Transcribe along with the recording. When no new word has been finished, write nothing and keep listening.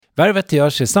Värvet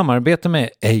görs i samarbete med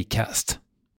Acast.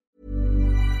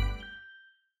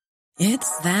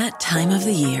 It's that time of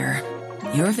the year.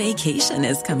 Your vacation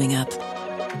is coming up.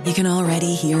 You can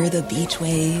already hear the beach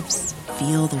waves,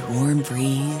 feel the warm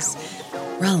breeze,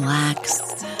 relax,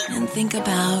 and think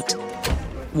about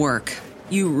work.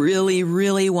 You really,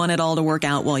 really want it all to work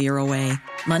out while you're away.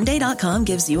 Monday.com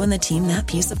gives you and the team that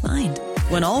peace of mind.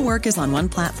 When all work is on one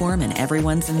platform and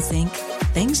everyone's in sync,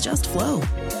 things just flow.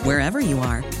 Wherever you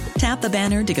are, tap the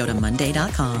banner to go to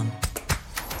Monday.com.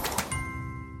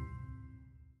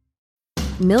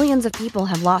 Millions of people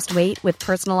have lost weight with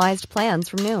personalized plans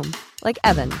from Noom. Like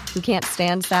Evan, who can't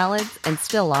stand salads and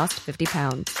still lost 50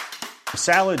 pounds.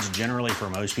 Salads generally for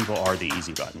most people are the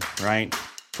easy button, right?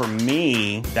 For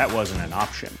me, that wasn't an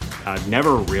option. I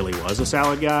never really was a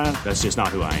salad guy. That's just not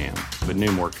who I am. But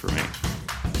Noom worked for me.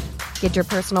 Get your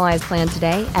personalized plan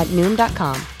today at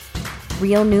Noom.com.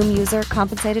 Real Noom user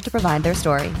compensated to provide their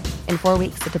story. In 4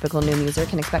 weeks, the typical Noom user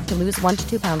can expect to lose 1 to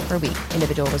 2 pounds per week.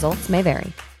 Individual results may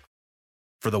vary.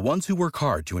 For the ones who work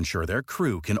hard to ensure their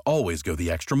crew can always go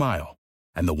the extra mile,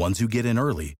 and the ones who get in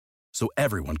early so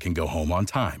everyone can go home on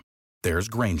time, there's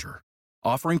Grainger,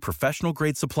 offering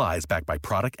professional-grade supplies backed by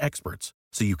product experts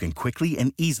so you can quickly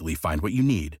and easily find what you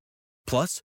need.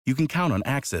 Plus, you can count on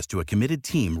access to a committed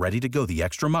team ready to go the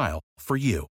extra mile for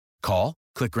you. Call,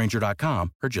 click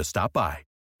Grainger.com, or just stop by.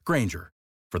 Grainger,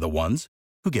 for the ones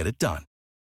who get it done.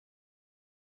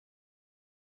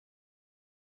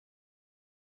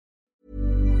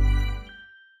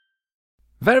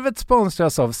 Värvet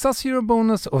sponsras av SAS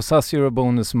Eurobonus och SAS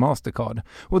Eurobonus Mastercard.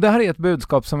 Och det här är ett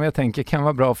budskap som jag tänker kan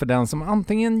vara bra för den som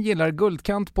antingen gillar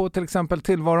guldkant på till exempel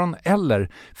tillvaron eller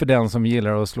för den som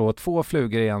gillar att slå 2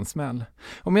 flugor i en smäll.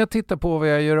 Om jag tittar på vad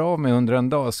jag gör av med under en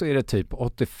dag så är det typ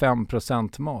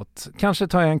 85% mat. Kanske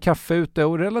tar jag en kaffe ute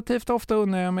och relativt ofta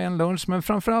unnar jag mig en lunch, men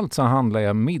framförallt så handlar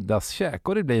jag middagskäk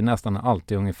och det blir nästan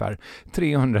alltid ungefär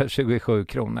 327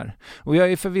 kronor. Och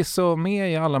jag är förvisso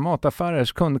med i alla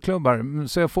mataffärers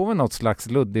kundklubbar så jag får väl något slags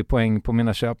luddig poäng på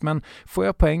mina köp, men får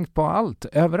jag poäng på allt,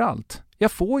 överallt?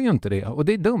 Jag får ju inte det och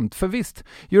det är dumt, för visst,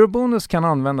 Eurobonus kan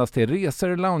användas till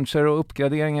resor, lounger och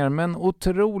uppgraderingar, men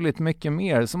otroligt mycket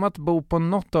mer, som att bo på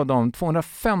något av de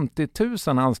 250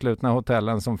 000 anslutna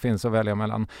hotellen som finns att välja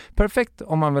mellan. Perfekt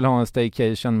om man vill ha en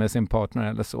staycation med sin partner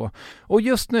eller så. Och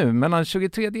just nu, mellan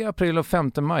 23 april och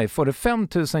 5 maj, får du 5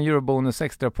 000 Eurobonus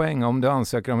extra poäng om du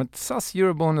ansöker om ett SAS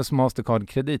Eurobonus Mastercard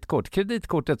kreditkort.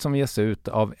 Kreditkortet som ges ut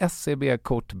av SEB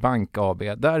Kort Bank AB,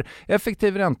 där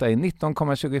effektiv ränta är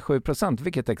 19,27%.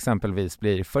 Vilket exempelvis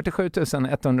blir 47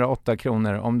 108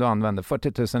 kronor om du använder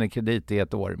 40 000 i kredit i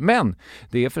ett år. Men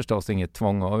det är förstås inget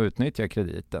tvång att utnyttja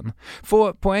krediten.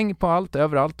 Få poäng på allt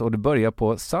överallt och du börjar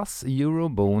på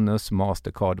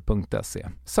saseurobonusmastercard.se.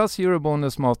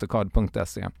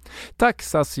 saseurobonusmastercard.se. Tack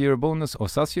SAS Eurobonus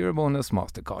och SAS Eurobonus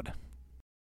Mastercard.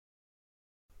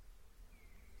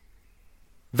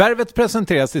 Värvet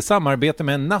presenteras i samarbete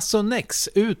med Nasonex,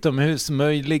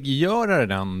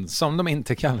 utomhusmöjliggöraren, som de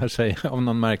inte kallar sig av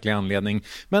någon märklig anledning.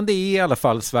 Men det är i alla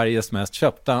fall Sveriges mest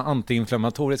köpta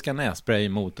antiinflammatoriska nässpray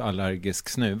mot allergisk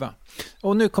snuva.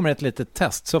 Och nu kommer ett litet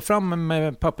test, så fram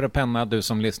med papper och penna du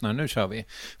som lyssnar, nu kör vi.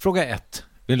 Fråga 1.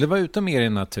 Vill du vara ute mer i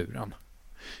naturen?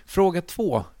 Fråga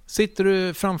 2. Sitter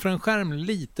du framför en skärm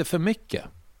lite för mycket?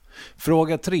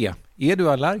 Fråga 3. Är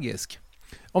du allergisk?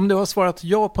 Om du har svarat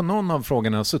ja på någon av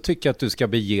frågorna så tycker jag att du ska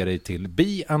bege dig till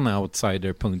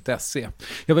beanoutsider.se.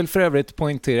 Jag vill för övrigt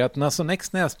poängtera att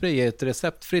Nasonex nässpray är ett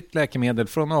receptfritt läkemedel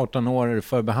från 18 år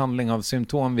för behandling av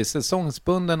symptom vid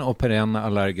säsongsbunden och perenn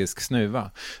allergisk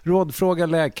snuva. Rådfråga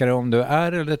läkare om du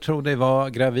är eller tror dig vara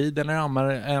gravid eller ammar,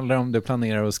 eller om du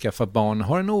planerar att skaffa barn,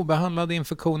 har en obehandlad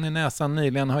infektion i näsan,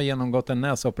 nyligen har genomgått en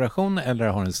näsoperation eller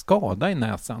har en skada i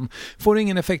näsan. Får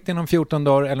ingen effekt inom 14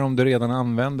 dagar eller om du redan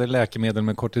använder läkemedel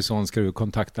med kortison ska du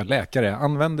kontakta läkare.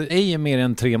 Använd ej mer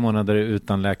än 3 månader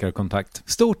utan läkarkontakt.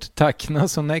 Stort tack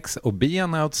Nasonex och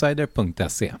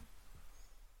beanoutsider.se.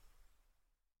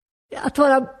 Att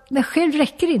vara mig själv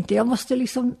räcker inte. Jag måste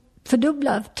liksom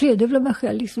tredubbla mig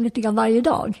själv liksom lite grann varje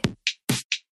dag.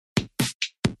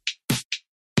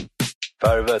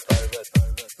 Värvet.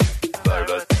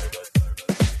 Värvet.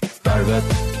 Värvet.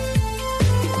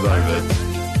 Värvet.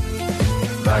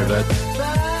 Värvet.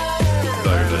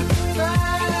 Värvet.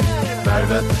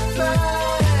 Värvet.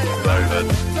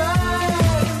 Värvet.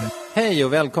 Hej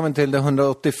och välkommen till det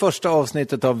 181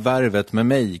 avsnittet av Värvet med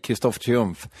mig, Kristoffer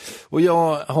Triumf. Och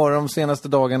jag har de senaste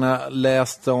dagarna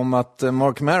läst om att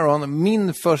Mark Maron,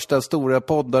 min första stora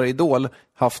poddaridol,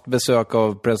 haft besök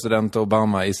av president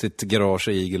Obama i sitt garage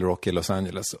i Eagle Rock i Los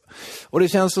Angeles. Och det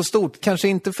känns så stort, kanske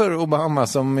inte för Obama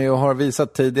som ju har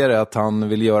visat tidigare att han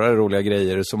vill göra roliga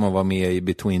grejer som att vara med i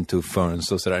Between Two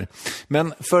Ferns och sådär.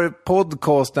 Men för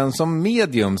podcasten som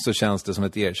medium så känns det som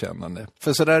ett erkännande.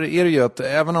 För sådär är det ju att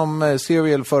även om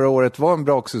Serial förra året var en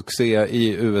bra succé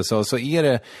i USA så är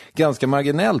det ganska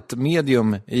marginellt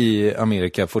medium i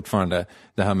Amerika fortfarande,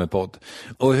 det här med podd.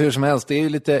 Och hur som helst, det är ju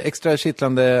lite extra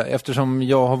kittlande eftersom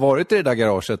jag har varit i det där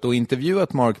garaget och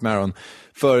intervjuat Marc Maron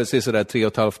för sådär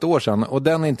 3,5 år sedan. Och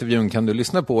den intervjun kan du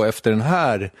lyssna på efter den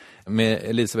här med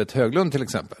Elisabeth Höglund till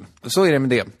exempel. Så är det med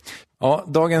det. Ja,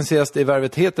 dagens gäst i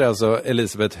Värvet heter alltså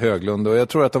Elisabeth Höglund och jag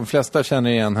tror att de flesta känner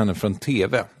igen henne från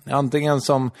tv. Antingen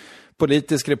som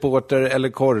politisk reporter eller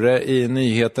korre i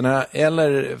nyheterna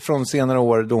eller från senare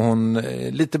år då hon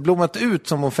lite blommat ut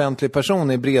som offentlig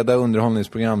person i breda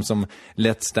underhållningsprogram som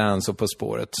Let's Dance och På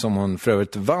spåret som hon för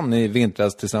övrigt vann i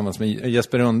vintras tillsammans med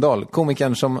Jesper Rönndahl,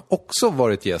 komikern som också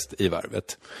varit gäst i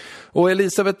Värvet. Och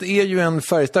Elisabeth är ju en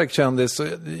färgstark kändis och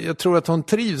jag tror att hon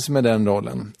trivs med den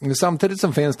rollen. Samtidigt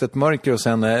som finns det ett mörker hos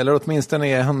henne, eller åtminstone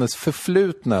är hennes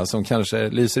förflutna som kanske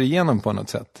lyser igenom på något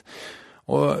sätt.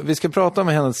 Och vi ska prata om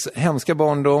hennes hemska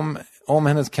barndom, om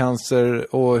hennes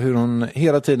cancer och hur hon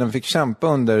hela tiden fick kämpa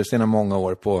under sina många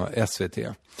år på SVT.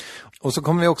 Och så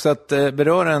kommer vi också att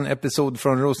beröra en episod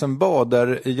från Rosenbad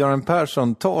där Göran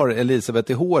Persson tar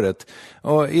Elisabeth i håret.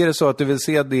 Och är det så att du vill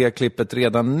se det klippet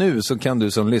redan nu så kan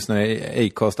du som lyssnar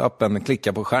i Acast-appen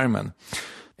klicka på skärmen.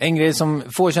 En grej som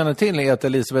få känner till är att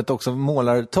Elisabeth också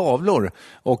målar tavlor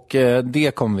och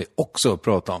det kommer vi också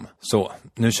prata om. Så,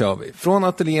 nu kör vi. Från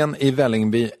ateljén i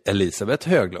Vällingby, Elisabeth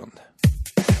Höglund.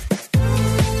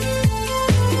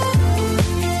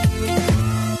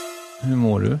 Hur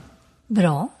mår du?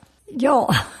 Bra.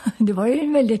 Ja, det var ju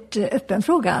en väldigt öppen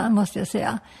fråga måste jag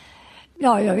säga.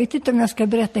 Ja, jag vet inte om jag ska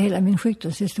berätta hela min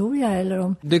sjukdomshistoria eller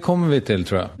om... Det kommer vi till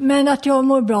tror jag. Men att jag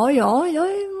mår bra, ja, jag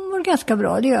mår ganska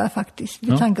bra, det gör jag faktiskt.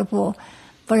 Med tanke på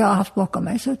vad jag har haft bakom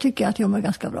mig så tycker jag att jag mår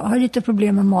ganska bra. Jag har lite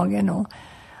problem med magen och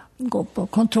går på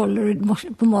kontroller.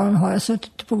 På morgonen har jag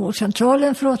suttit på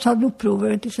vårdcentralen för att ta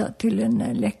blodprover till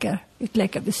ett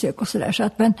läkarbesök och sådär. Så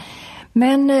att,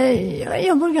 men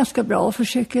jag mår ganska bra och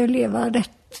försöker leva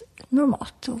rätt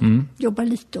normalt och jobba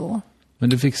lite och... Men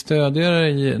du fick stödja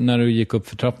dig när du gick upp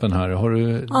för trappen här. Har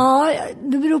du... Ja,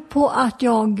 det beror på att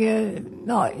jag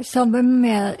i samband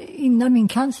med innan min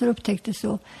cancer upptäcktes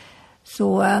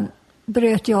så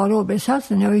bröt jag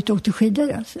lårbenshalsen. Jag var ute och åkte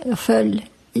skidor. Jag föll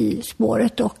i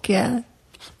spåret och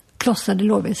krossade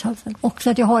lårbenshalsen. Och så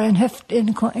att jag har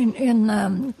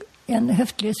en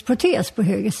höftledsprotes på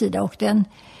höger sida och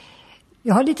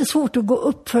jag har lite svårt att gå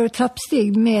upp för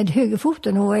trappsteg med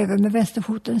högerfoten och även med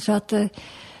vänsterfoten så att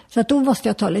då måste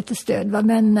jag ta lite stöd. Va?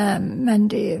 Men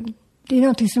det är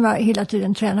någonting som jag hela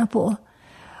tiden tränar på.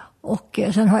 Och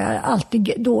sen har jag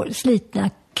alltid slitna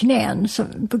knän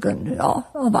på grund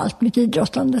av allt mitt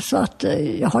idrottande. Så att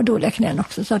jag har dåliga knän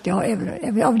också. Så att jag har,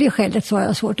 även av det skälet så har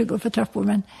jag svårt att gå för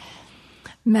trappor.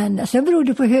 Men sen beror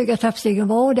det på hur höga trappstegen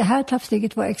var. Och det här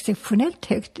trappsteget var exceptionellt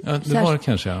högt. Ja, det var det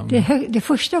kanske. Ja. Det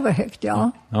första var högt,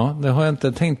 ja. Ja, det har jag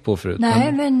inte tänkt på förut.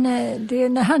 Nej, men det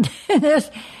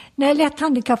när lätt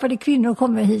handikappade kvinnor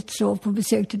kommer hit så på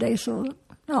besök till dig så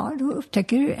då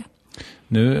upptäcker du det.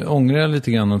 Nu ångrar jag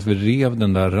lite grann att vi rev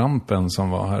den där rampen som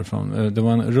var härifrån. Det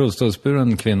var en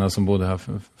rullstolsburen kvinna som bodde här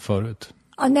förut.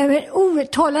 Ja, nej, men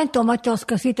tala inte om att jag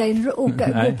ska sitta och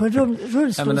gå på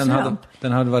rullstolsramp.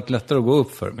 Den hade varit lättare att gå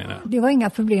upp för, menar jag. Det var inga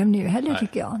problem nu heller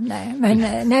tycker jag.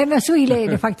 Nej, men så illa är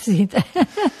det faktiskt inte.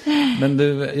 Men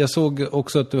jag såg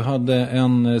också att du hade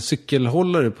en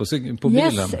cykelhållare på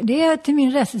bilen. Yes, det är till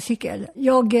min racercykel.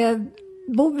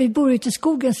 Vi bor ute i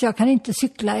skogen så jag kan inte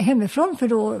cykla hemifrån för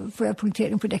då får jag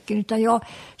punktering på däcken. Utan jag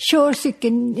kör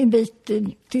cykeln en bit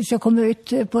tills jag kommer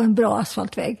ut på en bra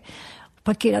asfaltväg.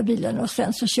 Parkerar bilen och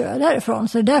sen så kör jag därifrån.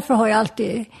 Så därför har jag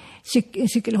alltid en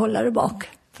cykelhållare bak.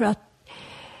 För att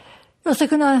jag ska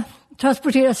kunna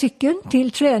transportera cykeln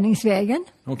till träningsvägen.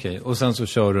 Okej, och sen så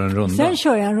kör du en runda? Sen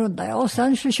kör jag en runda, ja. Och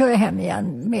sen så kör jag hem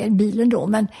igen med bilen då.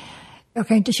 Men jag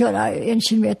kan inte köra 1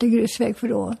 kilometer grusväg för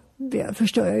då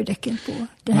förstör jag ju däcken på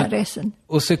den här resan.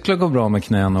 Och cykla går bra med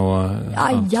knän och...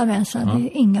 Jajamensan, det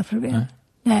är inga problem.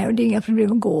 Nej, och det är inga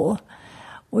problem att gå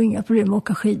och inga problem att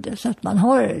åka skidor. Så att man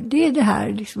har, det är det här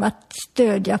liksom att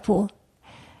stödja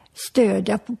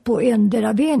på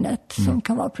endera benet som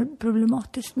kan vara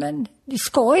problematiskt. Men det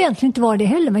ska egentligen inte vara det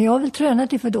heller, men jag har väl tränat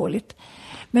det för dåligt.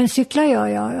 Men cyklar gör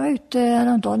jag. Jag är ute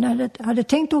häromdagen. Jag hade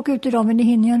tänkt åka ut idag, men det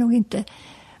hinner jag nog inte.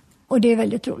 Och det är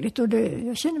väldigt roligt och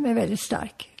jag känner mig väldigt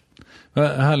stark. Vad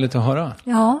härligt att höra.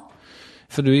 Ja.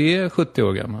 För du är 70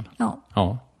 år gammal.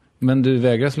 Ja. Men du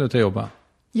vägrar sluta jobba?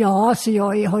 Ja, alltså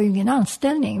jag har ju ingen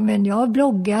anställning, men jag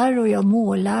bloggar och jag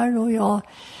målar och jag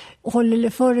håller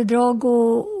föredrag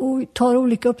och tar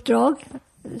olika uppdrag.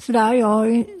 Sådär,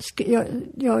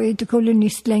 jag är inte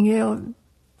kolumnist längre. Jag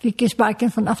fick ju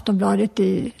sparken från Aftonbladet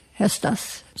i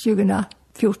höstas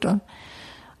 2014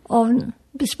 av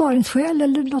besparingsskäl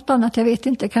eller något annat, jag vet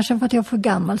inte. Kanske för att jag är för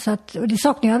gammal, och det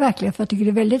saknar jag verkligen för jag tycker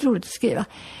det är väldigt roligt att skriva.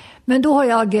 Men då har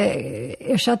jag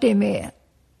ersatt det med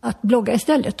att blogga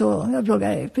istället, och jag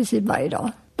bloggar i princip varje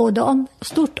dag. Både om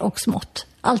stort och smått.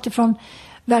 Allt ifrån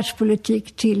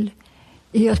världspolitik till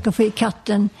hur jag ska få i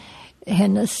katten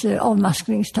hennes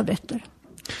avmaskningstabletter.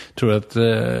 Tror du att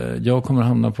jag kommer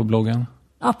hamna på bloggen?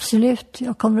 Absolut.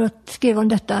 Jag kommer att skriva om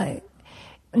detta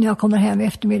när jag kommer hem i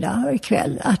eftermiddag och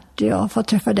ikväll. Att jag får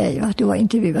träffa dig och att du har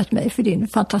intervjuat mig för din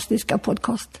fantastiska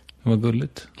podcast. Vad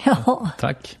gulligt. Ja.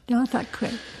 Tack. Ja, tack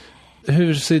själv.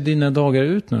 Hur ser dina dagar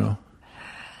ut nu då?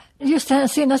 Just den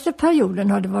senaste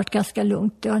perioden har det varit ganska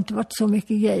lugnt. Det har inte varit så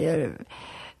mycket grejer.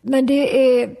 Men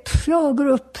det är, jag går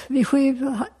upp vid 7,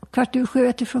 7:15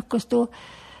 äter frukost då.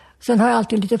 Sen har jag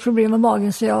alltid lite problem med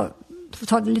magen så jag får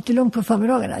ta det lite lugnt på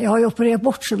förmiddagarna. Jag har ju opererat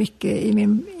bort så mycket i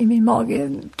min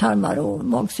mage, tarmar och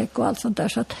magsäck och allt sånt där.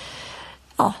 Så att,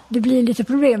 ja, det blir lite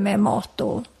problem med mat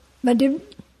och, men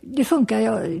det funkar,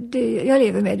 jag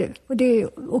lever med det och det är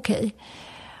okej.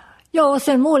 Ja, och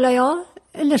sen målar jag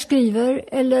eller skriver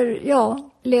eller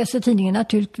läser tidningen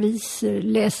naturligtvis,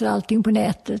 läser allting på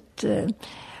nätet,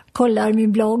 kollar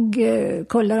min blogg,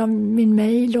 kollar min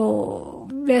mejl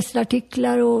och läser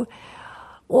artiklar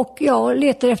och jag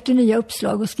letar efter nya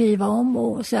uppslag att skriva om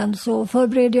och sen så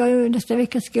förbereder jag ju nästa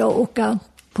vecka ska jag åka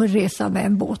på en resa med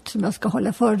en båt som jag ska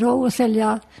hålla föredrag och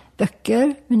sälja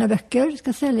böcker, mina böcker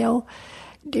ska sälja och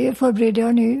det förbereder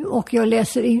jag nu och jag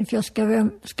läser in för jag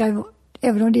ska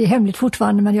även om det är hemligt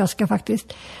fortfarande men jag ska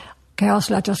faktiskt kan jag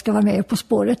avslöja att jag ska vara med På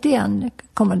spåret igen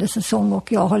kommande säsong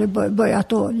och jag har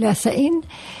börjat att läsa in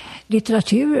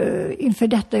litteratur inför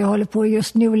detta. Jag håller på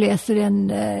just nu och läser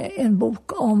en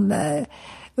bok om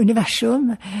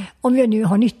universum. Om jag nu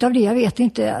har nytta av det, jag vet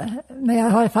inte. Men jag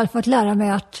har i alla fall fått lära mig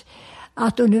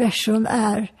att universum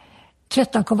är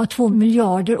 13,2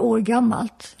 miljarder år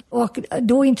gammalt. Och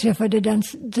då inträffade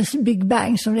the Big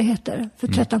Bang som det heter för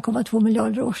 13,2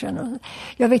 miljarder år sedan.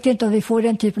 Jag vet inte om vi får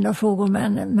den typen av frågor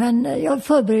men jag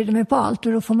förbereder mig på allt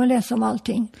och då får man läsa om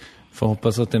allting. Får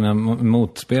hoppas att dina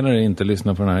motspelare inte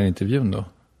lyssnar på den här intervjun då.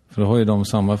 För då har ju de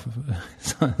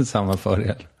samma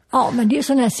fördel. Ja, men det är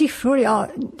sådana här siffror.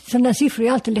 Sådana här siffror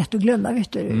är alltid lätt att glömma,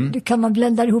 vet du. Det kan man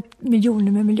blända ihop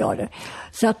miljoner med miljarder.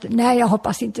 Så att, nej, jag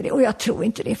hoppas inte det. Och jag tror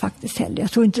inte det faktiskt heller.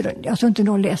 Jag tror inte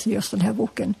någon läser just den här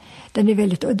boken. Den är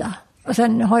väldigt udda. Och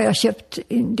sen har jag köpt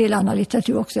en del annan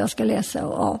litteratur också jag ska läsa.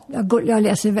 Och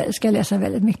jag ska läsa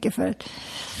väldigt mycket för att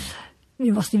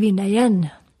vi måste vinna igen.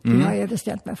 Det har jag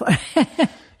bestämt mig för.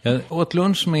 Jag åt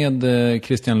lunch med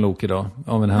Christian Lok idag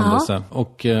av en händelse.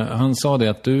 Och han sa det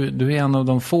att du är en av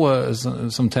de få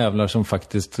som tävlar som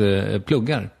faktiskt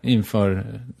pluggar inför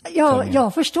Ja, jag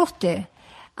har förstått det.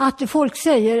 Att folk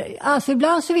säger, alltså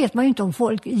ibland så vet man ju inte om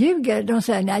folk ljuger. De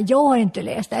säger, nej jag har inte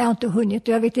läst, jag har inte hunnit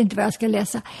och jag vet inte vad jag ska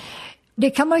läsa. Det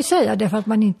kan man ju säga därför att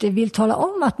man inte vill tala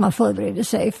om att man förbereder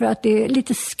sig. För att det är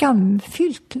lite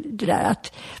skamfyllt det där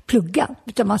att plugga.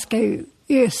 Utan man ska ju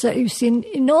ösa ur sin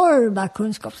enorma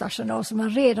kunskapsarsenal som man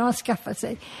redan har skaffat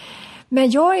sig.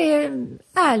 Men jag är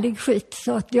ärlig skit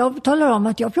så att jag talar om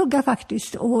att jag pluggar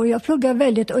faktiskt. Och jag pluggar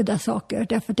väldigt udda saker.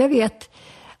 Därför att jag vet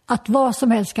att vad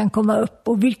som helst kan komma upp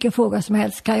och vilken fråga som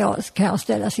helst kan jag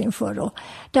ställas inför då.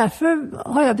 Därför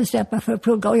har jag bestämt mig för att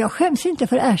plugga och jag skäms inte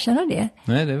för att erkänna det.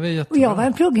 Nej, det var jättebra. Och jag var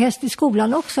en plugghäst i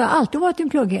skolan också. Jag har alltid varit en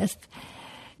plugghäst.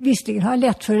 Visserligen har jag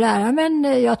lätt för att lära men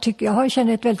jag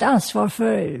känner ett väldigt ansvar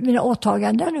för mina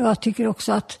åtaganden och jag tycker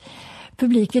också att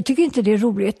publiken tycker inte det är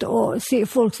roligt att se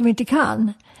folk som inte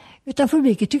kan. Utan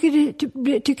publiken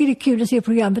tycker det är kul att se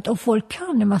programmet och folk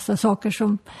kan en massa saker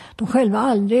som de själva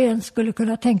aldrig ens skulle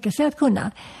kunna tänka sig att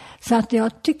kunna. Så att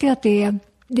jag tycker att det är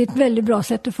ett väldigt bra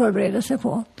sätt att förbereda sig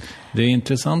på. Det är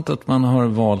intressant att man har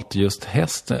valt just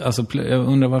häst. Alltså, jag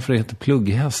undrar varför det heter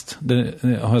plugghäst. Det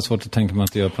har jag svårt att tänka mig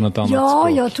att det gör på något annat språk. Ja,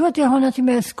 jag tror att det har något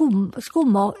med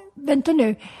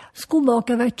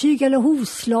skomakarverktyg eller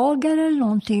hovslagare eller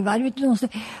någonting. Va?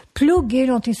 Plugg är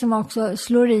någonting som man också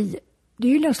slår i. Det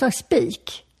är ju någon slags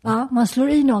spik. Va? Man slår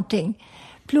i någonting.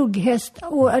 Plugghäst.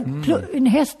 Och en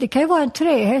häst, det kan ju vara en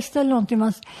trähäst eller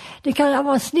någonting. Det kan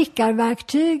vara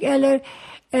snickarverktyg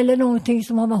eller någonting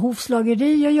som har med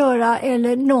hovslageri att göra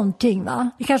eller någonting, va?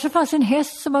 Det kanske fanns en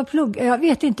häst som har plugg, jag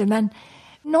vet inte, men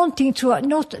någonting tror jag,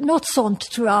 något sånt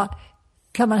tror jag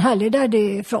kan man härleda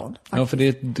det ifrån. Faktiskt. Ja, för det är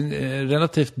ett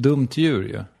relativt dumt djur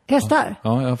ju. Hästar?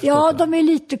 Ja, jag ja, de är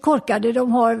lite korkade.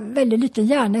 De har väldigt liten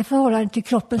hjärna i förhållande till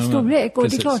kroppens storlek. Och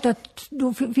precis. det är klart att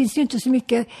då finns det ju inte så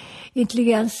mycket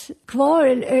intelligens kvar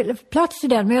eller plats i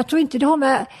den. Men jag tror inte det har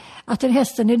med att en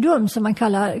hästen är dum som man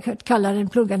kallar en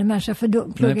pluggande människa för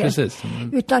dum. Nej, precis.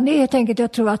 Utan det är helt enkelt,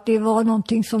 jag tror att det var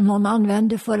någonting som någon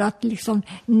använde för att liksom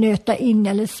nöta in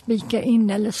eller spika in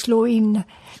eller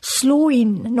slå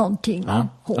in någonting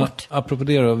hårt. Apropå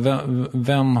det då,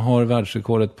 vem har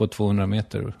världsrekordet på 200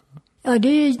 meter? Ja, det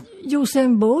är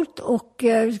Usain Bolt och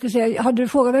hade du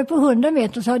frågat mig på 100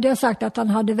 meter så hade jag sagt att han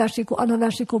hade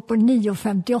världsrekord på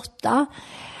 9,58.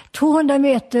 200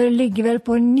 meter ligger väl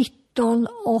på 19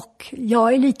 och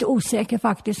jag är lite osäker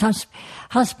faktiskt.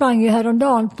 Han sprang ju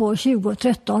häromdagen på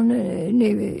 20.13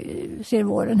 nu ser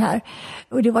våren här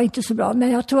och det var inte så bra.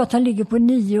 Men jag tror att han ligger på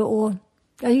 9 och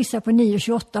jag gissar på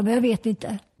 9,28 men jag vet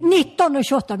inte.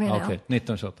 19,28 menar jag. Okej,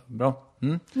 19,28. Bra.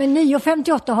 Mm. Men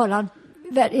 9,58 har han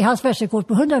i hans världsrekord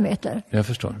på 100 meter. Jag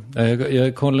förstår.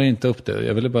 Jag kollar inte upp det.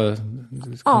 Jag ville bara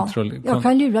kontrollera. Jag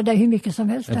kan lura dig hur mycket som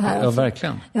helst det här. Ja, alltså.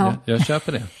 Verkligen. Ja. Jag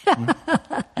köper det.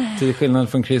 Till skillnad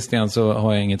från Christian så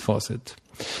har jag inget facit.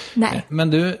 Nej. Men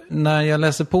du, när jag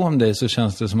läser på om dig så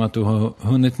känns det som att du har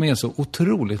hunnit med så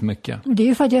otroligt mycket. Det är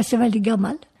ju för att jag är så väldigt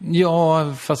gammal.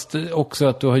 Ja, fast också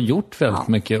att du har gjort väldigt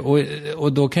mycket.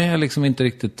 Och då kan jag liksom inte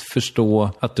riktigt förstå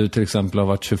att du till exempel har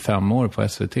varit 25 år på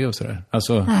SVT och sådär.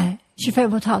 Alltså... Nej,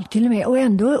 25,5 till och med. Och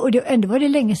ändå var det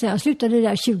länge sedan jag slutade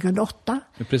där 2008.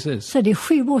 Ja, precis. Så det är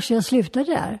 7 år sedan jag slutade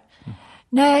där.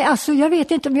 Nej, alltså jag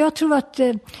vet inte, men jag tror att...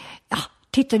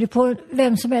 tittar du på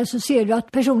vem som helst så ser du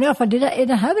att personer i alla fall i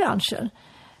den här branschen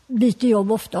byter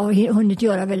jobb ofta och har hunnit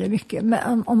göra väldigt mycket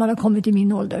om man har kommit i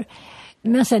min ålder.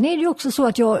 Men sen är det ju också så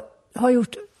att jag har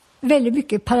gjort väldigt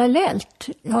mycket parallellt.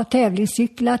 Jag har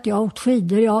tävlingscyklat, jag har åkt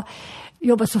skidor, jag har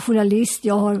jobbat som journalist,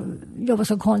 jag har jobbat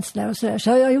som konstnär och sådär. Så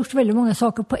jag har gjort väldigt många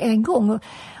saker på en gång.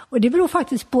 Och det beror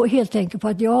faktiskt på helt enkelt på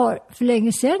att jag har för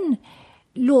länge sedan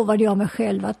lovade jag mig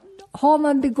själv att har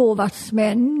man begåvats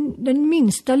med den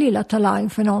minsta lilla talang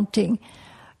för någonting,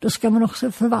 då ska man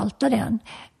också förvalta den.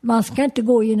 Man ska inte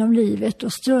gå genom livet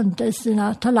och strunta i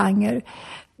sina talanger.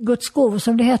 Guds gåvor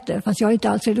som det heter, fast jag är inte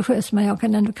alls religiös, men jag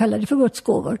kan ändå kalla det för Guds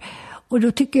gåvor. Och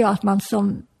då tycker jag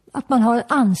att man har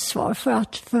ansvar för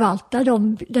att förvalta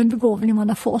den begåvning man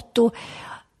har fått. Och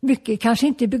mycket, kanske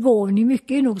inte begåvning,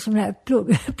 mycket är nog som det här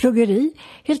pluggeri.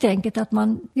 Helt enkelt att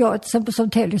till exempel som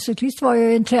tävlingscyklist var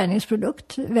jag en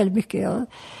träningsprodukt väldigt mycket. Jag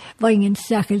var ingen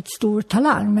särskilt stor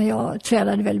talang, men jag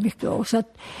tränade väldigt mycket. Så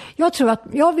att jag tror att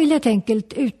jag vill helt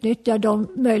enkelt utnyttja de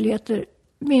möjligheter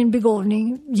min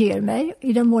begåvning ger mig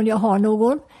i den mån jag har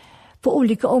någon. På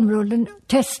olika områden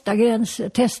testa gränser,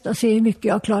 testa se hur mycket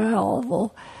jag klarar av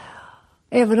och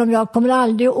även om jag kommer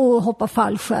aldrig att hoppa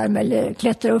fallskärm eller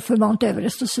klättra upp för Mount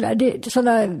Everest och sådär.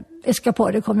 Sådana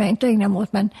eskapader kommer jag inte ägna mig åt.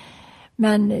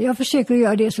 Men jag försöker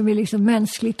göra det som är liksom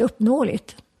mänskligt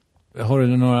uppnåeligt. Har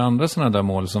du några andra sådana där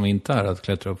mål som inte är att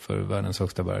klättra upp för världens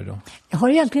högsta berg då? Jag har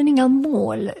egentligen inga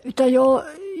mål. Utan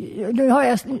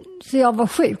så jag var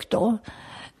sjuk då.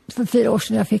 För 4 år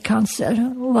sedan jag fick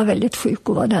cancer. Och var väldigt sjuk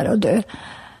och var nära att dö.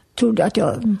 Trodde att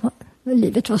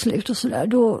livet var slut och sådär.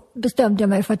 Då bestämde jag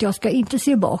mig för att jag ska inte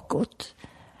se bakåt.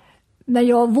 Men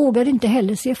jag vågade inte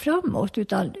heller se framåt.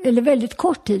 Eller väldigt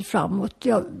kort tid framåt.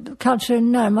 Kanske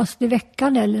närmaste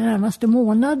veckan eller närmaste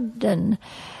månaden.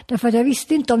 Därför att jag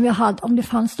visste inte om det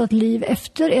fanns något liv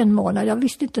efter en månad. Jag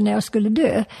visste inte när jag skulle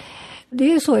dö. Det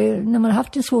är ju så när man har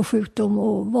haft en svår sjukdom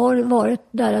och varit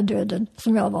nära döden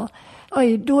som jag var.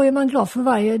 Då är man glad för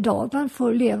varje dag man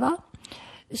får leva.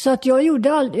 Så att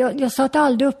jag satte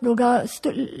aldrig upp några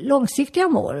långsiktiga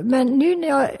mål. Men nu när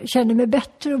jag känner mig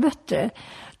bättre och bättre,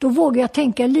 då vågar jag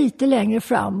tänka lite längre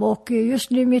fram. Och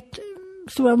just nu, mitt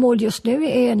stora mål just nu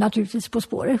är naturligtvis På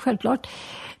spåret, självklart.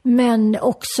 Men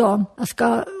också,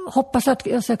 jag hoppas att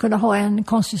jag ska kunna ha en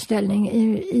konstutställning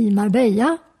i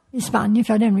Marbella i Spanien.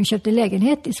 För jag har nämligen köpt en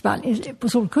lägenhet i Spanien, på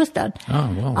Solkusten.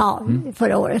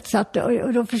 Förra året. Så att,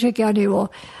 och då försöker jag nu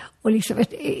och liksom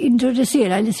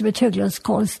introducera Elisabeth Höglunds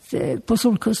konst på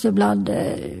Solkusten bland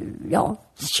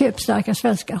köpstarka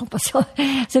svenskar, hoppas jag.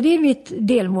 Så det är mitt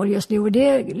delmål just nu och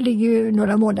det ligger ju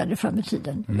några månader fram i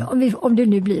tiden. Om det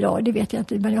nu blir det vet jag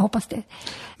inte, men jag hoppas det.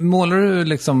 Målar du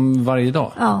liksom varje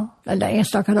dag? Ja, eller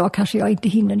enstaka dag kanske jag inte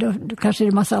hinner. Då kanske det är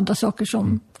en massa andra saker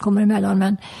som kommer emellan,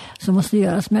 men som måste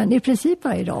göras. Men i princip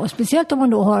varje dag. Och speciellt om man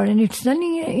då har en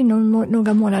utställning inom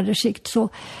några månaders sikt så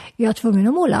är jag tvungen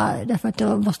att måla. Därför att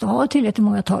jag måste ha tillräckligt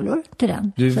många tavlor till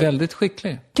den. Du är väldigt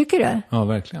skicklig. Tycker du? Ja,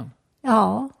 verkligen.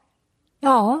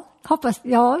 Ja, hoppas.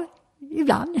 Ja,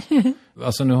 ibland.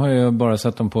 Alltså nu har jag bara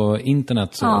sett dem på internet,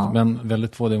 så, men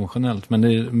väldigt tvådimensionellt. Men det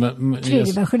är,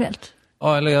 tredimensionellt.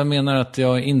 Ja, eller jag menar att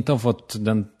jag inte har fått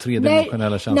den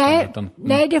tredimensionella känslan.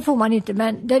 Nej, det får man inte.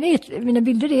 Men mina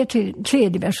bilder är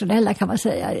tredimensionella kan man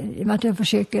säga. I och med att jag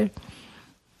försöker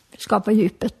skapa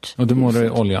djupet. Och du målar i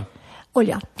olja?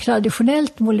 Olja.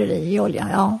 Traditionellt måleri i olja,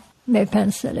 ja. Med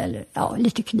pensel eller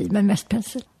lite kniv, men mest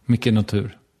pensel. Mycket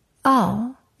natur?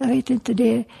 Ja, jag vet inte.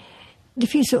 Det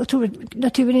finns så otroligt...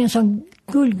 Naturen är en sån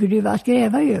guldgruva att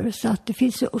gräva ur. Så att det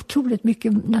finns så otroligt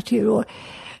mycket natur och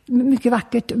mycket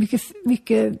vackert.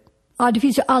 Mycket, det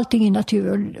finns ju allting i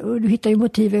naturen. Och du hittar ju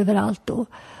motiv överallt. Och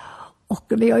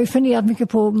jag har ju funderat mycket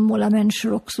på att måla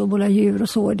människor också. Måla djur och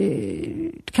så.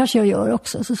 Det kanske jag gör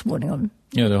också så småningom.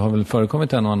 Ja, det har väl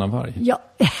förekommit en och annan varg? Ja.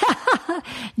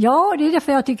 Ja, det är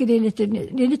därför jag tycker det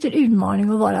är lite utmaning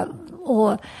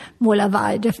att måla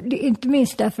varg. Det är inte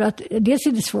minst därför att dels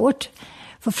är det svårt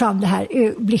att få fram det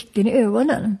här blicken i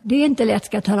ögonen. Det är inte lätt,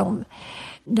 ska jag tala om.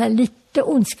 Den här lite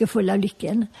ondskefulla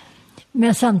blicken.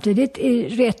 Men samtidigt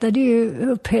retar det ju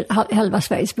upp halva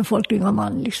Sveriges befolkning om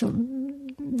man liksom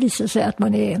visar sig att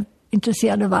man är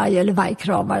intresserad av varg eller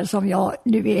vargkramare som jag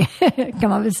nu är, kan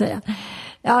man väl säga.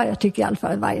 Ja, jag tycker i alla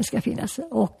fall att varje ska finnas.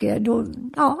 Och då,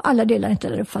 alla delar inte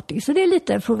den uppfattningen. Så det är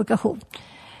lite provokation.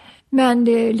 Men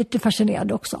det är lite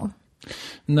fascinerande också.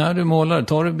 När du målar,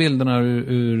 tar du bilderna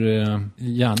ur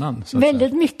hjärnan? Så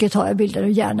väldigt mycket tar jag bilder ur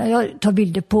hjärnan. Jag tar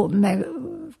bilder med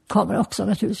kamera också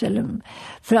naturligtvis.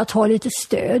 För att ha lite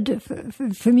stöd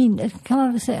för minnet kan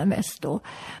man väl säga mest då.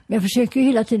 Men jag försöker ju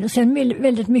hela tiden. Och sen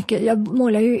väldigt mycket, jag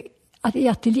målar ju i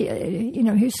ateljé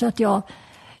inomhus så att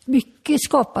mycket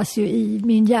skapas ju i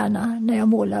min hjärna när jag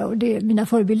målar. Och mina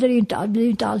förebilder blir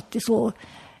inte alltid så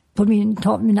på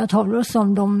mina tavlor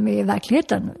som de är i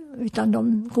verkligheten. Utan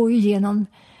de går ju igenom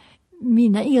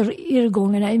mina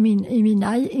irrgångarna i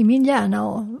min hjärna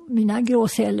och mina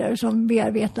gråceller som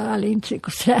bearbetar alla intryck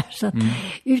och sådär. Så att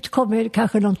ut kommer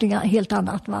kanske någonting helt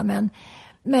annat. Va?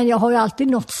 Men jag har ju alltid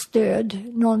något stöd,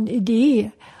 någon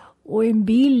idé och en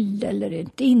bild eller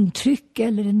ett intryck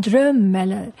eller en dröm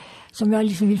eller som jag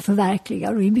liksom vill förverkliga.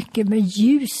 Och det är mycket med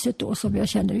ljuset då som jag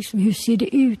känner liksom, hur ser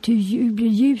det ut, hur blir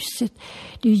ljuset?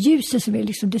 Det är ljuset som är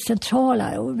liksom det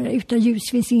centrala och utan ljus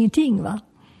finns ingenting, va?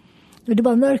 Och det är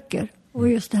bara mörker och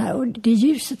just det här. Och det är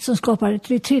ljuset som skapar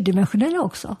det tredimensionella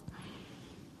också.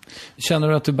 Känner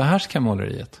du att du behärskar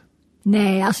måleriet?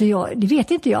 Nej, alltså det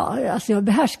vet inte jag. Alltså jag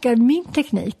behärskar min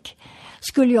teknik.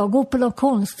 Skulle jag gå på någon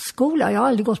konstskola, jag har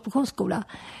aldrig gått på konstskola,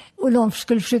 och de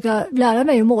skulle försöka lära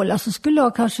mig att måla, så skulle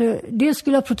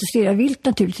jag protestera vilt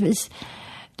naturligtvis.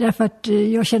 Därför att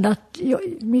jag kände att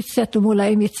mitt sätt att måla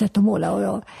är mitt sätt att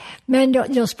måla. Men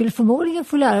jag skulle förmodligen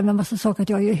få lära mig en massa saker att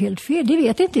jag gör helt fel. Det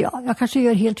vet inte jag. Jag kanske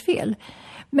gör helt fel.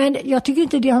 Men jag tycker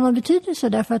inte det har någon betydelse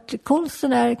därför att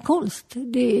konsten är konst.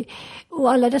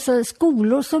 Och alla dessa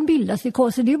skolor som bildas i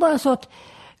konsten, det är bara så att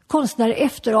konstnärer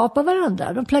efterapar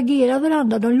varandra. De plagierar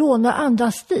varandra, de lånar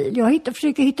andras stil. Jag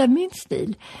försöker hitta min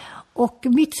stil. Och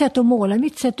mitt sätt att måla,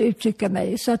 mitt sätt att uttrycka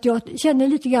mig. Så att jag känner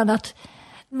lite grann att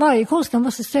varje konstnär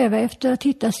måste sträva efter att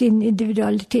hitta sin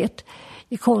individualitet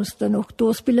i konsten. Och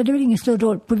då spelar det väl ingen större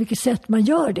roll på vilket sätt man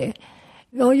gör det.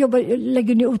 Jag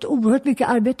lägger nu oerhört mycket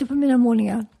arbete på mina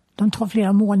målningar. De tar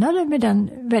flera månader med den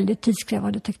väldigt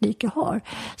tidskrävande teknik jag har.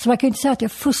 Så man kan inte säga att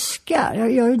jag fuskar.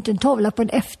 Jag gör inte en tavla på en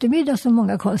eftermiddag som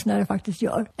många konstnärer faktiskt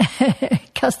gör.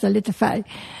 Kastar lite färg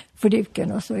på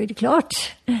duken och så är det klart.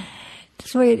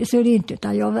 Så är det inte.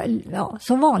 Utan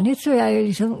som vanligt så är jag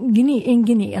liksom en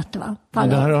genet. Va? Ja,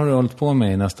 det här har du hållit på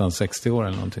med i nästan 60 år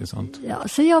eller någonting sånt. Ja,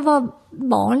 så jag var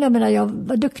barn. Jag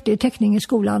var duktig i teckning i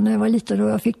skolan när jag var liten och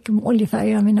jag fick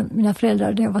oljefärger av mina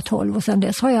föräldrar när jag var 12. Och sen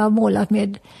dess har jag målat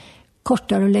med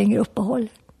kortare och längre uppehåll.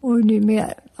 Och nu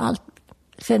med allt.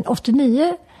 Sen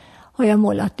 89 har jag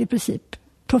målat i princip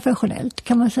professionellt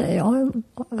kan man säga. Jag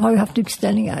har ju haft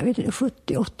utställningar,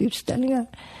 70-80 utställningar.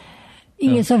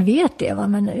 Ingen som vet det, va?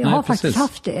 Men jag har faktiskt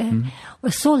haft det.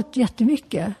 Och sålt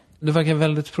jättemycket. Du verkar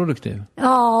väldigt produktiv.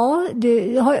 Ja,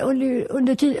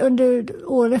 under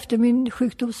åren efter min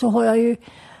sjukdom så har jag ju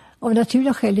av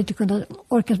naturliga skäl inte kunnat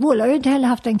orkat måla. Jag har ju inte heller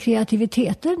haft den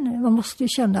kreativiteten. Man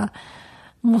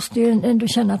måste ju ändå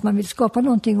känna att man vill skapa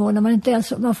någonting, och när man inte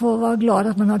ens, man får vara glad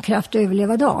att man har kraft att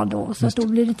överleva dagen då. Så att då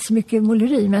blir det inte så mycket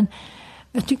måleri, men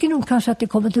jag tycker nog kanske att det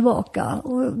kommer tillbaka.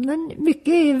 Men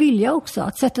mycket är vilja också,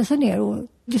 att sätta sig ner. Och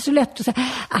det är så lätt att säga,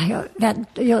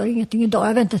 jag gör ingenting idag,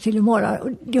 jag väntar till imorgon.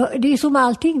 Och det är så med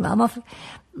allting, va?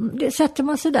 Sätter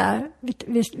man sig där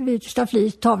vid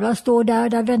staffli, tavlan står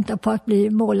där väntar på att bli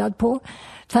målad på.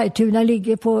 Färgtunar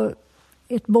ligger på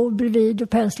ett bord bredvid och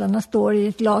penslarna står i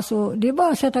ett glas, och det är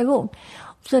bara att sätta igång.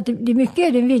 Så att det är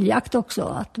mycket en viljakt också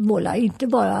att måla. Inte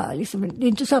bara, liksom, det är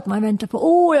inte så att man väntar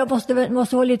på jag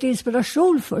måste ha lite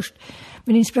inspiration först.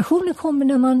 Men inspirationen kommer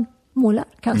när man målar,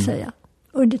 kan jag säga.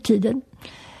 Under tiden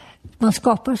man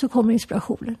skapar så kommer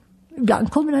inspirationen.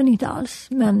 Ibland kommer den inte alls,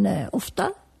 men ofta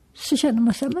så känner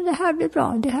man sig, men det här blir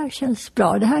bra, det här känns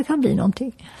bra, det här kan bli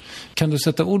någonting. Kan du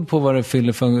sätta ord på vad det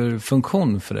fyller för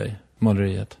funktion för dig,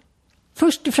 måleriet?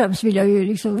 Först och främst vill jag ju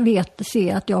liksom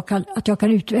se att jag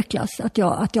kan utvecklas, att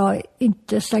jag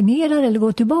inte stagnerar eller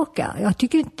går tillbaka. Jag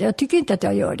tycker inte att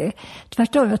jag gör det.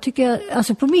 Tvärtom, jag tycker,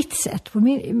 alltså på mitt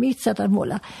sätt att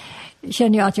måla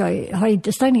känner jag att jag har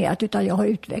inte stagnerat utan jag har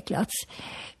utvecklats.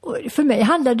 Och för mig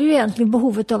handlar det ju egentligen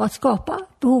behovet av att skapa,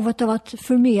 behovet av att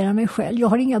förmera mig själv. Jag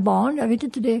har inga barn, jag vet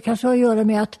inte, det kanske har att göra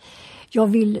med att jag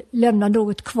vill lämna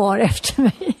något kvar efter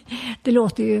mig. Det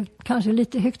låter ju kanske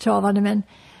lite högtravande, men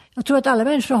jag tror att alla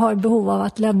människor har behov av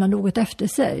att lämna något efter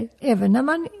sig.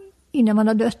 Även innan man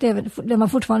har dött, även när man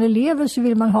fortfarande lever så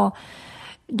vill man ha,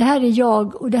 det här är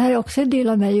jag och det här är också en del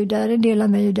av mig och där är en del av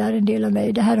mig och där är en del av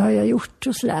mig. Det här har jag gjort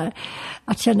och sådär.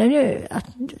 Att känna nu, att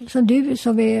som du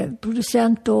som är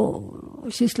producent och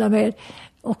sysslar med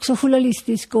också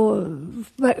journalistisk och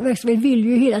verksamhet vill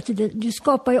ju hela tiden, du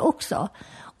skapar ju också.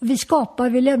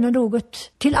 Vi lämnar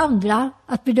något till andra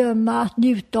att bedöma, att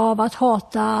njuta av, att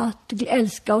hata, att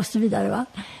älska och så vidare. Va?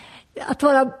 Att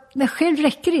vara mig själv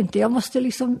räcker inte. Jag måste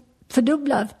liksom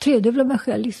tredubbla mig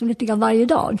själv liksom lite grann varje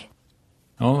dag.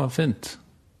 Ja, vad fint.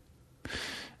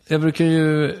 Jag brukar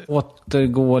ju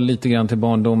återgå lite grann till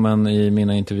barndomen i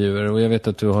mina intervjuer. Och jag vet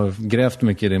att du har grävt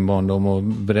mycket i din barndom och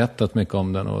berättat mycket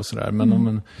om den och sådär.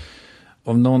 Men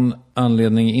om någon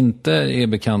anledning inte är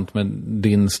bekant med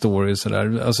din story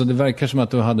sådär. Alltså det verkar som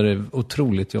att du hade det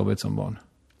otroligt jobbigt som barn.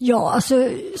 Ja, alltså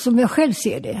som jag själv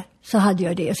ser det så hade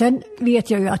jag det. Sen vet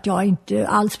jag ju att jag inte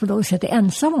alls på något sätt är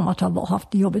ensam om att ha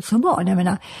haft det jobbigt som barn. Jag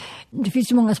menar, det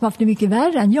finns ju många som har haft det mycket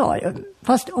värre än jag.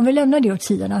 Fast om vi lämnar det åt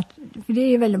sidan, för det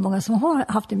är väldigt många som har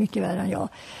haft det mycket värre än jag.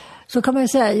 Så kan man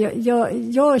säga,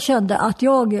 jag kände att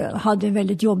jag hade en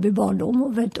väldigt jobbig barndom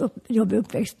och väldigt jobbig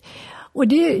uppväxt. Och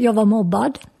jag var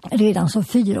mobbad redan som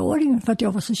 4-åring för att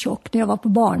jag var så tjock. När jag var på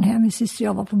barnhem, min syster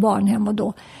jag var på barnhem och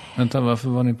då... Vänta, varför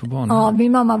var ni på barnhem? Ja,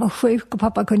 min mamma var sjuk och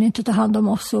pappa kunde inte ta hand om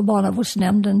oss och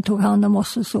barnavårdsnämnden tog hand om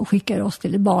oss och så skickade oss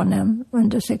till ett barnhem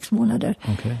under 6 månader.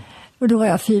 Okay. Och då var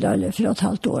jag 4 eller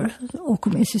 4,5 år och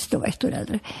min syster var 1 år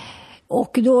äldre.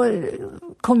 Och då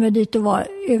kom jag dit och var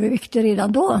överviktig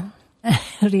redan då.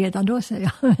 Redan då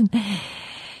säger jag.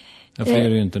 Jag får det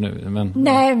ju inte nu. Men...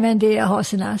 Nej, men det har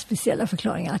sina speciella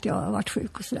förklaringar att jag har varit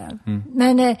sjuk och sådär.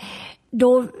 Men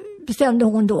då bestämde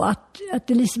hon då att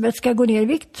Elisabeth ska gå ner i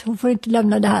vikt. Hon får inte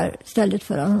lämna det här stället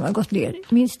förrän hon har gått ner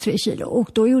minst 3 kilo. Och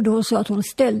då gjorde hon så att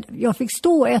jag fick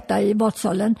stå och äta i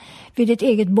matsalen vid ett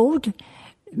eget bord.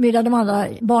 Medan de andra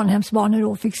barnhemsbarnen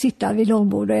då fick sitta vid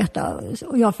långbord och äta.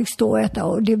 Och jag fick stå och äta.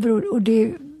 Och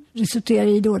det resulterade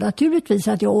i då naturligtvis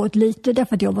att jag åt lite.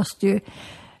 Därför att jag måste ju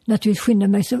naturligtvis skynda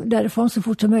mig därifrån så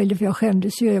fort som möjligt. För jag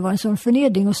skämdes ju. Det var en sån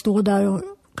förnedring att stå där och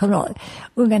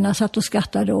ungarna satt och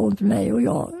skrattade åt mig. Och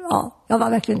jag var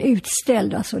verkligen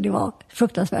utställd. Alltså, det var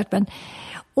fruktansvärt.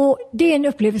 Och det är en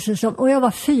upplevelse och jag var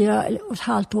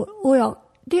 4,5 år. Och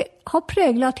det har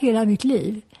präglat hela mitt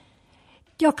liv.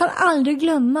 Jag kan aldrig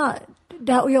glömma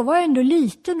det. Och jag var ändå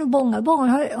liten och många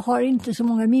barn har inte så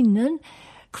många minnen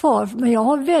kvar. Men jag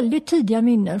har väldigt tidiga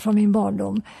minnen från min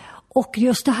barndom. Och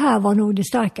just det här var nog det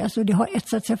starkaste och det har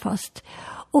etsat sig fast.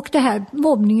 Och det här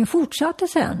mobbningen fortsatte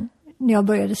sen när jag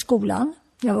började skolan.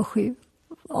 Jag var 7.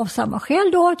 Av samma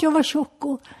skäl då att jag var tjock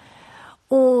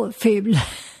och ful.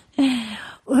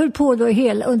 Och höll på då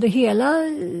under hela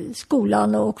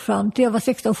skolan och fram till jag var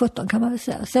 16-17 kan man väl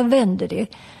säga. Sen vände det.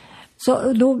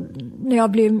 Så då när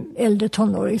jag blev äldre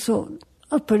tonåring så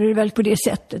upphörde det väl på det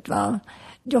sättet va.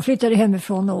 Jag flyttade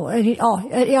hemifrån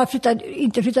jag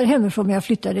flyttade hemifrån men jag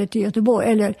flyttade till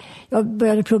Göteborg. Eller jag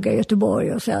började plugga i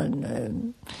Göteborg och sen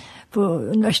på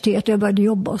universitet och jag började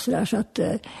jobba och sådär. Så att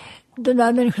de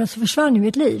där människorna som försvann i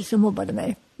mitt liv som mobbade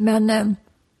mig. Men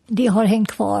det har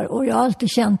hängt kvar och jag har alltid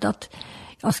känt att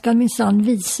jag ska minsann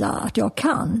visa att jag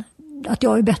kan. Att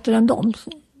jag är bättre än dem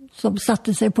som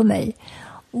satte sig på mig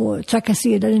och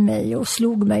trakasserade mig och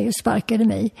slog mig och sparkade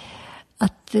mig.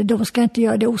 Att de ska inte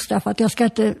göra det ostraffat. Jag ska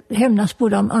inte hämnas på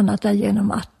dem annat än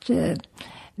genom att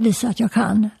visa att jag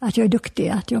kan. Att jag är duktig,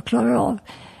 att jag klarar av.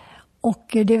 Och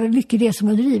det är väl mycket det som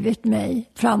har drivit mig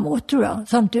framåt tror jag.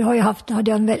 Samtidigt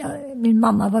har min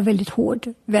mamma var väldigt hård,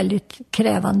 väldigt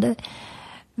krävande,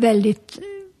 väldigt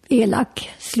elak,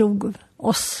 slog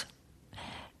oss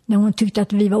när hon tyckte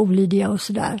att vi var olydiga och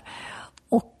sådär.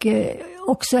 Och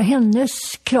också hennes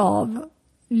krav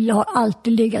har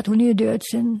alltid legat, hon är ju död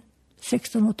sedan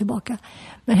 16 år tillbaka.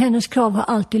 Men hennes krav har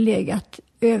alltid legat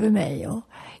över mig. Och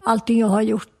allting jag har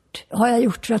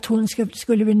gjort för att hon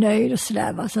skulle bli nöjd och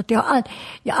sådär. Så att jag har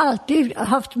alltid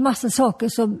haft massa saker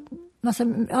som...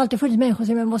 alltid funnits människor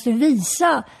som jag måste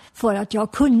visa för att jag har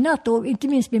kunnat. Och inte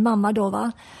minst min mamma då,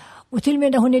 va. Och till och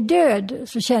med när hon är död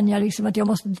så känner jag liksom att jag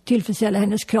måste tillfredsställa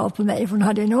hennes krav på mig. För hon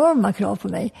hade enorma krav på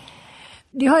mig.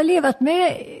 Det har jag levat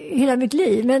med hela mitt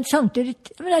liv. Men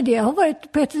samtidigt, jag menar, det har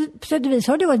varit, på ett sätt och vis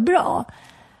har det varit bra.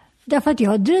 Därför att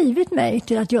jag har drivit mig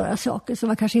till att göra saker som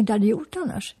jag kanske inte hade gjort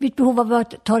annars. Mitt behov av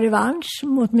att ta revansch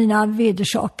mot mina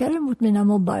vedersakare, mot mina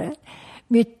mobbare.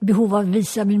 Mitt behov av att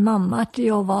visa min mamma att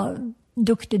jag var en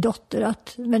duktig dotter.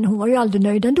 Men hon var ju aldrig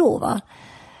nöjd ändå, va.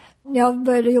 När jag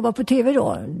började jobba på tv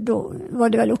då var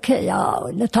det väl okej. Ja,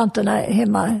 när tanterna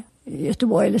hemma i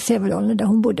Göteborg eller Sävedalen där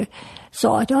hon bodde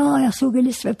sa att jag såg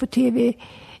Elisabeth på tv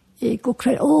igår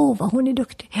kväll. Vad hon är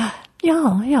duktig.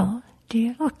 Ja.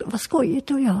 Det var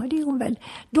skojigt och ja, det är hon väl.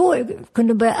 Då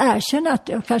kunde jag börja erkänna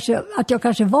att jag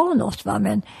kanske var något, va.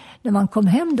 Men när man kom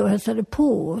hem då och hälsade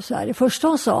på och så här, det första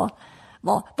hon sa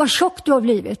var, vad tjock du har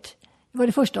blivit. Det var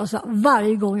det första hon sa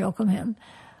varje gång jag kom hem.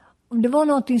 Om det var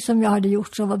någonting som jag hade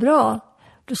gjort som var bra,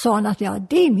 då sa hon att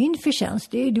det är min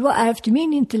förtjänst. Du har ärvt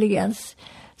min intelligens.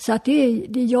 Så att det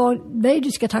är mig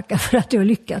du ska tacka för att du har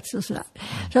lyckats och sådär.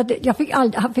 Så att jag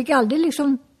fick aldrig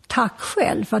liksom tack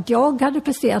själv för att jag hade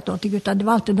presterat någonting, utan det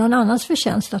var alltid någon annans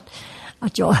förtjänst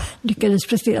att jag lyckades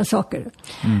prestera saker.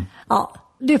 Ja,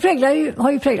 det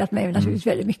har ju präglat mig naturligtvis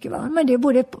väldigt mycket, va. Men det är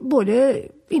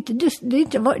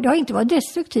det har inte varit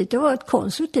destruktivt, det har varit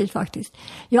konstruktivt faktiskt.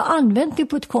 Jag har använt det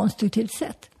på ett konstruktivt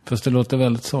sätt. Fast det låter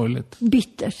väldigt sorgligt.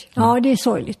 Bittert. Ja, det är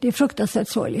sorgligt. Det är fruktansvärt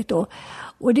sorgligt.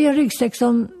 Och det är en ryggsäck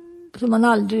som man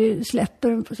aldrig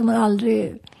släpper, som man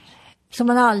aldrig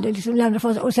liksom lämnar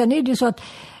från sig. Och sen är det ju så att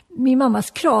min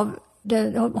mammas krav,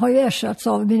 det har ju ersatts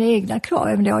av mina egna krav.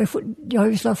 Men jag har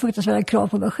ju så fruktansvärda krav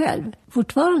på mig själv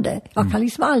fortfarande. Jag kan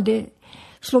liksom aldrig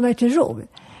slå mig till ro.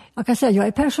 Jag kan säga, jag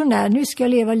är pensionär, nu ska jag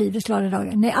leva livets glada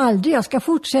dagar. Nej, aldrig. Jag ska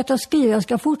fortsätta att skriva, jag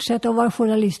ska fortsätta att vara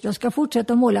journalist, jag ska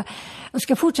fortsätta att måla. Jag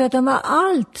ska fortsätta med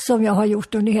allt som jag har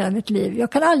gjort under hela mitt liv.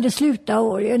 Jag kan aldrig sluta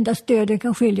och endast döden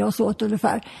kan skilja oss åt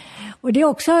ungefär. Och det är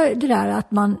också det där att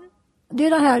det är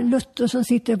det här Luther som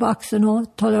sitter på axeln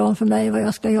och talar om för mig vad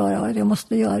jag ska göra och vad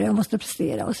jag måste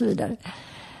prestera och så vidare.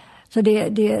 Så det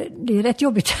är rätt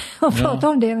jobbigt att prata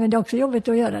om det, men det är också jobbigt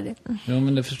att göra det. Ja,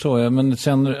 men det förstår jag. Men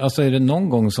är det någon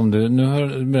gång som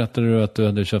berättade du att du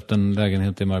hade köpt en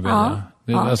lägenhet i Marbella?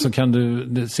 Ja. Alltså kan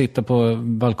du sitta på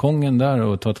balkongen där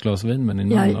och ta ett glas vin med din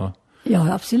man?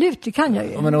 Ja, absolut, det kan jag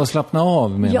ju. Men att slappna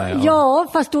av menar jag. Ja,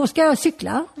 fast då ska jag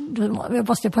cykla. Jag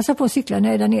måste passa på att cykla när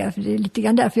jag är där nere, för det är lite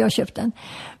grann därför jag har köpt den.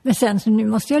 Men sen så nu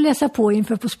måste jag läsa på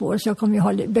inför På spår, så jag kommer ju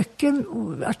ha böcker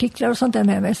och artiklar och sånt där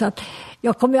med mig. Så att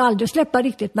jag kommer ju aldrig släppa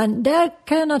riktigt, men där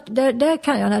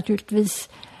kan jag naturligtvis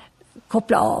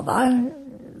koppla av, va?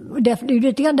 Och det är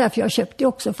lite grann därför jag har köpt det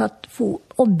också, för att få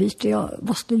ombyte. Jag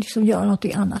måste liksom göra något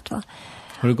annat, va?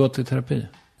 Har du gått i terapi?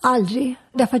 Aldrig,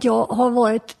 därför att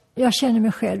jag känner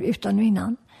mig själv utan och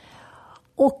innan.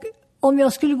 Och om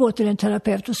jag skulle gå till en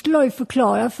terapeut, då skulle jag ju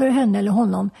förklara för henne eller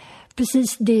honom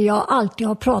precis det jag alltid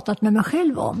har pratat med mig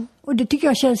själv om. Och det tycker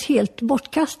jag känns helt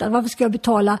bortkastat. Varför ska jag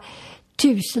betala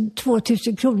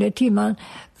 1000-2000 kronor i timmen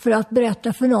för att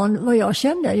berätta för någon vad jag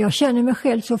känner? Jag känner mig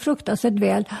själv så fruktansvärt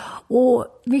väl. Och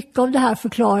mycket av det här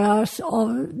förklaras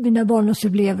av mina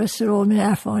barndomsupplevelser och mina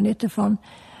erfarenheter från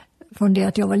det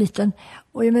att jag var liten.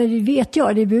 Och det vet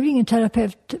jag, det behöver ingen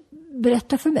terapeut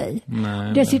berätta för mig.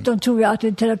 Dessutom tror jag att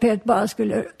en terapeut bara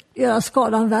skulle göra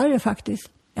skadan värre faktiskt.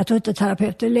 Jag tror inte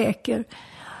terapeuter läker.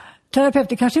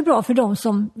 Terapeuter kanske är bra för de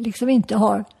som liksom inte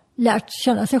har lärt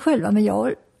känna sig själva, men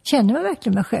jag känner mig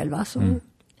verkligen mig själv. Alltså.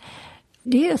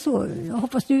 Det är så, jag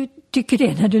hoppas du tycker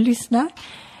det när du lyssnar.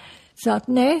 Så att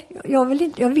nej, jag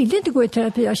vill inte gå i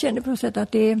terapi. Jag känner på något sätt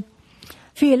att det är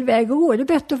fel väg att gå. Det är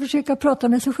bättre att försöka prata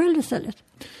med sig själv istället.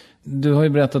 Du har ju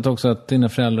berättat också att dina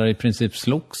föräldrar i princip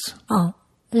slogs. Ja,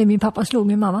 eller min pappa slog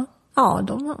min mamma. Ja,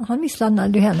 han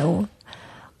misshandlade henne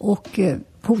och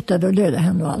hotade att döda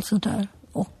henne och allt sånt där.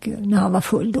 Och när han var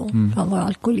full då, han var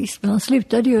alkoholist. Men han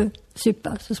slutade ju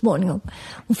supa så småningom.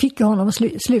 Hon fick ju honom att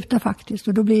sluta faktiskt,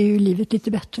 och då blev ju livet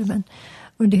lite bättre. Men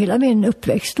under hela min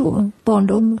uppväxt då,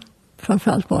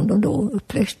 framförallt barndom då,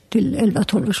 uppväxt till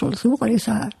 11-12 års ålder, så var det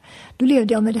så här. Då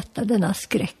levde jag med denna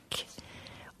skräck.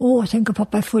 Tänk om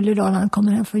pappa är full idag när han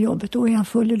kommer hem från jobbet. Är han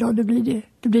full idag, då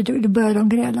börjar de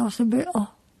gräla. Och så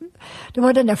det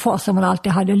var den där fasen man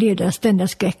alltid hade, levde den ständiga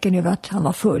skräcken över att han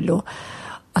var full.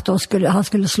 att han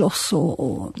skulle slåss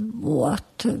och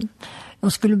att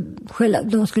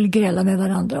de skulle gräla med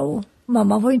varandra. Och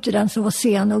mamma var ju inte den som var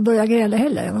sen och började gräla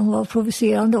heller. Hon var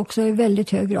provocerande också i väldigt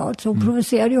hög grad. Så hon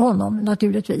provocerade ju honom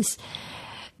naturligtvis.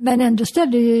 Men ändå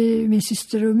ställde ju min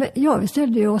syster och vi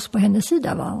ställde ju oss på hennes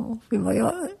sida. Va? Och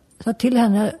jag sa till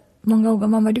henne många gånger,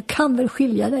 mamma, du kan väl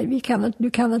skilja dig? Du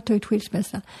kan väl ta ut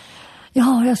skilsmässa?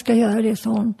 Ja, jag ska göra det, sa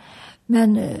hon.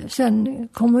 Men sen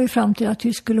kom hon ju fram till att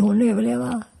hur skulle hon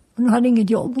överleva? Hon hade inget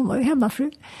jobb, hon var ju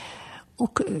hemmafru.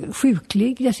 Och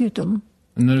sjuklig dessutom.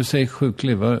 När du säger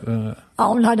sjuklig, Ja,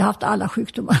 hon hade haft alla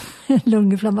sjukdomar.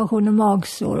 Lunginflammation och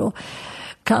magsår och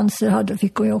cancer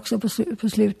fick hon ju också på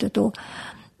slutet. Och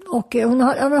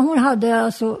hon hade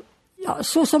alltså, ja,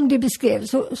 så som det beskrevs,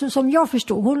 så som jag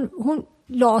förstod, hon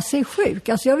la sig sjuk.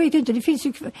 Alltså jag vet inte,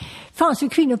 fanns ju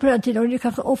kvinnor på den tiden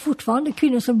och fortfarande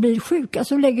kvinnor som blir sjuka,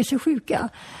 som lägger sig sjuka.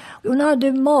 Hon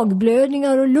hade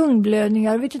magblödningar och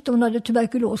lungblödningar. Jag vet inte om hon hade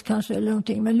tuberkulos kanske eller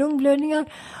någonting. Men lungblödningar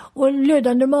och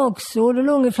lödande magsår och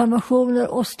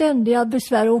lunginflammationer och ständiga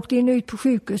besvär. Och åkte in och ut på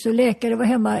sjukhus och läkare var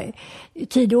hemma i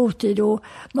tid och otid. Och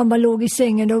mamma låg i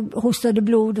sängen och hostade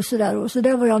blod och sådär. Och så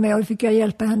där var jag med och fick jag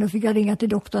hjälpa henne och fick jag ringa till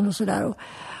doktorn och sådär. Och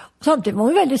samtidigt var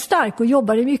hon väldigt stark och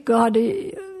jobbade mycket och hade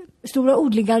stora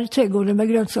odlingar i trädgården med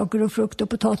grönsaker och frukt och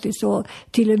potatis och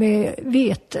till och med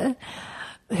vete.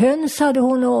 Höns hade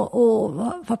hon och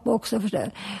pappa också för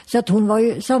det. Så att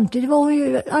samtidigt var hon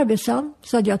ju arbetsam.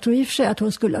 Så att jag tror i och för sig att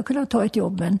hon skulle kunna ta ett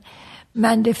jobb.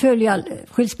 Men det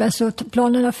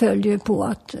skilsmässoplanerna följde ju på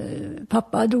att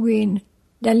pappa drog in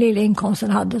den lilla inkomsten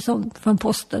hade från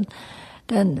posten.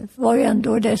 Den var ju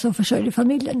ändå det som försörjde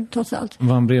familjen trots allt.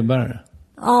 Var han brevbärare?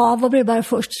 Ja, han var brevbärare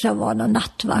först, sen var han en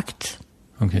nattvakt.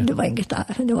 Okay. Det var inget där.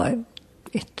 Det var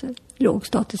ett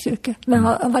lågstatusyrke. Men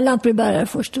han var lantbrevbärare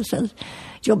först och sen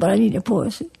jobbade han inne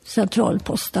på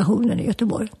centralpoststationen i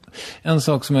Göteborg. En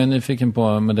sak som jag är nyfiken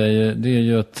på med dig, det är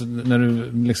ju att när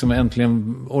du liksom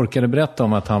äntligen orkade berätta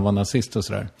om att han var nazist och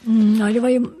sådär. Ja, det var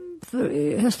ju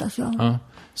för höstas, ja.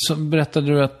 Så berättade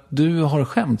du att du har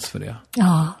skämts för det?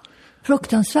 Ja,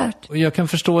 fruktansvärt. Och jag kan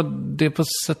förstå det på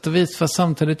sätt och vis, fast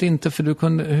samtidigt inte, för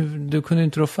du kunde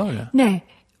inte rå för det. Nej.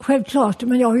 Självklart,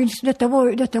 men detta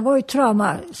var ju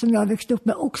trauma som jag växte upp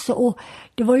med också, och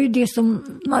det var ju det som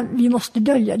vi måste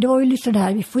dölja. Det var ju liksom det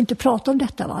här, vi får inte prata om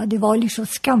detta, va. Det var liksom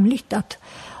skamligt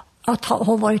att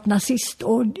ha varit nazist,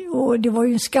 och det var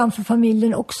ju en skam för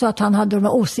familjen också att han hade de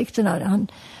här åsikterna.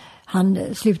 Han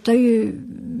slutade ju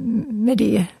med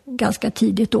det ganska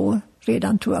tidigt då,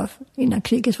 redan tror jag, innan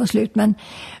kriget var slut, men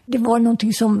det var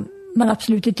någonting som man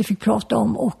absolut inte fick prata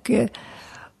om, och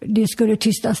det skulle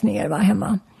tystas ner, va,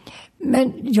 hemma.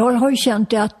 Men jag har ju känt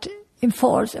det att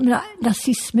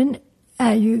nazismen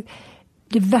är ju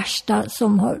det värsta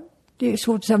det är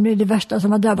svårt att säga om det är det värsta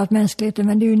som har drabbat mänskligheten,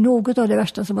 men det är ju något av det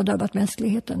värsta som har drabbat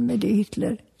mänskligheten med det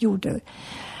Hitler gjorde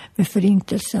med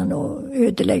förintelsen och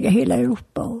ödelägga hela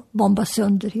Europa och bomba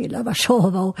sönder hela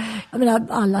Warszawa och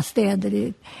alla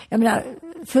städer.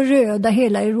 Föröda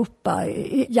hela Europa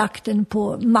i jakten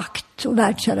på makt och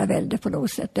världsherravälde på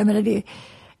något sätt.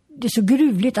 Det är så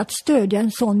gruvligt att stödja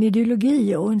en sån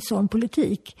ideologi och en sån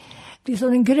politik. Det är så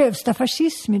den grövsta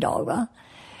fascism idag, va.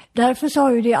 Därför så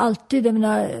har ju det alltid,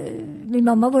 min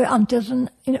mamma var ju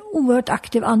en oerhört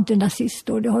aktiv antinazist,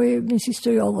 och det har ju min syster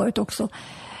och jag varit också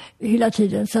hela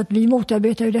tiden. Så att vi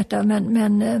motarbetar ju detta,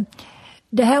 men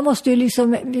det här måste ju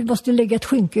vi måste lägga ett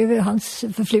skynke över hans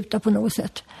förflutna på något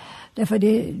sätt. Därför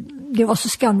det var så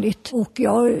skamligt, och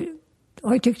jag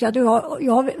har ju tyckt att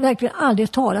jag har verkligen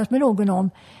aldrig talat med någon om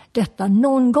detta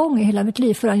någon gång i hela mitt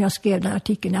liv förrän jag skrev den här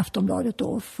artikeln i Aftonbladet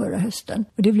då förra hösten.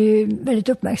 Och det blev ju väldigt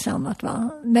uppmärksammat, va.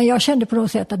 Men jag kände på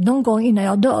något sätt att någon gång innan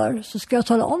jag dör så ska jag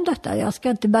tala om detta. Jag ska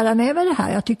inte bära med mig det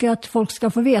här. Jag tycker att folk ska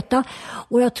få veta.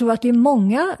 Och jag tror att det är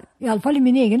många, i alla fall i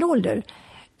min egen ålder,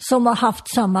 som har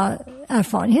haft samma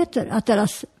erfarenheter. Att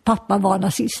deras pappa var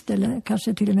nazist, eller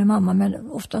kanske till och med mamma,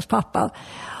 men oftast pappa.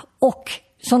 Och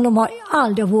som de har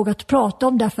aldrig vågat prata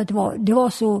om därför att det var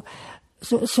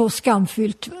så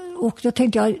skamfyllt. Och då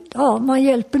tänkte jag, man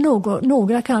hjälper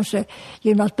några kanske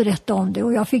genom att berätta om det.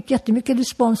 Och jag fick jättemycket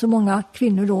respons och många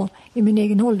kvinnor då i min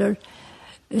egen ålder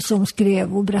som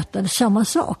skrev och berättade samma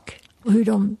sak och hur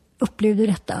de upplevde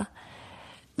detta.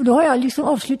 Och då har jag liksom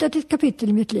avslutat ett kapitel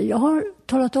i mitt liv. Jag har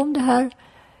talat om det här,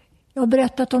 jag har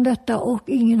berättat om detta, och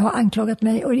ingen har anklagat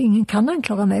mig och ingen kan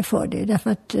anklaga mig för det.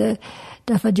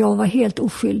 Därför att jag var helt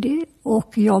oskyldig,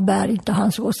 och jag bär inte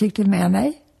hans åsikter med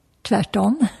mig.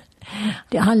 Tvärtom.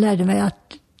 Han lärde mig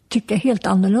att tycka helt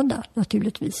annorlunda,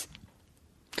 naturligtvis.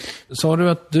 Sa du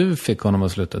att du fick honom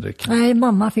att sluta dricka? Nej,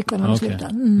 mamma fick honom att sluta.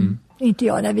 Inte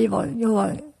jag, jag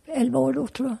var 11 år då,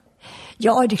 tror jag.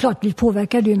 Ja, det är klart vi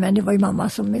påverkade ju, men det var ju mamma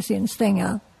som med sin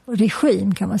stränga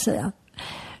regim kan man säga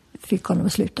fick honom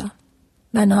att sluta.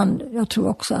 Men jag tror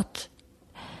också att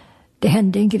det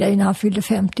hände en grej när han fyllde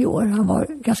 50 år. Han var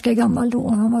ganska gammal då.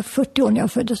 Han var 40 år när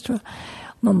jag föddes tror jag.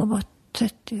 Mamma var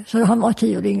 30. Så han var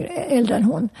 10 år äldre än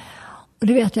hon. Och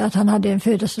det vet jag att han hade en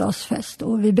födelsedagsfest.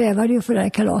 Och vi bävade ju för det här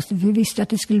kalaset. Vi visste att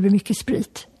det skulle bli mycket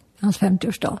sprit. Hans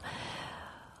 50-årsdag.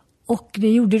 Och det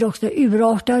gjorde det också. Det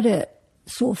urartade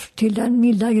så till den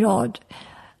milda grad.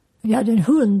 Vi hade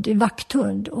en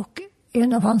vakthund. Och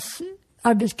en av hans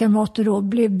arbetskamrater då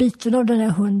blev biten av den här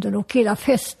hunden. Och hela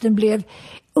festen blev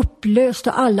upplöst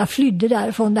och alla flydde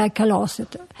därifrån det här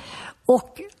kalaset.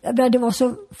 Och det var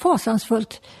så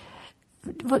fasansfullt.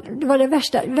 Det var det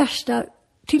värsta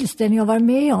tillställning jag var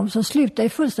med om som slutade i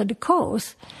fullständigt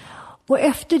kaos. Och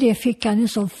efter det fick han en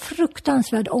sån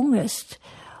fruktansvärd ångest.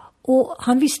 Och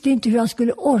han visste inte hur han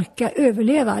skulle orka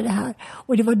överleva det här.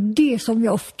 Och det var det som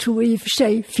jag tror i och för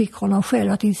sig fick honom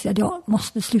själv att inse att jag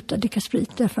måste sluta dricka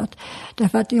sprit.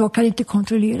 Därför att jag kan inte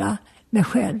kontrollera mig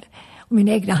själv och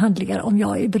mina egna handlingar om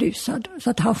jag är berusad. Så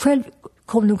att han själv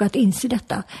kom nog att inse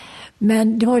detta.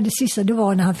 Men det var det sista, det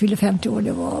var när han fyllde 50 år.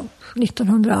 Det var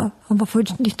han var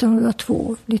född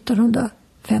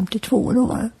 1952 då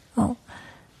var det. Ja,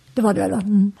 det var det väl.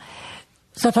 Mm.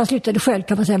 Så att han slutade själv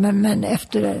kan man säga, men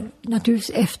efter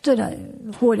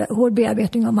hård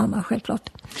bearbetning av mamma självklart.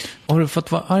 Har du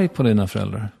fått vara arg på dina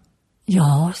föräldrar?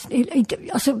 Ja, inte,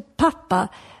 alltså pappa,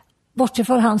 bortsett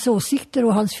från hans åsikter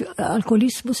och hans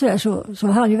alkoholism och sådär så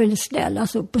var han ju väldigt snäll.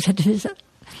 Alltså på sätt och vis.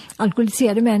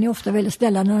 Alkoholiserade män är ofta väldigt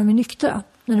snälla när de är nyktra,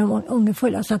 när de var unga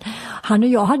fulla. Så att han och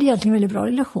jag hade egentligen väldigt bra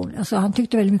relation. Alltså han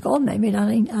tyckte väldigt mycket om mig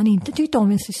medan han inte tyckte om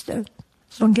min syster.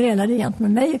 Så de grälade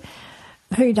egentligen med mig.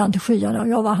 Höjde han till skyarna och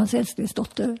jag var hans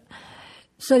älsklingsdotter.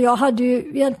 Så jag hade ju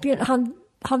egentligen,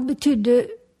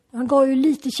 han gav ju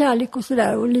lite kärlek och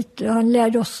sådär och lite, han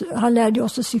lärde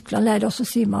oss att cykla, han lärde oss att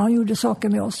simma, han gjorde saker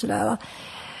med oss sådär va.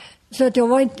 Så att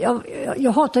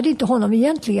jag hatade inte honom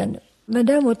egentligen, men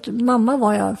däremot mamma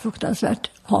var jag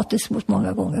fruktansvärt hatisk mot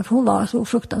många gånger, för hon var så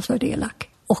fruktansvärt elak.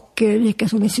 Och lika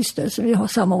som min syster, så vi har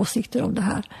samma åsikter om det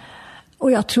här.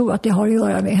 Och jag tror att det har att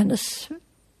göra med hennes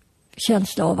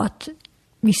känsla av att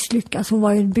misslyckas. Hon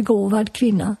var en begåvad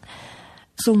kvinna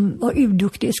som var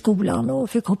uduktig i skolan och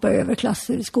fick hoppa över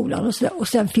klasser i skolan och sådär. Och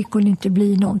sen fick hon inte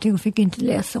bli någonting, hon fick inte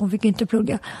läsa, hon fick inte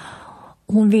plugga.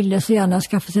 Hon ville så gärna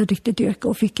skaffa sig ett riktigt yrke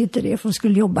och fick inte det för hon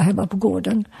skulle jobba hemma på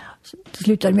gården. Så det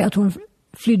slutade med att hon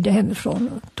flydde hemifrån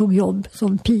och tog jobb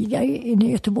som piga inne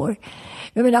i Göteborg.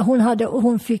 Jag menar,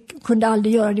 hon kunde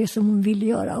aldrig göra det som hon ville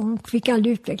göra. Hon fick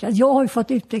aldrig utvecklas. Jag har ju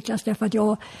fått utvecklas därför att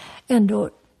jag ändå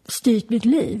styrt mitt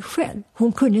liv själv.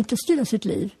 Hon kunde inte styra sitt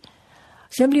liv.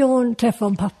 Sen träffade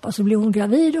hon pappa, så blev hon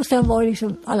gravid och sen var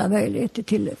liksom alla möjligheter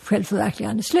till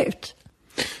självförverkligande slut.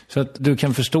 Så att du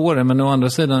kan förstå det, men å andra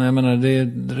sidan, jag menar, det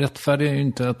rättfärdigar ju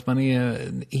inte att man är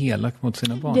elak mot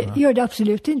sina barn. Det gör det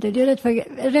absolut inte. Det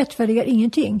rättfärdigar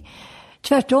ingenting.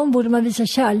 Tvärtom borde man visa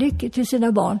kärlek till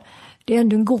sina barn. Det är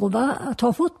ändå en gåva att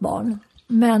ha fått barn.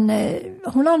 Men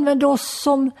hon använde oss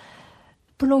som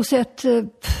på något sätt...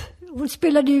 Hon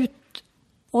spelade ut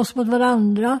oss mot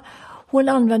varandra. Hon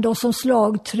använde oss som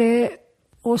slagträ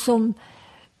och som...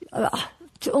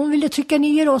 Hon ville trycka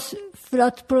ner oss för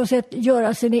att på något sätt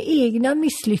göra sina egna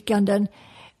misslyckanden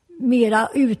mera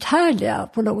uthärdliga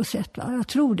på något sätt. Va? Jag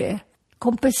tror det.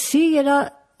 Kompensera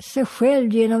sig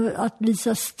själv genom att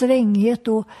visa stränghet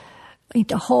och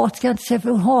inte hat, ska jag inte säga, för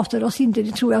hon hatade oss inte,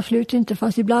 det tror jag absolut inte.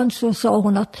 Fast ibland så sa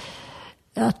hon att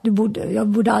jag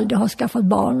borde aldrig ha skaffat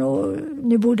barn och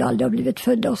ni borde aldrig ha blivit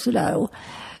födda och sådär.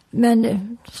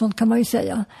 Men sånt kan man ju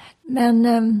säga. Men...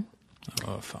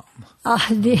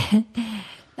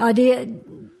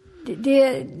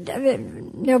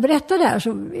 när jag berättar det här så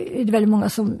är det väldigt många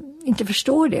som inte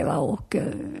förstår det. Va? Och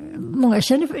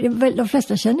de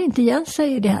flesta känner inte igen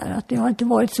sig i det här. Att det har inte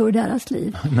varit så i deras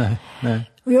liv. Nej.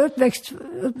 Och jag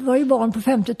var ju barn på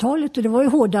 50-talet och det var ju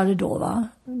hårdare då. Va?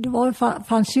 Det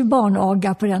fanns ju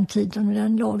barnaga på den tiden och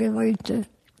den lagen var ju inte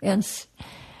ens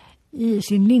i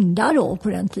sin linda då på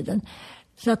den tiden.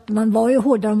 Så att man var ju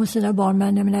hårdare mot sina barn.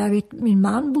 Men jag menar, jag vet, min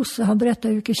man Bosse, han berättade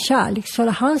hur mycket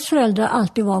kärleksfulla hans föräldrar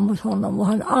alltid var mot honom. Och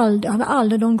han hade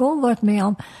aldrig någon gång varit med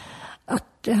om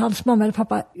att hans mamma eller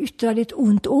pappa yttrade ett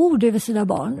ont ord över sina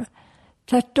barn.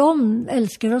 Tvärtom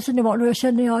älskade de sina barn. Och jag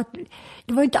kände att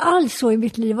det var inte alls så i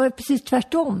mitt liv. Det var precis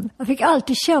tvärtom. Jag fick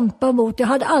alltid kämpa mot. Jag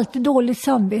hade alltid dåligt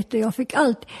samvete.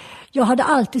 Jag hade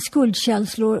alltid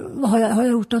skuldkänslor. Har jag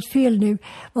gjort något fel nu?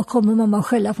 Vad kommer mamma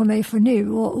skälla på mig för nu?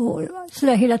 Och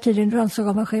sådär hela tiden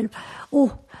rannsakade mig själv.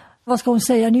 Vad ska hon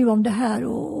säga nu om det här?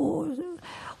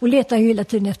 Och letar ju hela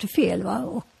tiden efter fel. Va?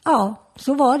 Och Ja,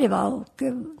 så var det va. Och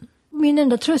min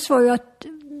enda tröst var ju att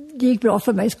det gick bra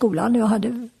för mig i skolan. Jag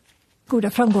hade goda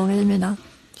framgångar i mina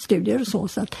studier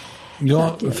och så att,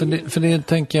 ja, för det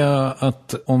tänker jag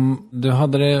att om du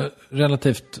hade det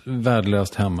relativt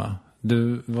värdelöst hemma.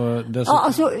 Du var dessutom... Ja,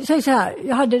 alltså så här.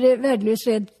 Jag hade det värdelöst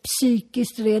rent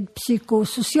psykiskt, rent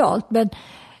psykosocialt. Men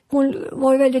hon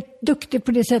var ju väldigt duktig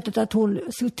på det sättet att hon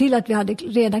såg till att vi hade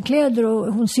rena kläder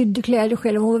och hon sydde kläder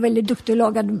själv. Hon var väldigt duktig och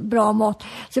lagade bra mat.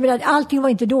 Så jag menar, allting var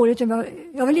inte dåligt.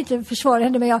 Jag vill inte försvara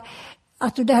henne, men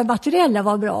att det här materiella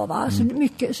var bra va. Så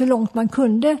mycket, så långt man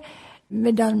kunde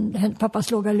med den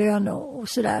pappas låga lön och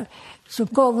sådär. Så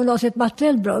gav hon oss ett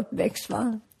materiellt bra uppväxt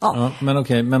va. Ja, men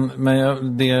okej.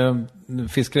 Men det jag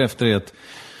fiskar efter är att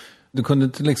du kunde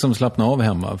inte liksom slappna av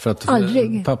hemma för att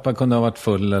aldrig. Pappa kunde ha varit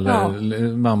full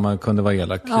eller mamma kunde vara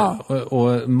elak. Ja.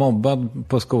 Och mobbad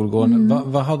på skolgården.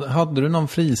 Hade du någon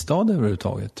fristad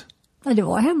överhuvudtaget? Ja, det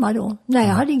var hemma då. Nej,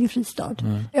 jag hade ingen fristad.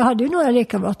 Jag hade ju några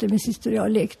lekkamrater, min syster och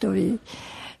jag lekte och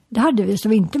det hade vi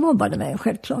som inte mobbade mig,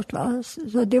 självklart va.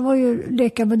 Så det var ju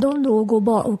leka med dem då och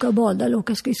åka och bada eller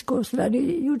åka skridskor och sådär. Det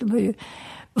gjorde man ju.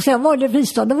 Och sen var det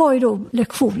fristaden var ju då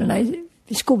lektionerna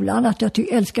i skolan. Att jag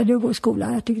älskade att gå i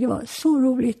skolan. Jag tyckte det var så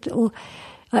roligt. Och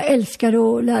jag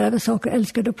älskade att lära mig saker. Jag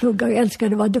älskade att plugga. Jag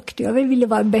älskade att vara duktig. Jag ville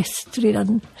vara bäst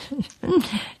redan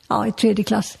i 3:e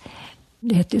klass.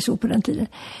 Det hette ju så på den tiden.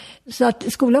 Så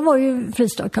att skolan var ju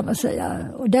fristad kan man säga.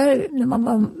 Och där när man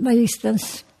var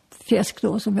magisterns fjäsk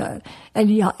då som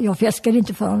jag fjäskade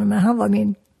inte för honom men han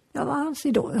var hans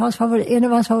idol, en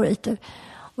av hans favoriter.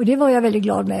 Och det var jag väldigt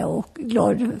glad med och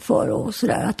glad för och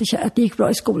sådär att det gick bra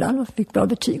i skolan och fick bra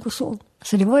betyg och så.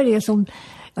 Så det var det som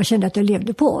jag kände att jag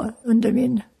levde på under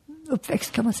min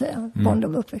uppväxt kan man säga,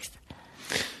 barndom och uppväxt.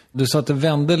 Du sa att det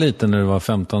vände lite när du var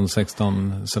 15,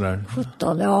 16 sådär.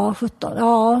 17.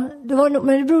 Ja, det var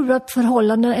men det berodde på att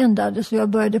förhållanden ändrades så jag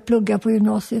började plugga på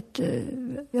gymnasiet.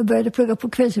 Jag började plugga på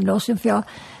kvällsgymnasium för jag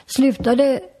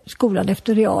slutade skolan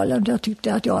efter realen. Jag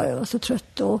tyckte att jag var så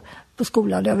trött och på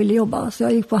skolan där jag ville jobba. Så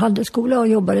jag gick på handelsskola och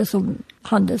jobbade som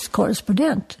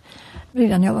handelskorrespondent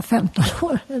redan när jag var 15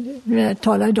 år. Jag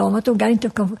talar idag om att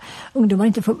ungdomar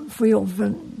inte får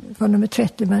jobb från de är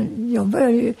 30.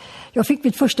 Men jag fick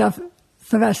mitt första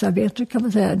förvärvsarbete kan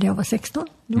man säga när jag var 16.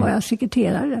 Då var jag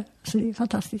sekreterare. Så det är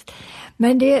fantastiskt.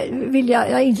 Men det ville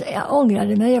jag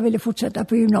ångrade mig. Jag ville fortsätta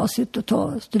på gymnasiet och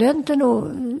ta studenten och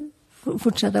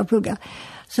fortsätta att plugga.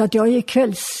 Så att jag gick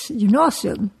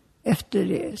kvällsgymnasium efter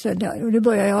det. Och det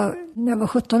började jag när jag var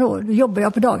 17 år. Då jobbade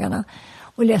jag på dagarna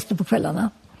och läste på kvällarna.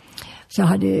 Så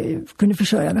jag kunde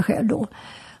försörja mig själv då.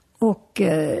 Och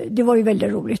det var ju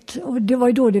väldigt roligt. Och det var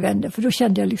ju då det vände. För då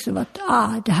kände jag liksom att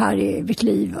det här är mitt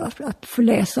liv. Att få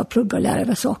läsa, plugga och lära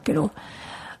mig saker. Och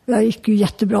jag gick ju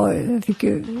jättebra. Jag fick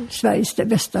ju Sveriges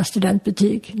bästa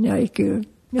studentbetyg.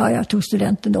 När jag tog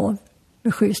studenten då.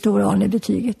 Med 7 stora A i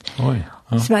betyget. Oj,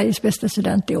 ja. Sveriges bästa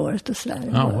student i året och sådär.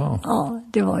 Wow. Ja,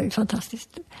 det var ju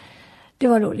fantastiskt. Det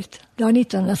var roligt. Det var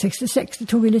 1966. Det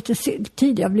tog ju lite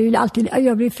tid.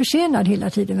 Jag blev försenad hela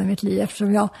tiden med mitt liv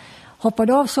eftersom jag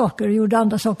hoppade av saker och gjorde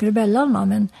andra saker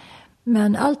emellan.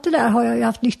 Men allt det där har jag ju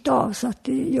haft nytta av så att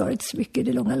det gör inte så mycket i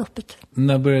det långa loppet.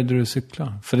 När började du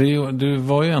cykla? För du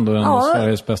var ju ändå en av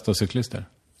Sveriges bästa cyklister.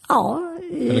 Ja.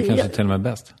 Eller kanske till och med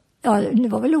bäst. Ja, det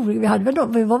var väl roligt.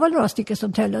 Vi var väl några stycken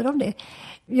som tävlade om det.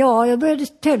 Ja, jag började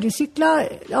tävlingscykla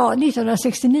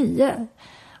 1969.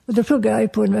 Och då pluggade jag ju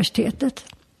på universitetet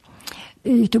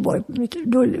i Göteborg.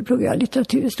 Då pluggade jag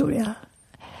litteraturhistoria.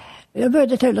 Jag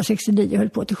började tävla 69 och höll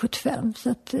på till 75.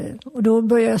 Och då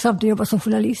började jag samtidigt jobba som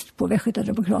journalist på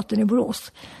Västgöta-Demokraten i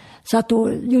Borås. Så att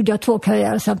då gjorde jag 2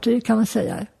 karriärer samtidigt kan man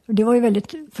säga. Och det var ju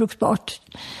väldigt fruktbart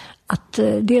att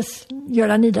dels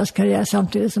göra Nidas karriär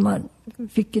samtidigt som man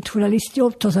fick ett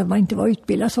journalistjobb trots att man inte var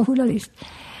utbildad som journalist.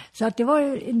 Så att det var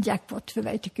ju en jackpot för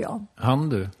mig tycker jag. Han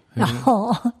du?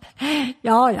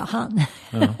 Ja, han.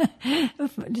 Ja.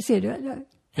 Det ser du.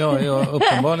 Ja,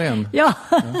 uppenbarligen. Ja.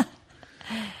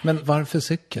 Men varför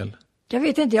cykel? Jag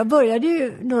vet inte, jag började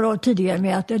ju några år tidigare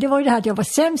med att det var ju det här att jag var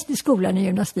sämst i skolan i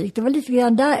gymnastik. Det var lite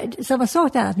grann där, samma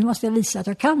sak där att nu måste jag visa att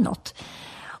jag kan något.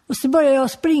 Och så började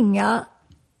jag springa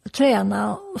och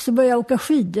träna och så började jag åka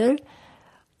skidor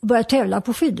och började tävla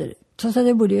på skidor. Trots att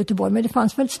jag bodde i Göteborg, men det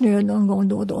fanns väl snö någon gång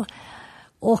då och då.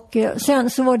 Och sen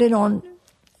så var det någon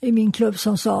i min klubb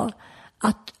som sa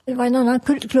att det var en annan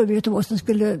klubb i Göteborg som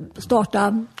skulle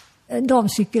starta en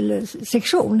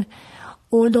damcykelsektion.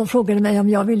 Och de frågade mig om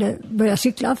jag ville börja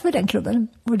cykla för den klubben.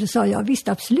 Och det sa jag, visst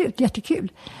absolut,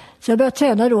 jättekul. Så jag började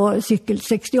träna då cykel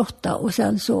 68 och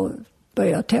sen så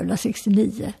började jag tävla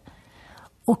 69.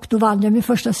 Och då vann jag min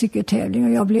första cykeltävling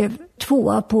och jag blev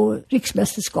 2:a på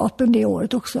riksmästerskapen det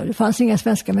året också. Det fanns inga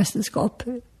svenska mästerskap,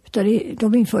 utan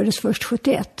de infördes först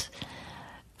 71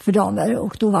 för damer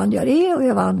och då vann jag det och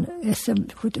jag vann SM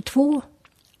 72.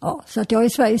 Ja, så att jag är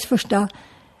Sveriges första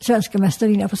svenska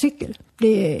mästarinna på cykel.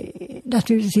 Det är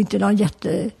naturligtvis inte någon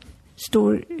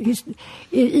jättestor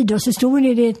i idrottshistorien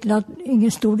är det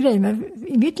ingen stor grej, men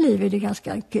i mitt liv är det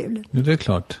ganska kul. Det är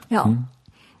klart. Ja. Mm.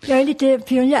 Jag är lite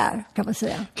pionjär kan man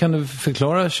säga. Kan du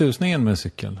förklara tjusningen med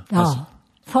cykel? Ja,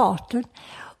 farten.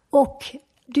 Och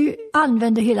du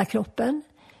använder hela kroppen.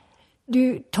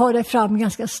 Du tar dig fram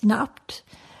ganska snabbt.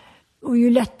 Och ju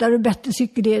lättare och bättre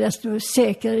cykel det är, desto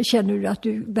säkrare känner du att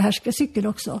du behärskar cykeln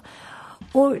också.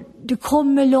 Och du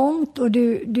kommer långt och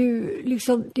du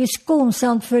liksom, det är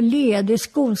skonsamt för led, det är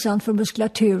skonsamt för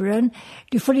muskulaturen.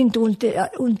 Du får inte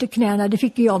ont i knäna, det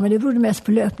fick jag, men det berodde mest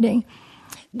på löpning.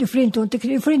 Du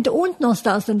får inte ont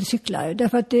någonstans när du cyklar,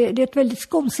 därför att det är ett väldigt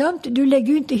skonsamt. Du lägger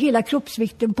ju inte hela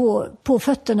kroppsvikten på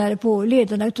fötterna eller på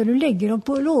lederna, utan du lägger dem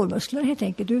på lårmusklerna helt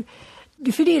enkelt.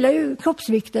 Du fördelar ju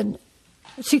kroppsvikten.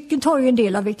 Cykeln tar ju en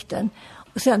del av vikten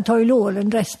och sen tar ju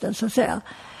låren resten så att säga.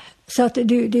 Så att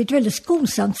det är ett väldigt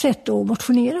skonsamt sätt att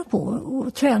motionera på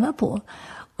och träna på.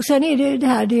 Och sen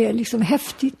är det är liksom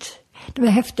häftigt. De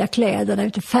här häftiga kläderna,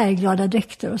 lite färgglada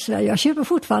dräkter och sådär. Jag köper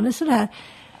fortfarande sådär.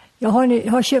 Jag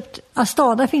har köpt,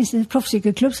 Astana finns en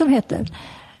proffscykelklubb som heter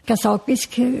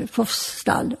Kazakisk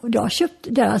proffsstall. Och jag har köpt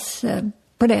deras,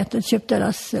 på nätet,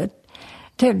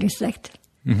 tävlingsdräkt.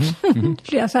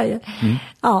 Flera färger.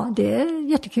 Ja, det är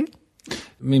jättekul.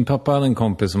 Min pappa hade en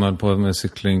kompis som höll på med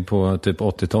cykling på typ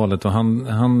 80-talet och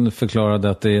han förklarade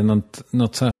att det är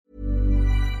något så här.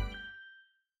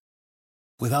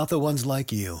 Without the ones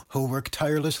like you who work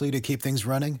tirelessly to keep things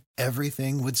running,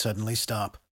 everything would suddenly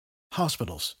stop.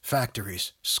 Hospitals,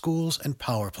 factories, schools and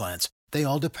power plants, they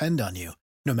all depend on you.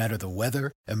 No matter the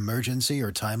weather, emergency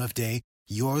or time of day,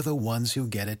 you're the ones who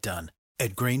get it done.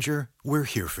 At Grainger, we're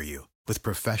here for you with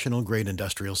professional grade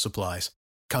industrial supplies.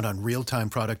 Count on real-time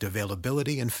product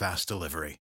availability and fast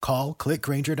delivery. Call,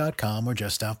 clickgrainger.com or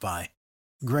just stop by.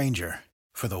 Grainger,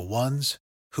 for the ones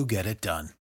who get it done.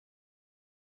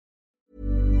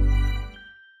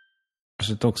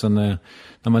 Också när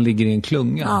man ligger i en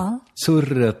klunga. Ja.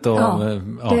 Surret och... Ja,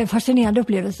 det är en fascinerande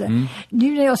upplevelse.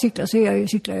 Nu när jag cyklar så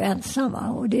cyklar jag ensam.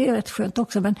 Och det är rätt skönt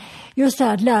också. Men just det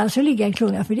här att lära sig att ligga i en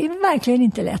klunga, för det är verkligen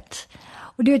inte lätt.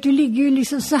 Och du ligger ju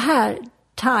liksom så här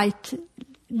tight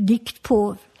dikt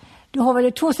på... Du har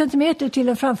väl 2 centimeter till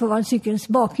den framförvarande cykelns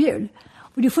bakhjul.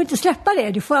 Och du får inte släppa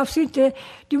det.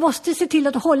 Du måste se till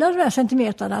att hålla de här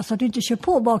centimeterna så att du inte kör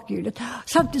på bakhjulet.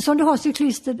 Samtidigt som du har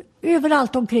cyklister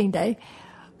överallt omkring dig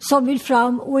som vill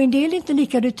fram. Och en del är inte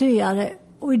lika rutinerade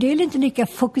och en del är inte lika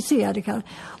fokuserade.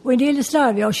 Och en del är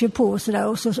slarviga och kör på och sådär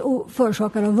och så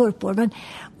förorsakar de vurpor.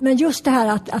 Men just det här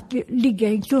att ligga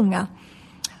i en klunga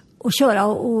och köra,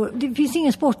 och det finns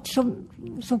ingen sport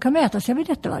som kan mäta sig med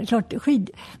detta. Va? Det är klart,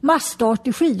 massstart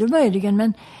i skidor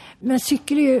möjligen, men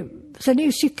cykel är ju, sen är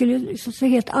ju cykel så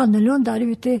helt annorlunda.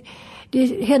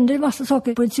 Det händer en massa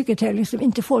saker på en cykeltävling som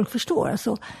inte folk förstår.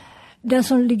 Alltså, den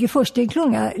som ligger först i en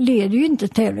klunga leder ju inte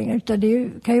tävlingen, utan det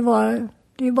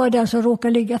är bara den som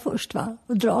råkar ligga först, va?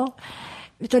 Och dra.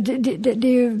 Utan det är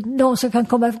ju de som kan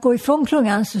gå ifrån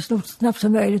klungan så snabbt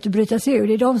som möjligt och bryta sig ur.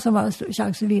 Det är de som har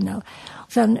chans att vinna.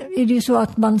 Sen är det ju så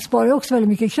att man sparar också väldigt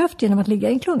mycket kraft genom att ligga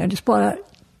i en klunga. Du sparar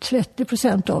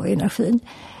 30% av energin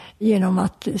genom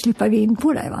att slippa vind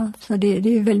på dig. Va? Så det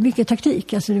är väldigt mycket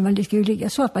taktik. Alltså man ska ju ligga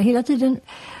så att man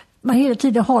hela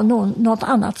tiden har något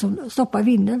annat som stoppar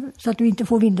vinden så att du inte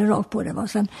får vinden rakt på dig. Va?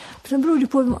 Sen beror det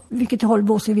på vilket håll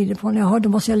blåser vinden på. När då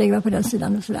måste jag lägga mig på den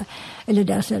sidan och sådär. Eller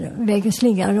där så vägen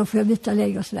slingar och då får jag byta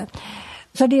läge och sådär.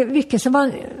 Så det är mycket som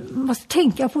man måste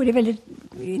tänka på. Det är väldigt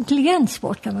intelligent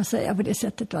sport kan man säga på det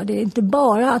sättet. Va? Det är inte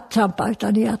bara att trampa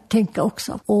utan det är att tänka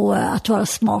också. Och att vara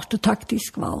smart och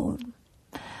taktisk. Va?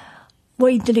 Och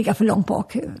inte ligga för långt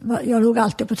bak. Jag låg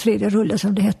alltid på 3:e rulle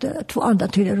som det heter.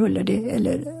 3:e rulle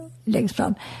eller längst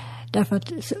fram. Därför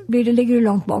att ligger du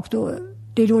långt bak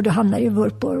det är då du hamnar i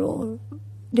vurpor. Och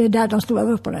det är där de stora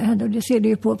vurporna händer. Och det ser du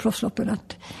ju på proffsloppen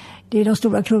att det är de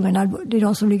stora klungorna, det är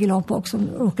de som ligger långt bak som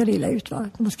råkar illa ut. Va?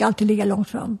 Man ska alltid ligga långt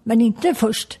fram. Men inte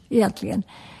först egentligen.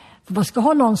 För man ska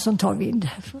ha någon som tar vind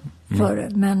före.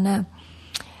 Men,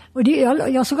 och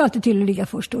jag såg alltid till att ligga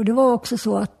först. Och det var också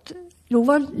så att då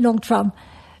var långt fram.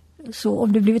 Så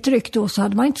om det blivit ryckt då så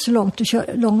hade man inte så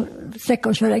lång sträcka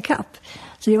att köra i kapp.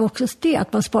 Så det var också det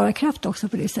att man sparar kraft också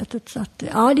på det sättet. Så att,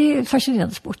 ja, det är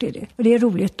fascinerande sport det är det. Och det är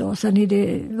roligt då. Sen är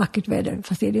det vackert väder,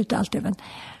 fast det är det inte alltid.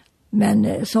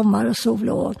 Men sommar och sol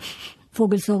och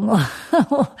fågelsång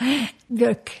och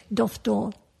björkdoft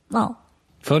och ja.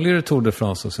 Följer du Tour de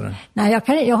France och sådär? Nej,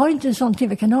 jag har inte en sån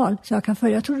tv-kanal så jag kan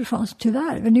följa Tour de France,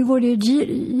 tyvärr. Men nu går det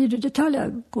Giro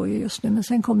d'Italia går ju just nu, men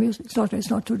sen kommer ju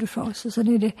snart Tour de France. Och sen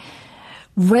är det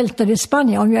Vuelta de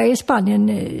Spanien. Om jag är i Spanien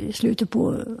i slutet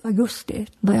på augusti,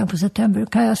 början på september,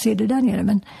 kan jag se det där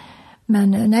nere.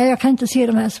 Men nej, jag kan inte se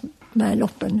de här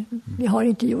loppen. Vi har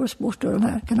inte Eurosport och de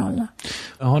här kanalerna.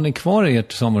 Har ni kvar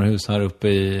ert sommarhus här uppe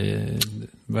i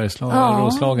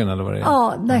Roslagen eller vad det är?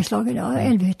 Ja, Bergslagen, ja.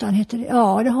 Älvhyttan heter det.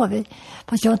 Ja, det har vi.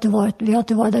 Fast vi har inte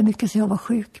varit där mycket så jag var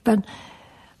sjuk. Men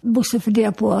Bosse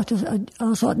funderade på att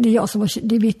han sa att det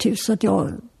är mitt hus så att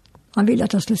han ville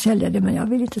att jag skulle sälja det, men jag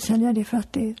vill inte sälja det för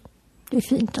att det är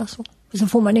fint alltså. Och så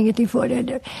får man ingenting för det.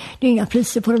 Det är inga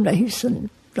priser på de där husen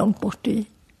långt bort i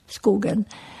skogen.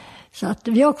 Så att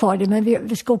vi har kvar det, men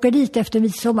vi ska åka dit efter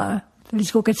midsommar. Vi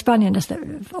ska åka till Spanien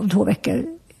om 2 veckor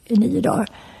i 9 dagar.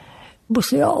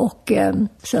 Bosse och jag, och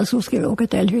sen så ska vi åka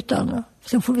till Älvhyttan.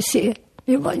 Sen får vi se.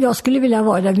 Jag skulle vilja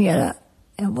vara där mer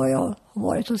än vad jag har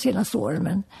varit de senaste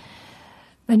åren.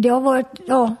 Men det har varit,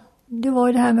 det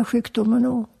var det här med sjukdomen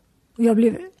och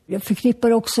jag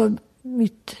förknippar också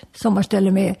mitt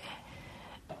sommarställe med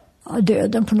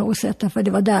döden på något sätt. För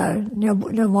det var där, när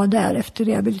jag var där efter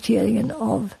rehabiliteringen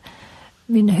av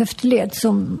min höftled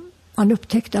som man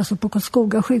upptäckte, alltså på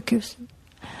Karlskoga sjukhus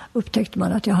upptäckte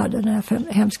man att jag hade den här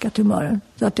hemska tumören.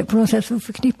 Så att på något sätt så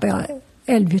förknippar jag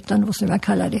Älvhyttan, som jag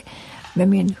kallar det,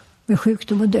 med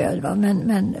sjukdom och död. Va?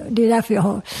 Men det är därför jag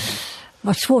har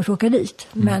varit svårt att åka dit.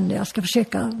 Men jag ska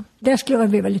försöka. Där skulle jag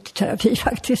bli lite terapi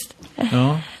faktiskt.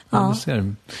 Ja, du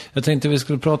ser. Jag tänkte vi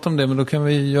skulle prata om det, men då kan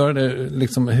vi göra det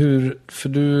liksom för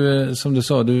du, som du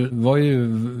sa, du var ju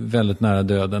väldigt nära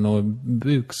döden och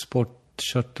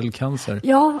bukspottkörtelcancer.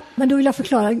 Ja, men då vill jag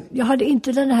förklara. Jag hade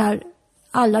inte den här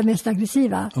allra mest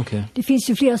aggressiva. Okay. Det finns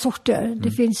ju flera sorter.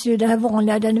 Det finns ju det här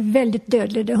vanliga, den är väldigt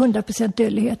dödlig. Det är 100%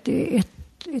 dödlighet. Det är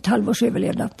ett halvårs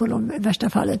överlevnad på de värsta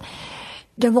fallen.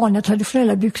 Den vanliga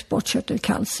traditionella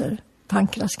bukspottkörtelcancer,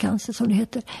 pankreascancer som det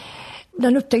heter.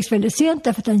 Den upptäcks väldigt sent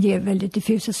därför att den ger väldigt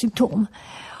diffusa symptom.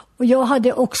 Och jag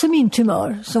hade också min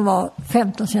tumör som var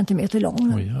 15 cm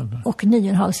lång och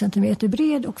 9,5 cm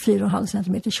bred och 4,5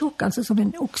 cm tjock, alltså som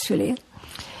en oxfilé.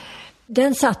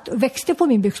 Den satt och växte på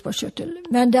min bukspottkörtel,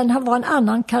 men den var en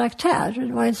annan karaktär.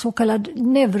 Det var en så kallad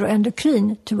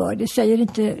neuroendokrin tumör. Det säger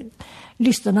inte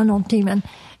lyssnarna någonting, men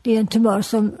det är en tumör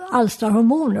som alstrar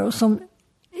hormoner och som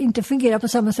inte fungerar på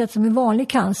samma sätt som en vanlig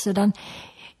cancer.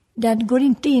 Den går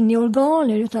inte in i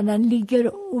organer utan den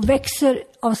ligger och växer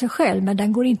av sig själv, men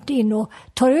den går inte in och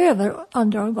tar över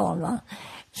andra organ. Va?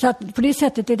 Så att på det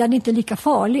sättet är den inte lika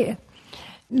farlig.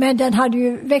 Men den hade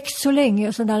ju växt så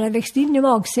länge, så den hade växt in i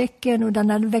magsäcken och den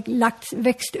hade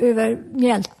växt över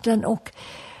mjälten och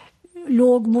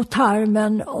låg mot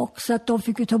tarmen, och så att de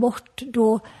fick ju ta bort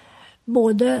då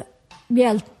både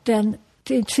mjälten,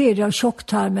 en tredje av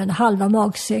tjocktarmen, halva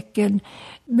magsäcken,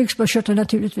 bukspottkörteln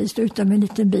naturligtvis då, utan en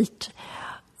liten bit.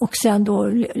 Och sen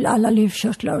då alla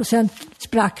lymfkörtlar och sen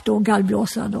sprack då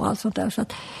gallblåsan och allt sånt där.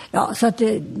 Så att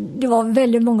det var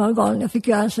väldigt många organ. Jag fick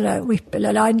göra en sån där Whipple,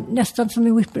 eller nästan som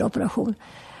en Whipple-operation.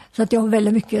 Så att det var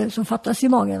väldigt mycket som fattas i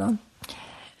magen.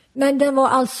 Men den var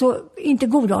alltså inte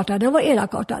godartad, den var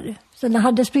elakartad. Så den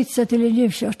hade spritt sig till en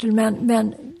lymfkörtel,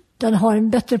 men den har en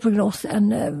bättre prognos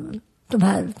än de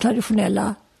här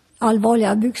traditionella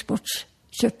allvarliga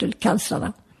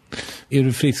bukspottkörtelcancerna. Är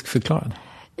du friskförklarad?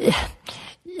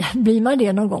 Blir man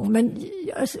det någon gång? Men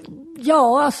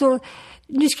ja, alltså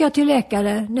nu ska jag till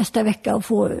läkare nästa vecka och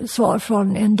få svar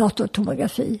från en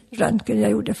datortomografi, röntgen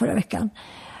jag gjorde förra veckan.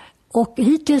 Och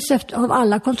hittills av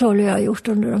alla kontroller jag har gjort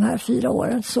under de här 4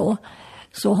 åren så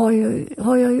har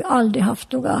jag ju aldrig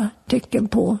haft några tecken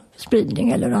på spridning,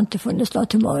 eller har inte funnits några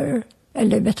tumörer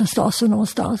eller metastaser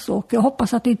någonstans, och jag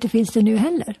hoppas att det inte finns det nu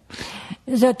heller.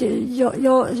 Så att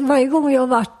varje gång jag har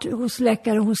varit hos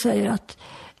läkare och hon säger att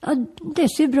det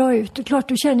ser bra ut, och klart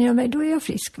då känner jag mig, då är jag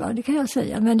frisk, va? Det kan jag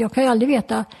säga, men jag kan ju aldrig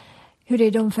veta hur det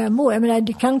är de 5 år. Jag menar,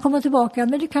 det kan komma tillbaka,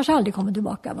 men det kanske aldrig kommer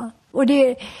tillbaka, va? Och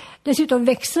dessutom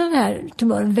växer den här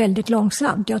tumören väldigt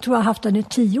långsamt. Jag tror jag har haft den i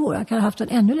 10 år, jag kan ha haft den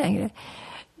ännu längre.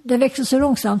 Den växer så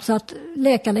långsamt så att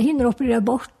läkarna hinner operera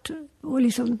bort och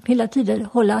liksom hela tiden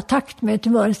hålla takt med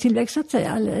tumörens tillväxt, så att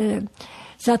säga.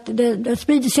 Så att den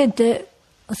sprider sig inte,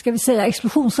 vad ska vi säga,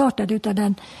 explosionsartat, utan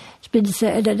den sprider sig,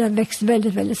 eller den växer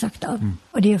väldigt, väldigt sakta.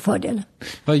 Och det är en fördel.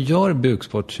 Vad gör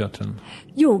bukspottkörteln?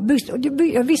 Jo,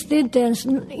 jag visste inte ens,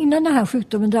 innan den här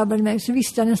sjukdomen drabbade mig, så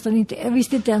visste jag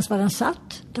visste inte ens var den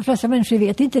satt. De flesta människor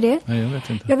vet inte det. Nej, jag vet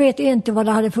inte. Jag vet inte vad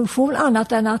den hade funktion,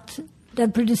 annat än att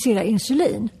den producerar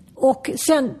insulin. Och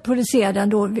sen producerar den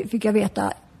då, fick jag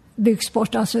veta,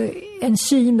 buksport, alltså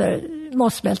enzymer,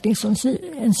 matsmältning som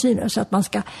enzymer, så att man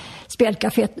ska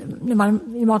spjälka fett. När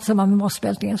man i matsamband med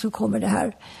matsmältningen så kommer det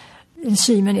här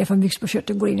enzymen ner från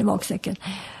bukspottkörteln och går in i magsäcken.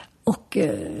 Och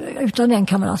utan den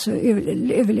kan man alltså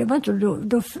överleva inte,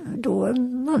 då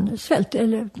man svälter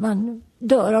eller man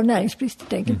dör av näringsbrist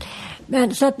helt enkelt.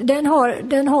 Men så att den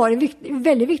har en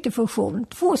väldigt viktig funktion,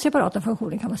 2 separata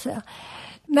funktioner kan man säga.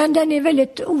 Men den är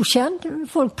väldigt okänd,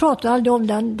 folk pratar aldrig om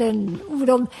den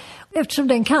eftersom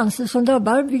den cancer som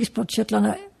drabbar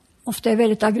bukspottkörtlarna ofta är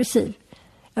väldigt aggressiv.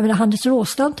 Jag menar, Hannes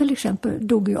Råstam till exempel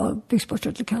dog ju av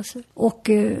bukspottkörtelcancer. Och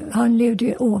han levde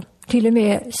ju, till och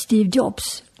med Steve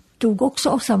Jobs dog också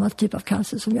av samma typ av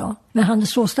cancer som jag. Men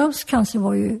Hannes Råstams cancer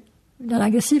var ju den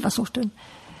aggressiva sorten.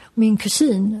 Min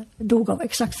kusin dog av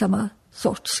exakt samma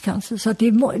sorts cancer. Så att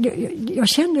jag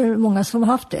känner många som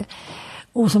har haft det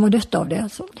och som har dött av det.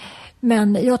 Alltså.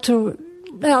 Men jag tror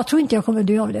inte jag kommer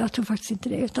dö av det. Jag tror faktiskt inte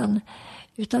det.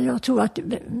 Utan jag tror att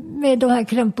med de här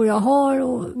krämpor jag har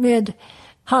och med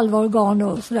halva organ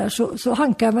och sådär så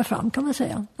hankar jag mig fram, kan man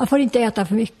säga. Jag får inte äta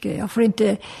för mycket.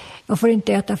 Jag får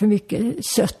inte äta för mycket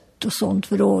sött och sånt,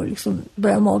 för då liksom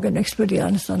börjar magen explodera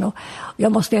nästan. Och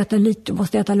jag måste äta lite, jag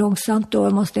måste äta långsamt och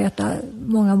jag måste äta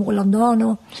många mål om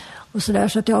dagen och sådär.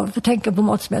 Så att jag får tänka på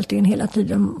matsmältningen hela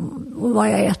tiden och vad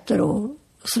jag äter och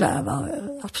sådär. Va?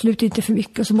 Absolut inte för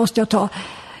mycket. Och så måste jag ta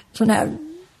sån här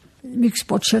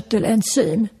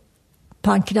bukspottkörtelenzym,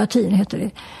 pankreatin heter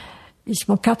det. I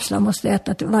små kapslar måste jag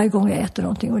äta varje gång jag äter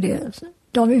någonting. Och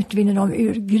de utvinner dem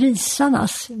ur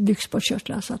grisarnas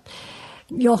bukspottkörtlar. Så att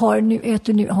jag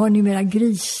har numera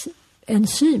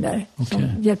grisenzymer som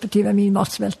hjälper till med min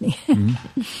matsmältning. Mm.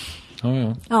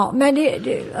 Ja. Ja, men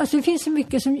det finns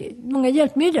så många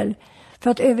hjälpmedel för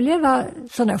att överleva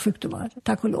sådana sjukdomar,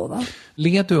 tack och lov.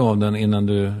 Led du av den innan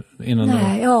du...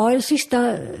 Nej, ja,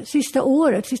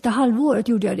 sista halvåret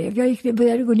gjorde jag det. Jag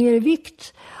började gå ner i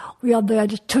vikt och jag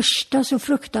började törsta så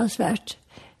fruktansvärt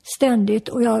ständigt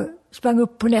och jag sprang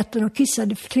upp på nätten och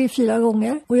kissade 3-4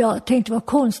 gånger. Och jag tänkte vad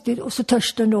konstigt. Och så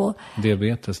törsten då.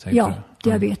 Diabetes tänkte du? Ja,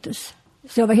 diabetes.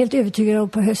 Så jag var helt övertygad om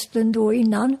på hösten då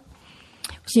innan.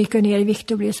 Så gick jag ner i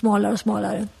vikt och blev smalare och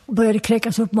smalare. Och började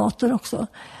kräkas upp maten också.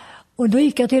 Och då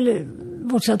gick jag till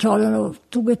vårdcentralen och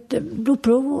tog ett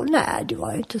blodprov. Och nej, det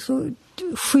var inte så.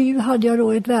 7 hade jag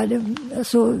då ett värde.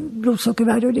 Alltså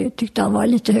blodsockervärde. Och det tyckte han var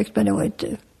lite högt. Men det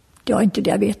var inte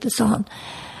diabetes, sa han.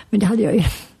 Men det hade jag ju.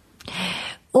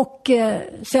 Och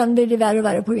sen blev det värre och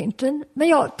värre på vintern.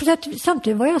 Men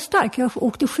samtidigt var jag stark. Jag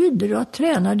åkte skidor och jag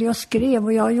tränade, jag skrev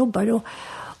och jag jobbade.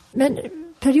 Men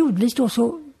periodvis då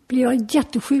så blev jag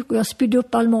jättesjuk och jag spydde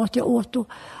upp all mat jag åt. Och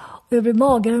jag blev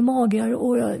magrare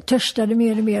och jag törstade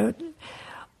mer och mer.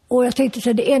 Och jag tänkte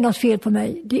så det är något fel på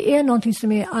mig. Det är någonting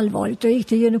som är allvarligt. Jag gick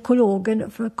till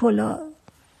gynekologen för att kolla.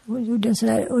 Hon gjorde en sån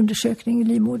här undersökning i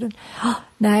livmodern.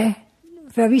 Nej.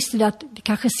 För jag visste att det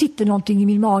kanske sitter någonting i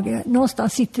min mage.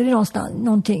 Någonstans sitter det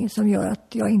någonting som gör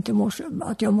att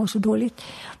jag mår så dåligt.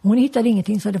 Hon hittade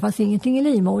ingenting, så det fanns ingenting i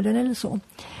livmodern eller så.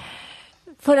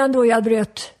 Förrän då jag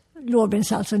bröt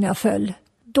lårbenshalsen när jag föll.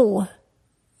 Då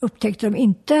upptäckte de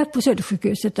inte på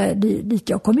Södersjukhuset dit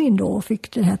jag kom in då och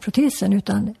fick den här protesen.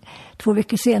 Utan 2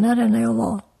 veckor senare när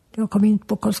jag kom in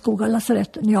på Karlskoga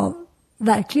lasarett. När jag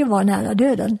verkligen var nära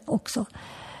döden också.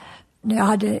 När jag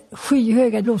hade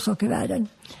skyhöga blodsockervärden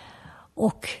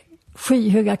och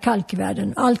skyhöga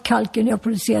kalkvärden. All kalken jag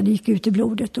producerade gick ut i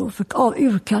blodet och fick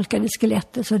urkalkade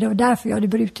skelettet. Så det var därför jag hade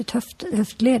brutit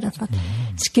höftledet. För att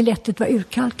skelettet var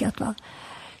urkalkat. Va?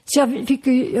 Så jag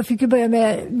fick ju börja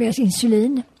med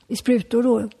insulin i sprutor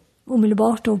då,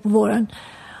 omedelbart då på våren.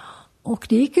 Och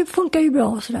det funkar ju bra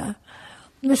och sådär.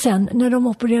 Men sen när de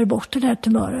opererade bort den här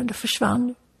tumören, då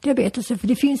försvann diabetes.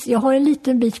 För jag har en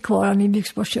liten bit kvar av min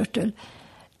bukspottkörtel.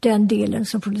 Den delen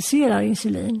som producerar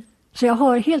insulin. Så jag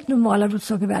har helt normala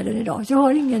blodsockervärden idag. Så jag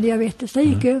har ingen diabetes. Det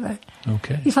gick över.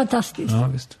 Okay. Det är fantastiskt. Ja,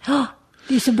 visst. Ja,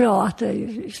 det är så bra att det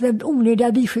är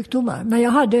onödiga bisjukdomar. Men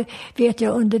jag hade, vet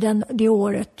jag, under det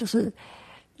året alltså,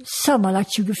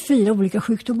 sammanlagt 24 olika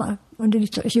sjukdomar under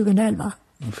 2011.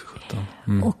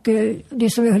 Och det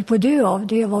som jag höll på att dö av,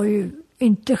 det var ju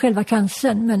inte själva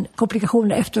cancern, men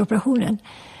komplikationer efter operationen.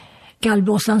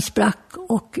 Gallblåsan sprack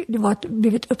och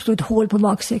uppstod ett hål på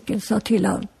magsäcken så att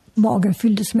hela magen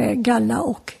fylldes med galla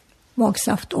och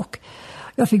magsaft och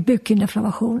jag fick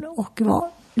bukhinneinflammation och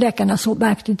läkarna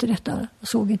märkte inte detta.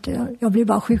 Jag blev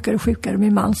bara sjukare och sjukare.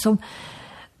 Min man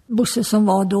Bosse som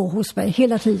var då hos mig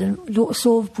hela tiden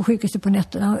sov på sjukhuset på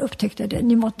nätterna. Han upptäckte det.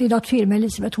 Det är något fel med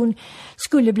Elisabeth. Hon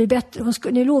skulle bli bättre.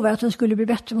 Ni lovade att hon skulle bli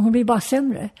bättre, men hon blir bara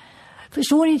sämre.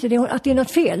 Förstår ni inte att det är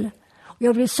något fel? Och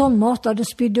jag blev sondmatad och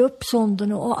spydde upp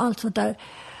sonden och allt sånt där.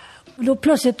 Och då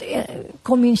plötsligt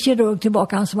kom min kirurg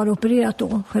tillbaka, han som hade opererat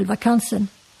då, själva cancern.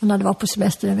 Hon hade varit på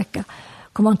semester en vecka.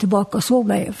 Kom han tillbaka och såg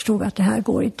mig och förstod att det här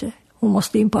går inte. Hon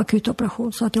måste in på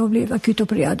akutoperation, så att jag blev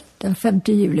akutopererad den 5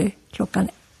 juli klockan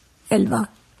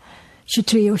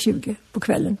 23:20 på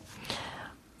kvällen.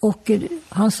 Och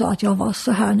han sa att jag var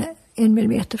så här 1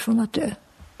 millimeter från att dö.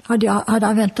 Hade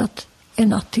jag väntat en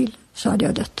natt till så hade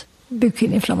jag dött.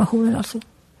 Bukhinneinflammationen alltså.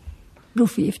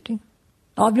 Blodförgiftning.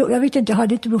 Ja, jag vet inte, jag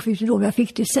hade inte blodförgiftning då, men jag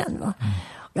fick det sen va.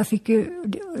 Jag fick ju,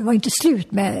 det var inte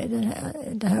slut med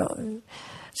det här.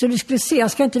 Så du skulle se,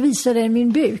 jag ska inte visa dig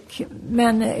min buk.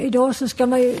 Men idag så ska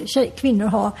man ju, kvinnor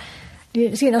ha,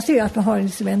 det senaste är att man har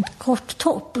liksom en kort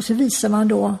topp och så visar man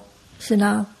då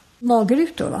sina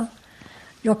magrutor va.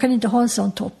 Jag kan inte ha en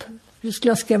sån topp. Då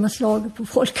skulle jag skrämma slag på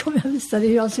folk om jag visade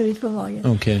hur jag ser ut på magen.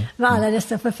 Okay. Med alla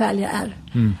dessa förfärliga är.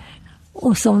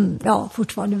 Och som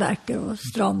fortfarande verkar och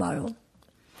stramar. Och...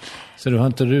 Så du har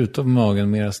inte rutor på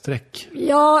magen, mera streck?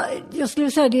 Ja, jag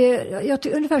skulle säga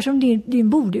det ungefär som din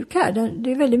borduk här.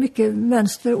 Det är väldigt mycket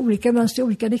mönster, olika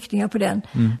riktningar på den.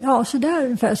 Ja, så där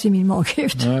ungefär ser min mage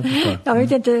ut. Ja, jag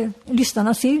vet inte,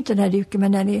 lyssnarna ser ju inte den här duken,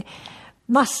 men den är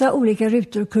massa olika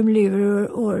rutor,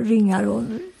 krumelurer och ringar och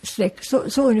streck.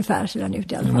 Så ungefär ser den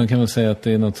ut i alla fall. Man kan väl säga att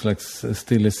det är något slags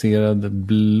stiliserad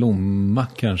blomma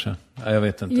kanske? Ja, jag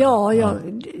vet inte. Ja.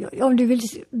 Om du vill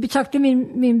betrakta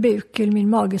min buk eller min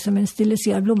mage som en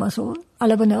stiliserad blomma så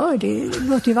alla bonheur, det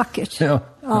låter ju vackert.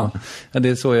 Ja, det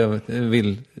är så jag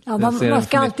vill. Ja,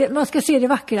 man ska se det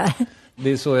vackra. Det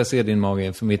är så jag ser din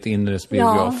mage för mitt inre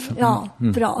biograf. Ja,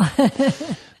 bra.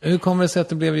 Hur kommer det sig att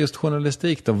det blev just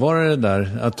journalistik då? Var det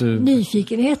där att du...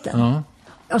 Nyfikenheten. Ja.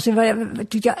 Alltså,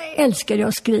 jag älskade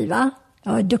att skriva.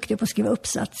 Jag var duktig på att skriva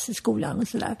uppsats i skolan och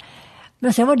sådär.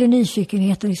 Men sen var det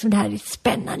nyfikenheten, liksom det här är ett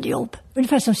spännande jobb.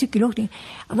 Ungefär som cykelåkning.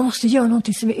 Man måste göra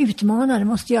någonting som är utmanande. Man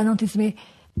måste göra någonting som är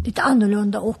lite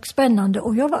annorlunda och spännande.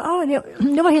 Och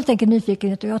det var helt enkelt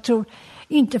nyfikenhet. Och jag tror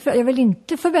jag vill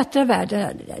inte förbättra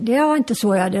världen. Det var inte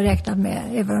så jag hade räknat med.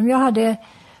 Även om jag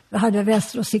hade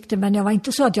vänsteråsikter, men jag var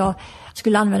inte så att jag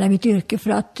skulle använda mitt yrke för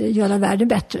att göra världen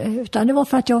bättre. Utan det var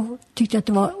för att jag tyckte att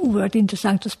det var oerhört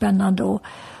intressant och spännande att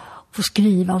få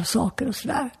skriva om saker och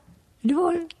sådär. Det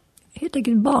var helt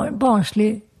enkelt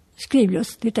barnslig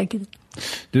skrivlust, helt enkelt.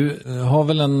 Du har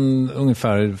väl en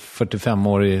ungefär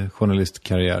 45-årig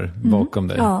journalistkarriär bakom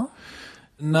dig? Ja.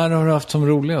 När har du haft som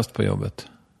roligast på jobbet?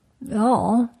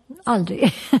 Ja,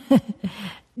 aldrig.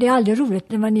 Det är aldrig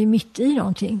roligt när man är mitt i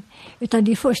någonting. Utan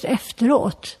det är först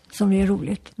efteråt som det är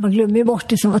roligt. Man glömmer ju bort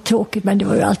det som var tråkigt, men det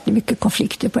var ju alltid mycket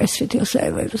konflikter på SVT och så.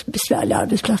 Det var ju besvärliga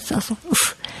arbetsplatser. Alltså.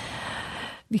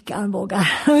 Vilka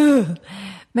armbågar.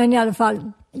 Men i alla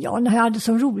fall, när jag hade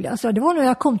som roligast, det var när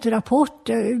jag kom till Rapport.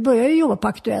 Jag började jobba på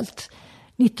Aktuellt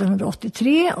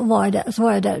 1983 och så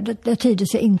var jag där. Det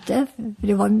trivdes jag inte.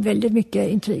 Det var väldigt mycket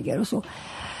intriger och så.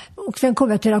 Och sen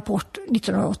kom jag till Rapport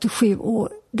 1987 och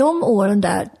de åren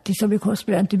där tills jag blev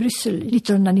korrespondent i Bryssel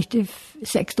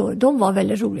 1996 då, de var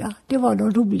väldigt roliga. Det var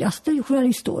de roligaste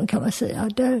journaliståren kan man säga.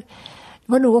 Det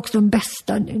var nog också de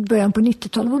bästa, början på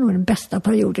 90-talet var nog den bästa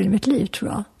perioden i mitt liv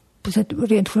tror jag. På sätt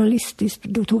rent journalistiskt,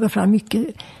 då tog jag fram mycket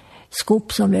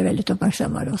skop som blev väldigt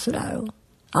uppmärksammade och sådär.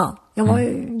 Jag var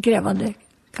grävande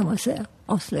kan man säga,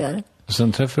 avslöjade. Och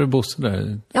sen träffade du Bosse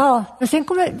där? Ja, men sen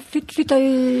flyttade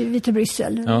vi till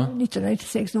Bryssel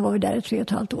 1996, då var vi där i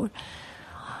 3,5 år.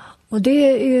 Och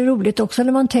det är ju roligt också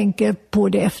när man tänker på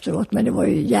det efteråt, men det var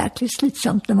ju jäkligt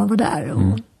slitsamt när man var där.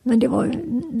 Men det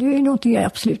är ju någonting jag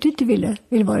absolut inte ville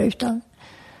vara utan.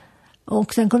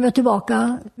 Och sen kom jag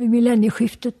tillbaka vid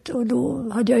millennieskiftet och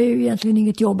då hade jag ju egentligen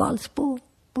inget jobb alls på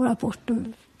Rapport.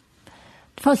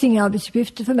 Det fanns inga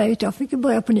arbetsuppgifter för mig utan jag fick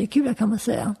börja på ny kula kan man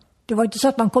säga. Det var inte så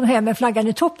att man kom hem med flaggan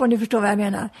i topp om ni förstår vad jag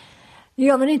menar. Det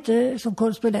gör man inte som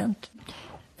korrespondent.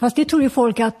 Fast det tror ju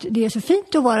folk att det är så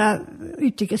fint att vara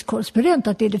utrikeskorrespondent,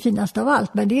 att det är det finaste av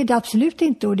allt. Men det är det absolut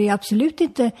inte och det är absolut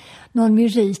inte någon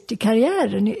merit i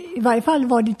karriären. I varje fall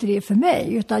var det inte det för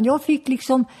mig utan jag fick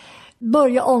liksom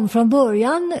börja om från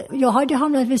början. Jag hade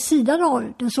hamnat vid sidan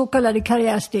av den så kallade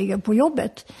karriärstegen på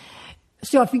jobbet.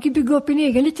 Så jag fick bygga upp en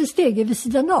egen liten stege vid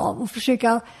sidan av och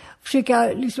försöka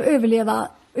liksom överleva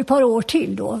ett par år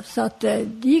till då. Så att det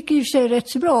gick i sig rätt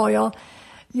så bra.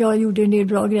 Jag gjorde en del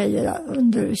bra grejer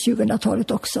under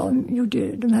 2000-talet också. Jag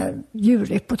gjorde de här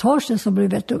djurreportagen som blev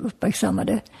väldigt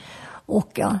uppmärksammade.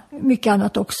 Och mycket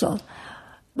annat också.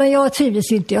 Men jag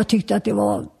trivdes inte. Jag tyckte att det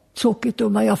var tråkigt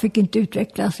och jag fick inte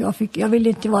utvecklas. Jag ville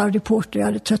inte vara reporter. Jag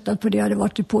hade tröttat på det. Jag hade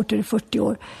varit reporter i 40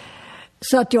 år.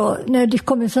 Så att när det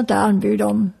kom en sånt där anbud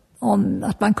om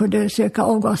att man kunde söka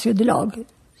avgasvederlag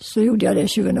så gjorde jag det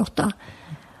 2008.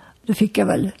 Då fick jag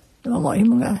väl, det var hur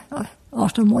många,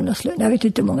 18 månadslöner. Jag vet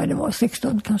inte hur många det var,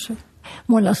 16 kanske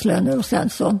månadslöner.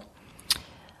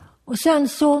 Och sen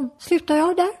så slutade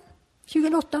jag där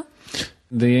 2008.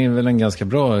 Det är väl en ganska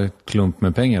bra klump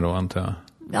med pengar då, antar jag?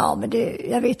 Ja, men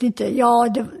jag vet inte. Ja,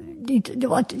 det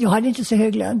var inte, jag hade inte så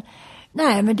hög lön.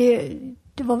 Nej, men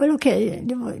det var väl okej.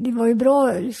 Det var ju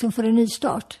bra liksom för en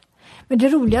nystart. Men det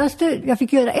roligaste, jag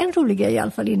fick göra en rolig grej i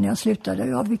alla fall innan jag slutade.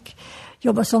 Jag fick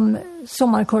jobba som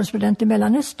sommarkorrespondent i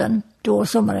Mellanöstern då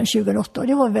sommaren 2008. Och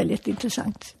det var väldigt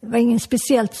intressant. Det var ingen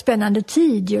speciellt spännande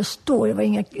tid just då. Det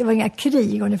var inga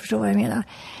krig, om ni förstår vad jag menar.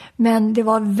 Men det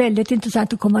var väldigt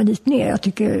intressant att komma dit ner. Jag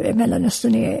tycker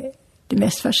Mellanöstern är det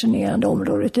mest fascinerande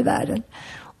området i världen.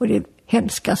 Och det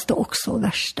hemskaste också,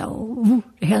 värsta. Och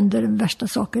det händer värsta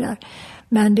saker där.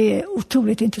 Men det är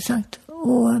otroligt intressant.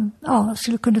 Och ja, jag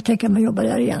skulle kunna tänka mig att jobba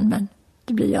där igen, men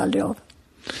det blir ju aldrig av.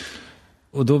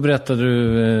 Och då berättade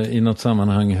du i något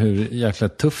sammanhang hur jäkla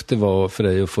tufft det var för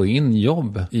dig att få in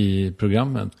jobb i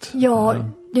programmet. Ja,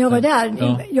 när jag var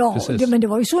där. Ja, men det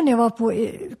var ju så när jag var på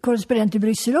korrespondent i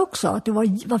Bryssel också. Att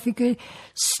man fick ju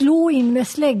slå in med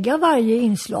slägga varje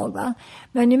inslag, va.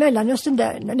 Men i Mellanöstern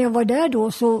där, när jag var där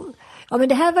då så... Ja, men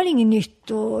det här var inget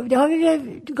nytt. Och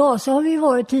Gaza har vi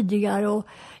varit tidigare. Och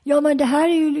ja, men det här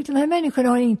är ju... De här människorna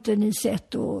har inte ni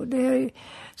sett. Och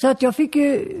så att jag fick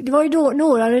ju... Det var ju då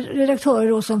några redaktörer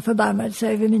då som förbarmade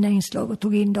sig över mina inslag och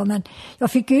tog in dem. Men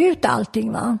jag fick ju ut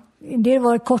allting, va. Det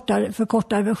var för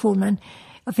kortare version, men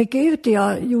jag fick ju ut det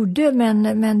jag gjorde.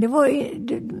 Men det var...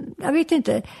 Jag vet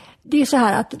inte. Det är så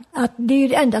här att det är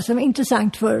det enda som är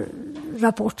intressant för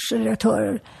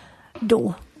rapportsredaktörer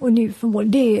då. Och nu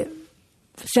förmodligen, det är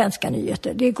svenska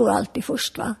nyheter. Det går alltid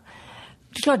först, va.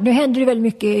 Det är klart, nu händer det väldigt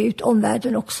mycket i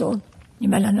omvärlden också. I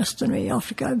Mellanöstern och i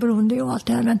Afrika, Burundi och allt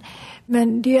det här.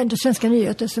 Men det är ändå svenska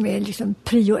nyheter som är liksom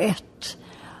prio 1.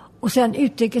 Och sen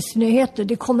utrikesnyheter,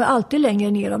 det kommer alltid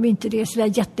längre ner om inte det är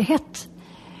sådär jättehett.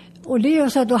 Och det är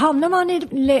så att då hamnar man i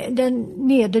den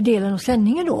nedre delen av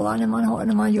sändningen då, va?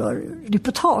 När man gör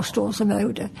reportage då, som jag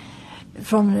gjorde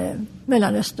från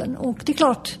Mellanöstern. Och det är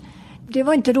klart, det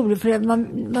var inte roligt för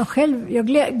man själv, jag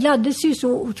gladdes ju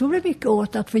så otroligt mycket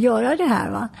åt att få göra det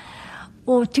här, va.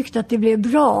 Och tyckte att det blev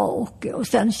bra och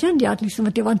sen kände jag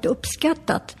att det var inte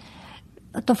uppskattat.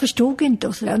 Att de förstod inte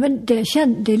och sådär. Men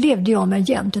det levde jag med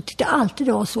jämt. Jag tyckte alltid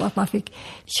det var så att man fick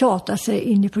tjata sig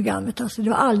in i programmet. Alltså det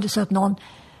var aldrig så att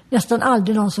nästan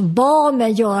aldrig någon som bad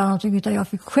mig göra någonting, utan jag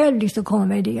fick själv komma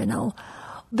med idéerna. Och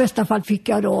i bästa fall fick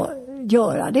jag då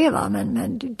göra det, va.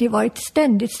 Men det var ett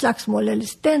ständigt slagsmål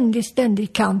eller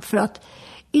ständig kamp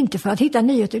inte för att hitta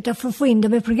nyheter utan för att få in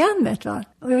dem i programmet, va.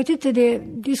 Och jag vet inte, det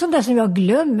är sånt där som jag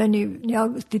glömmer nu när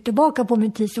jag tittar tillbaka på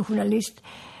min tid som journalist.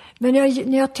 Men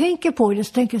när jag tänker på det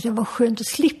så tänker jag att det var skönt att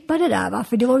slippa det där, va.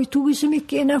 För det tog ju så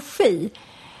mycket energi.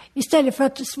 Istället för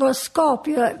att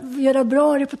göra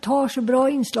bra reportage och bra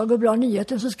inslag och bra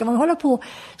nyheter, så ska man hålla på och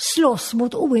slåss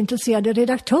mot ointresserade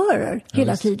redaktörer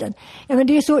hela tiden. Ja, men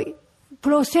det är så på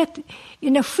något sätt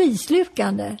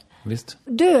energislukande. Visst.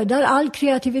 Dödar all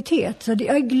kreativitet. Så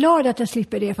jag är glad att jag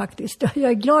slipper det faktiskt.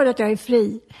 Jag är glad att jag är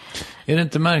fri. Är det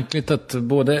inte märkligt att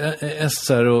både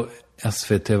SR och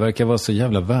SVT verkar vara så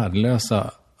jävla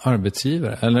värdelösa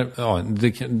arbetsgivare? Eller ja,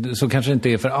 så kanske inte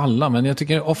är för alla, men jag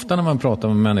tycker ofta när man pratar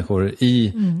med människor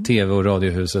i tv- och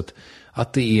radiohuset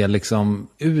att det är liksom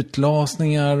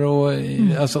utlasningar och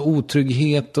alltså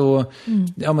otrygghet och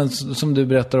ja, men som du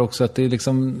berättar också, att det är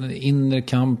liksom inre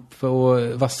kamp och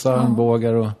vassa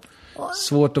armbågar och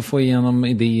svårt att få igenom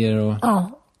idéer och...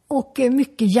 Ja, och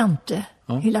mycket jante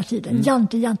hela tiden.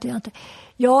 Jante.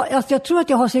 Ja, alltså jag tror att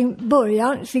jag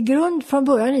har sin grund från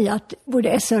början i att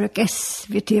både SR och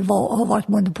SVT har varit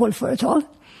monopolföretag.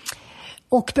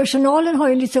 Och personalen har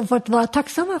ju fått vara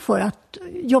tacksamma för att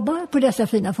jobba på dessa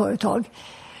fina företag.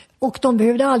 Och de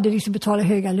behövde aldrig betala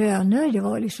höga löner. Det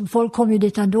var folk kom ju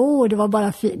dit ändå och det var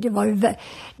bara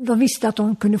de visste att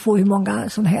de kunde få hur många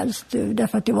som helst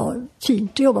därför att det var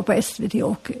fint att jobba på SVT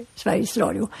och Sveriges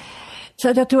Radio. Så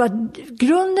att jag tror att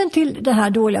grunden till den här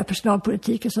dåliga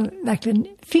personalpolitiken som verkligen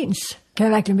finns, kan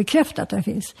jag verkligen bekräfta att den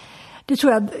finns, det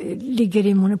tror jag ligger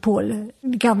i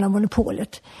det gamla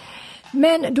monopolet.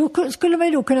 Men då skulle man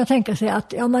ju då kunna tänka sig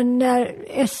att när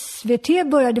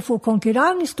SVT började få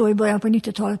konkurrens då i början på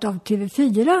 90-talet av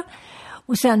TV4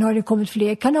 och sen har det kommit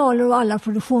fler kanaler och alla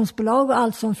produktionsbolag och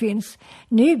allt som finns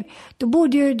nu, då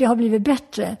borde ju det ha blivit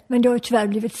bättre, men det har ju tyvärr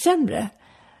blivit sämre.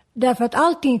 Därför att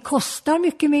allting kostar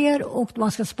mycket mer och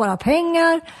man ska spara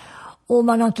pengar och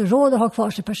man har inte råd att ha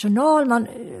kvar sig personal. Man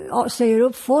säger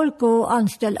upp folk och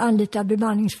anlitar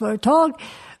bemanningsföretag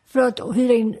för att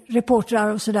hyra in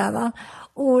reportrar och sådär, va.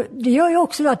 Och det gör ju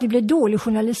också att det blir dålig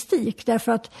journalistik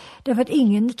därför att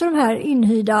ingen av de här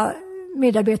inhyrda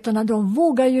medarbetarna, de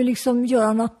vågar ju liksom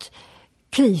göra något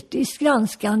kritiskt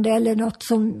granskande eller något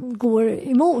som går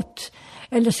emot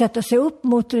eller sätta sig upp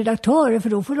mot redaktörer, för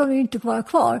då får de ju inte vara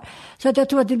kvar. Så att jag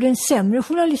tror att det blir en sämre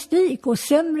journalistik och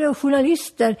sämre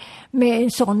journalister med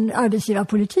en sån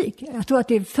arbetsgivarpolitik. Jag tror att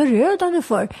det är förödande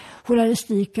för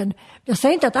journalistiken. Jag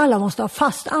säger inte att alla måste ha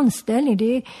fast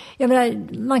anställning. Jag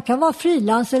menar, man kan vara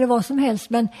frilans eller vad som helst,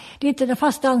 men det är inte den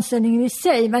fasta anställningen i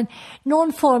sig. Men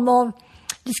någon form av,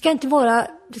 det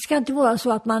ska inte vara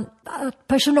så att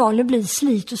personalen blir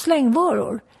slit- och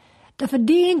slängvaror. Därför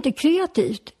det är inte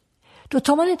kreativt. Då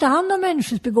tar man inte hand om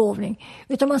människors begåvning,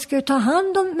 utan man ska ta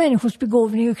hand om människors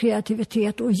begåvning och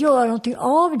kreativitet och göra någonting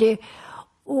av det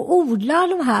och odla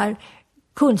de här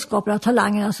kunskaperna och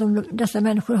talangerna som dessa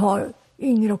människor har,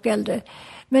 yngre och äldre.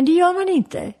 Men det gör man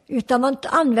inte, utan man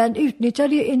utnyttjar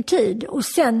det en tid och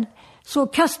sen så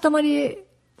kastar man det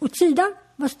åt sidan.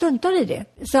 Man stuntar i det.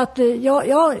 Så att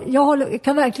jag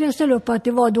kan verkligen ställa upp på att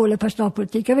det var dålig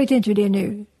personalpolitik. Jag vet inte hur det är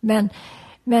nu,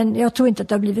 men jag tror inte att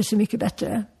det har blivit så mycket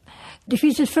bättre. Det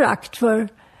finns ett förakt för,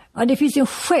 det finns en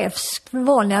chefsk för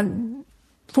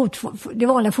det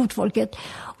vanliga fotfolket,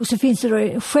 och så finns det då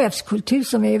en chefskultur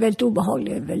som är väldigt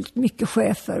obehaglig, väldigt mycket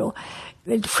chefer och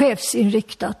väldigt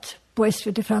chefsinriktat på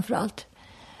SVT framförallt.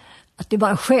 Att det är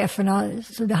bara cheferna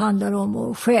som det handlar om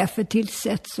och chefer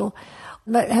tillsätts och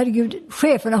herregud,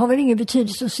 cheferna har väl ingen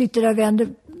betydelse och sitter där och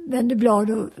vänder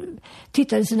blad och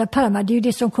tittar i sina pärmar. Det är ju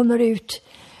det som kommer ut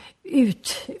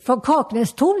från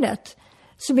Kaknästornet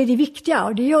som är det viktiga,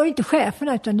 och det gör inte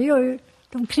cheferna utan det gör ju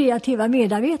de kreativa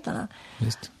medarbetarna.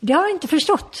 Just. Det har jag inte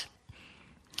förstått.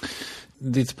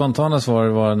 Ditt spontana svar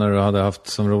var när du hade haft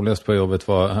som roligast på jobbet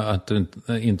var att du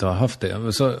inte har haft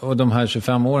det. Och de här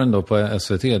 25 åren då på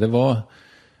SVT,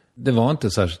 det var inte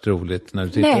särskilt roligt när du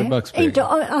tittar i backspegeln?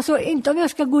 Nej, inte om jag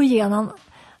ska gå igenom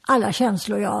alla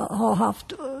känslor jag har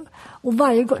haft. Och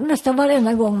nästan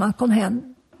varenda gång man kom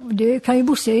hem, och det kan ju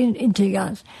Bosse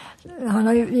intyga, han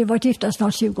har ju varit gifta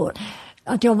snart 20 år,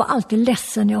 att jag var alltid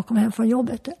ledsen när jag kom hem från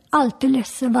jobbet. Alltid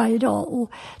ledsen varje dag.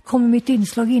 Och kommer mitt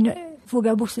inslag in,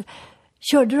 frågar Bosse,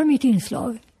 körde de mitt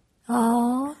inslag?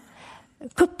 Ja.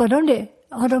 Kuppade de det?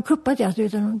 Har de kuppat det?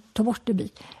 Utan de tar bort det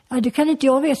bit. Ja, det kan inte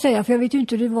jag säga, för jag vet ju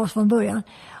inte hur det var från början.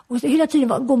 Och hela tiden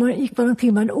gick man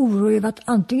omkring med en oro över att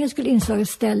antingen skulle inslaget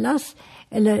ställas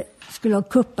eller skulle ha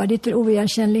kuppat det till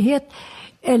oigenkännlighet.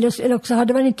 Eller också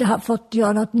hade man inte fått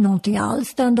göra någonting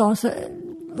alls den dagen.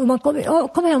 Och man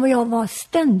kom hem och jag var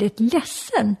ständigt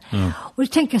ledsen. Mm. Och då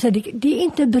tänker jag så här, det är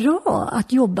inte bra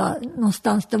att jobba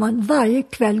någonstans där man varje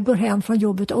kväll går hem från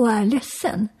jobbet och är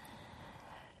ledsen.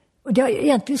 Och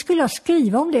egentligen skulle jag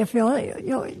skriva om det, för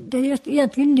det är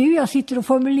egentligen nu jag sitter och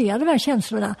formulerar de här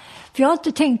känslorna. För jag har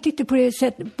inte tänkt inte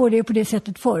på det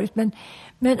sättet förut.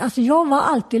 Men alltså jag var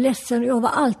alltid ledsen och jag var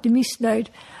alltid missnöjd.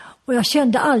 Och jag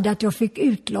kände aldrig att jag fick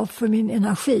utlopp för min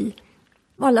energi.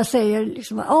 Alla säger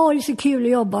liksom, det är så kul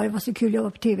att jobba, det var så kul att jobba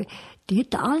på tv. Det är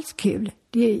inte alls kul.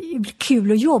 Det är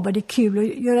kul att jobba, det är kul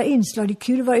att göra inslag, det är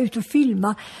kul att vara ute och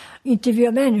filma,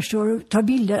 intervjua människor och ta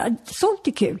bilder. Sånt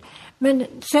är kul. Men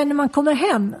sen när man kommer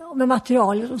hem med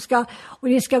materialet och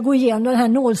det ska gå igenom den här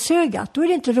nålsögat, då är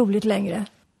det inte roligt längre.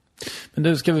 Men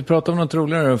du, ska vi prata om något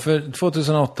roligare? För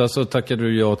 2008 så tackade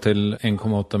du ja till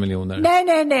 1,8 miljoner.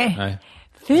 Nej.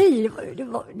 Fy, det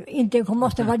var inte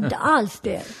 1,8, det var inte alls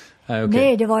det.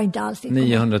 Nej, det var inte alls det.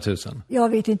 900 000. Jag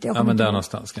vet inte. Men där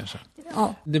någonstans kanske.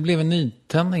 Ja. Det blev en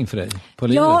nytändning för dig på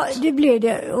livet. Ja, det blev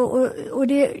det. Och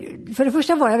det. För det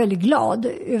första var jag väldigt glad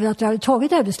över att jag hade tagit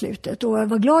det här beslutet. Och jag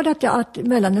var glad att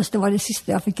Mellanöstern var det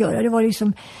sista jag fick göra. Det var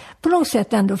liksom på något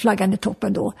sätt ändå flaggan i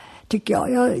toppen då, tycker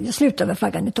jag. Jag slutade med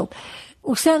flaggan i topp.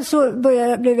 Och sen så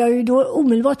blev jag ju då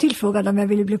omedelbart tillfrågad om jag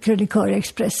ville bli krönikör i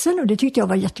Expressen. Och det tyckte jag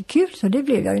var jättekul, så det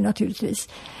blev jag ju naturligtvis.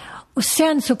 Och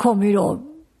sen så kom ju då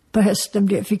på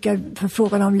hösten fick jag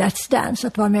förfrågan om Let's Dance,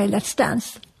 att vara med i Let's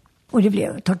Dance. Och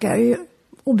det tackade jag ju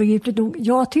obegripligt nog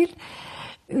ja till.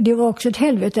 Det var också ett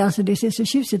helvete, alltså det ser så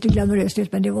tjusigt och glamoröst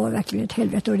ut, men det var verkligen ett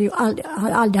helvete. Och jag har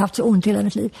aldrig haft så ont i hela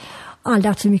mitt liv. Aldrig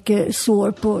haft så mycket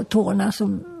sår på tårna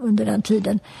som under den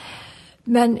tiden.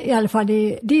 Men i alla fall,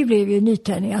 det blev ju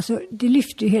nytändning. Alltså, det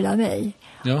lyfte ju hela mig.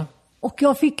 Ja. Och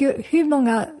jag fick ju hur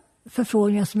många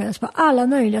förfrågningar som helst på alla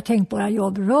möjliga tänkbara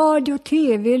jobb. Radio,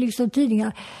 tv, liksom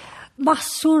tidningar.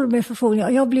 Massor med förfrågningar.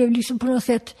 Och jag blev liksom på något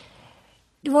sätt...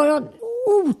 Det var en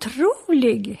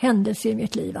otrolig händelse i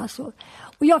mitt liv. Alltså.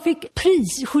 Och jag fick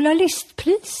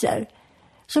journalistpriser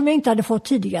som jag inte hade fått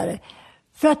tidigare.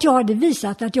 För att jag hade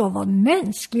visat att jag var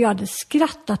mänsklig. Jag hade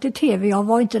skrattat i tv. Jag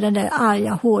var inte den där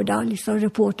arga, hårda liksom,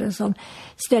 reportern som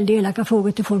ställde elaka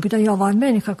frågor till folk. Utan jag var en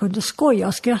människa som kunde skoja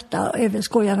och skratta. Och även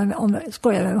skoja med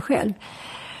mig själv.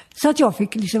 Så att jag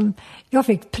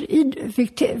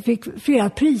fick flera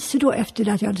priser då efter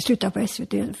att jag hade slutat på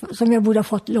SVT som jag borde ha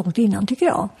fått långt innan, tycker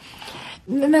jag.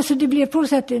 Men så det blev på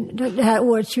sätt, det här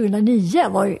året 2009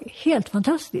 var ju helt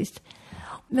fantastiskt.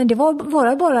 Men det var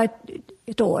bara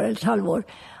ett år eller ett halvår.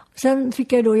 Sen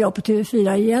fick jag då jobb på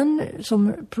TV4 igen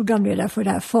som programledare för det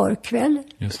här Förkväll.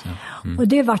 Just det. Och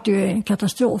det var ju en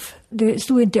katastrof. Det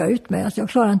stod inte jag ut med. Alltså jag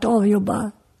klarade inte av att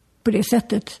jobba på det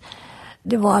sättet.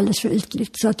 Det var alldeles för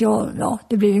ytligt. Så att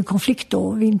det blev en konflikt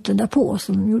då vintern därpå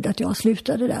som gjorde att jag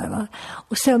slutade där. Va?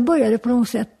 Och sen började på något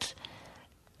sätt,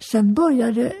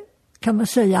 kan man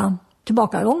säga,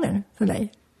 tillbakagången för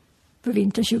mig. För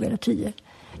vintern 2010.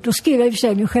 Då skrev jag i och för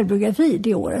sig min självbiografi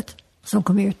det året som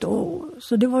kom ut.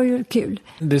 Så det var ju kul.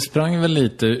 Det sprang väl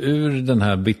lite ur den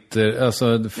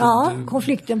här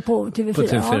konflikten på TV4. På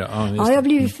TV4. Ja,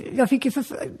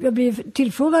 jag blev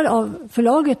tillfrågad av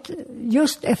förlaget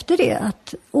just efter det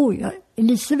att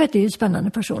Elisabeth är ju en spännande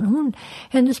person.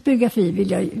 Hennes biografi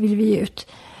vill vi ge ut.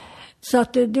 Så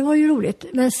att det var ju roligt.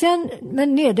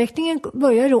 Men nedräkningen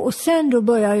började då. Och sen då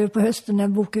började jag på hösten när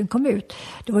boken kom ut.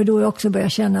 Det var då jag också började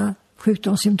känna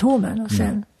sjukdomssymptomen. Och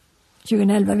sen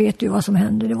 2011 vet du vad som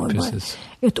hände. Det var bara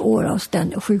ett år av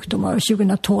ständiga sjukdomar. Och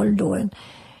 2012 då en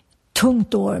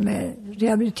tungt år med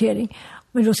rehabilitering.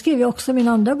 Men då skrev jag också min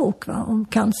andra bok om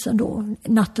cancern då.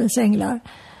 Nattens änglar.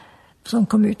 Som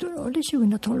kom ut. Och det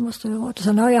 2012 måste det ha varit.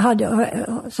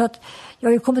 Så att jag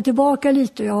har ju kommit tillbaka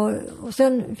lite. Och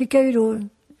sen fick jag ju då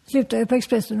slutade på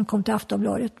Expressen och kom till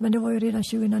Aftonbladet. Men det var ju redan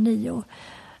 2009.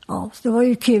 Så det var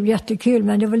ju kul, jättekul.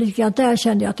 Men det var lite grann där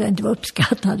kände jag att jag inte var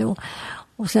uppskattad.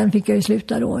 Och sen fick jag ju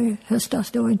sluta då i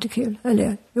höstas. Det var inte kul.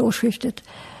 Eller i årsskiftet.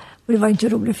 Och det var inte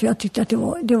roligt för jag tyckte att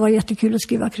det var jättekul att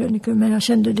skriva krönikor. Men jag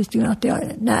kände lite grann att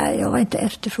jag var inte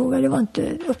efterfrågad.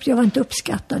 Jag var inte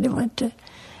uppskattad. Det var inte...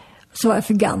 Så var jag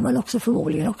för gammal också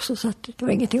förmodligen också. Så att det var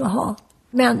ingenting att ha.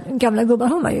 Men gamla gubbar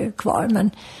har man ju kvar.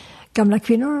 Men gamla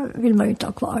kvinnor vill man ju inte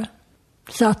ha kvar.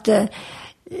 Så att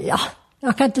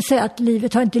jag kan inte säga att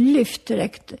livet har inte lyft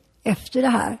direkt efter det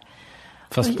här.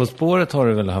 Fast På spåret har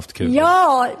du väl haft kul?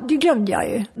 Ja, det glömde jag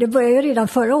ju. Det började ju redan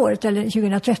förra året, eller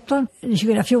 2013.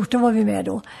 2014 var vi med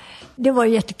då. Det var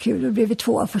ju jättekul. Då blev vi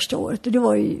 2 första året. Och det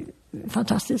var ju en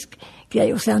fantastisk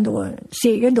grej. Och sen då,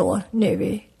 segern då,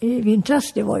 nu i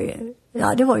vintras, det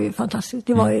var ju fantastiskt.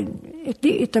 Det var ju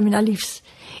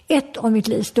ett av mitt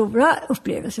livs stora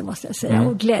upplevelser, måste jag säga.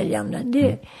 Och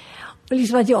glädjeämnen. Och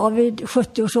liksom att jag vid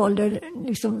 70 års ålder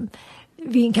liksom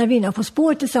kan vinna På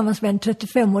spår tillsammans med en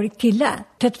 35-årig kille.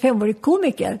 35-årig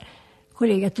komiker.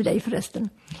 Kollega till dig förresten.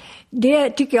 Det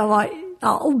tycker jag var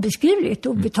obeskrivligt,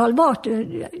 obetalbart.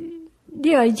 Det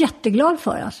är jag jätteglad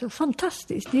för. Alltså.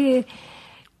 Fantastiskt. Det är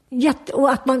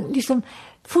och att man liksom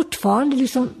fortfarande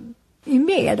liksom är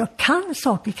med och kan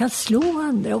saker, kan slå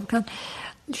andra och kan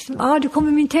liksom, det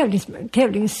kommer min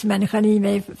tävlingsmänniskan i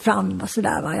mig fram och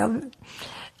sådär. Va?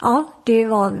 Det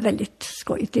var väldigt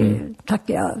skojigt. Det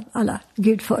tackar jag alla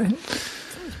Gud för.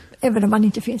 Även om man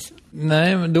inte finns.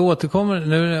 Nej, men du återkommer.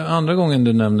 Nu är det andra gången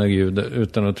du nämner Gud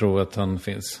utan att tro att han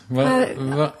finns.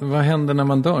 Vad händer när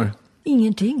man dör?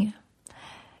 Ingenting.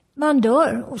 Man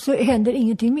dör och så händer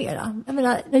ingenting mera. Jag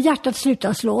menar, när hjärtat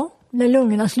slutar slå, när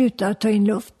lungorna slutar ta in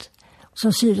luft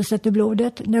som syresätter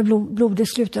blodet, när blodet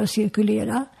slutar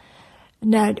cirkulera,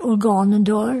 när organen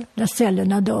dör, när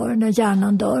cellerna dör, när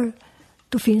hjärnan dör,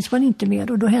 då finns man inte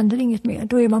mer och då händer inget mer.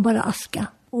 Då är man bara aska.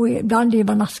 Och ibland är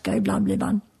man aska, ibland blir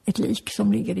man ett lik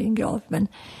som ligger i en grav. Men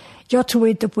jag tror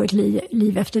inte på ett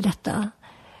liv efter detta.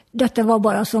 Detta var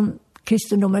bara som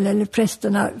kristendomen eller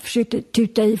prästerna försökte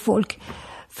tuta i folk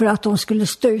för att de skulle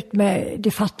stå ut med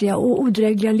det fattiga och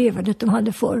odrägliga levandet de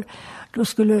hade förr. Då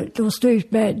skulle de stå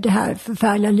ut med det här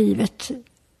förfärliga livet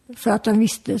för att de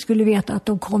skulle veta att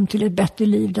de kom till ett bättre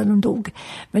liv där de dog.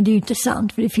 Men det är ju inte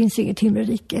sant, för det finns inget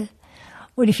himmelrike.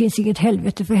 Och det finns inget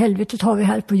helvete, för helvetet har vi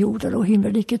här på jorden och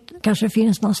himmelriket kanske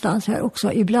finns någonstans här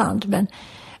också ibland. Men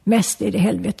mest är det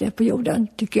helvete på jorden,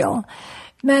 tycker jag.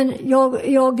 Men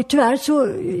jag tyvärr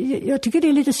jag tycker det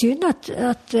är lite synd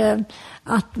att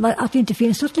det inte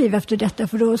finns något liv efter detta,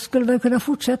 för då skulle man kunna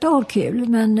fortsätta ha kul.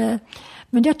 Men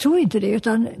jag tror inte det,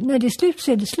 utan när det är slut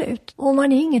så är det slut. Och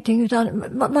man är ingenting, utan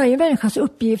varje människas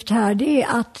uppgift här, det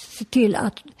är att se till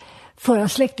att föra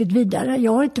släktet vidare.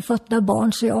 Jag har inte fått några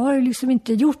barn, så jag har liksom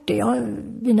inte gjort det.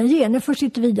 Mina gener förs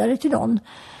inte vidare till någon.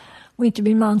 Och inte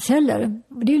min mans heller.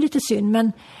 Och det är lite synd,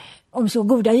 men om så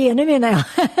goda gener menar jag.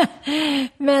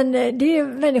 Men det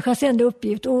är människans enda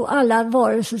uppgift, och alla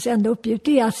varelsers enda uppgift,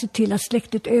 det är att se till att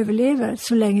släktet överlever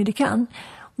så länge det kan.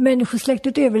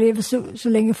 Människosläktet överlever så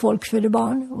länge folk föder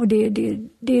barn, och det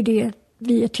är det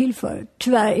vi är till för.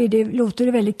 Tyvärr låter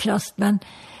det väldigt krasst,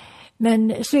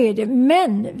 Men så är det.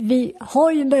 Men vi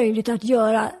har ju möjlighet att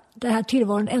göra den här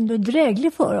tillvaron ändå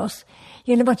dräglig för oss.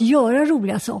 Genom att göra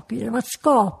roliga saker, genom att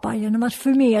skapa, genom att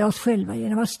förmera oss själva,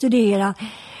 genom att studera,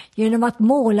 genom att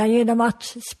måla, genom att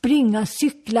springa,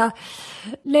 cykla,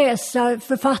 läsa,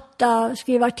 författa,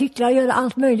 skriva artiklar, göra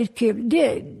allt möjligt kul.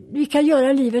 Vi kan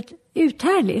göra livet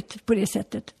uthärligt på det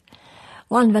sättet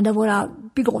och använda våra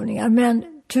begåvningar. Men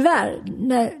tyvärr,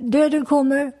 när döden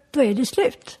kommer, då är det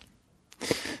slut.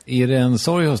 Är det en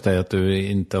sorg hos dig att du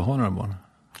inte har några barn?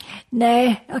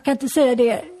 Nej, jag kan inte säga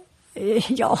det.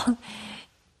 Ja,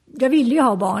 jag ville ju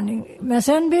ha barn, men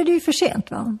sen blev det ju för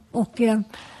sent, va? Och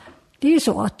det är ju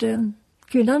så att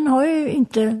kvinnan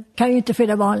kan ju inte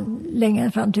föda barn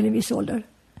längre fram till en viss ålder.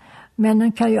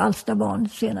 Männen kan ju alstra barn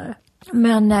senare.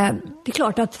 Men det är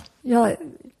klart att jag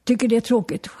tycker det är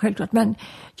tråkigt, självklart. Men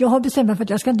jag har bestämt mig för att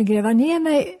jag ska inte gräva ner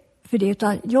mig för det.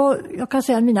 Utan jag kan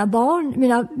säga att mina barn,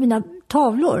 mina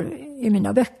tavlor är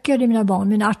mina böcker, det är mina barn.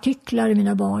 Mina artiklar är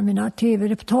mina barn, mina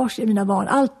tv-reportage är mina barn.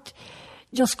 Allt.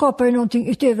 Jag skapar ju någonting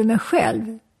utöver mig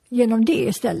själv genom det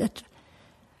istället.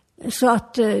 Så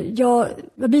att jag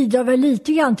bidrar väl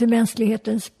lite grann till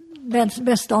mänsklighetens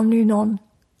bästa om nu någon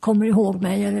kommer ihåg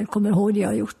mig eller kommer ihåg det jag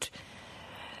har gjort.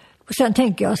 Och sen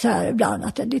tänker jag så här ibland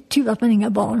att det är tur att man inga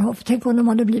barn har. För tänk om de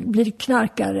hade blivit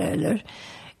knarkare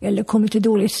eller kommit till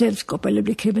dåligt sällskap eller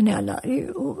blir kriminella.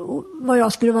 Och vad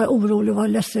jag skulle vara orolig och vad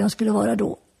ledsen jag skulle vara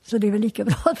då. Så det är väl lika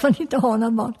bra att man inte har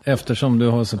några barn. Eftersom du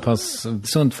har så pass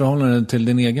sunt förhållande till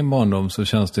din egen barndom så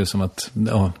känns det som att,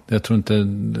 ja, jag tror inte,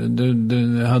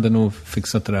 du hade nog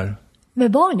fixat det där.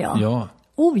 Med barn, ja? Ja.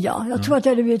 Jag tror att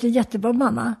jag hade blivit en jättebra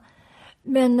mamma.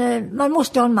 Men man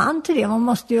måste ha en man till det, man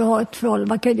måste ju ha ett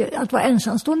förhållande. Att vara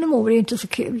ensamstående mor är inte så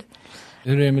kul.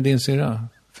 Hur är det med din syra?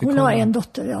 Hon har en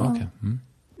dotter, ja. Okay. Mm.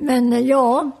 Men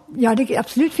jag hade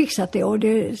absolut fixat det och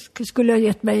det skulle ha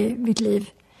gett mig mitt liv.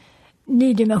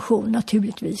 Ny dimension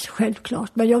naturligtvis,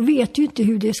 självklart. Men jag vet ju inte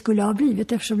hur det skulle ha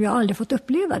blivit eftersom jag aldrig fått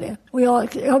uppleva det. Och jag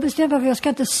har bestämt mig för att jag ska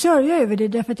inte sörja över det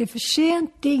därför att det är för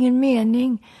sent, det är ingen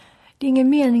mening. Det är ingen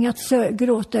mening att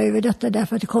gråta över detta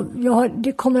därför att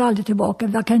det kommer aldrig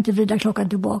tillbaka. Jag kan inte vrida klockan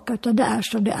tillbaka utan det är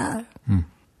som det är. Mm.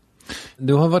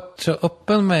 Du har varit så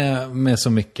öppen med så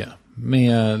mycket.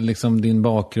 Med liksom din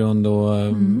bakgrund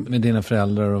och med dina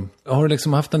föräldrar. Och, har du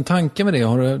liksom haft en tanke med det?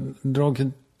 Har du dragit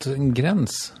en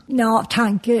gräns? Ja,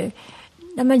 tanke.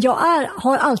 Nej, men jag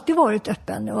har alltid varit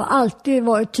öppen och alltid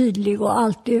varit tydlig och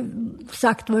alltid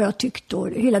sagt vad jag tyckt och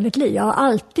hela mitt liv. Jag har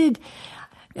alltid,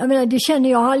 jag menar, det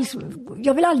känner jag liksom,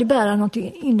 jag vill aldrig bära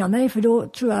någonting inom mig för då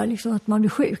tror jag liksom att man blir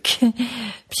sjuk.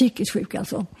 Psykiskt sjuk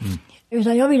alltså. Mm.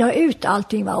 Utan jag vill ha ut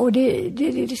allting, va? Och det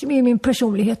liksom är min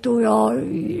personlighet och jag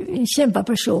är en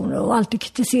kämpaperson och alltid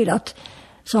kritiserat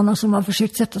sådana som har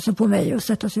försökt sätta sig på mig och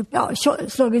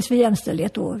slagits för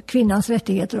jämställdhet och kvinnans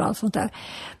rättigheter och allt sånt där.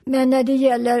 Men när det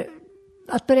gäller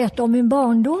att berätta om min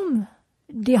barndom,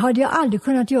 det hade jag aldrig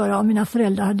kunnat göra om mina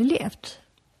föräldrar hade levt.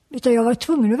 Utan jag var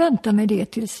tvungen att vänta med det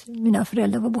tills mina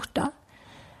föräldrar var borta.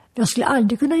 Jag skulle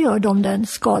aldrig kunna göra dem den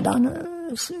skadan,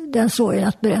 den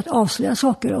sorgen att avslöja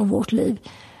saker av vårt liv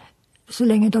så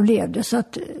länge de levde. Så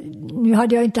att nu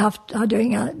hade jag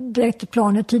inga direkta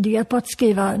planer tidigare på att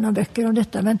skriva några böcker om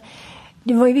detta. Men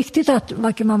det var ju viktigt att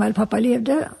varken mamma eller pappa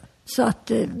levde. Så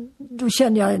att då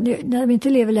kände jag, när de inte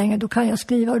lever längre, då kan jag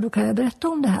skriva och då kan jag berätta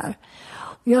om det här.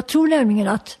 Och jag tror nämligen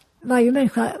att varje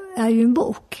människa är ju en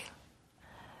bok.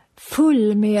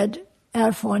 Full med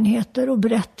erfarenheter och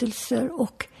berättelser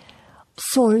och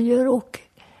sorger och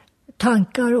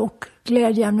tankar och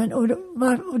glädjeämnen.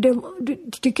 Och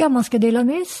det tycker jag man ska dela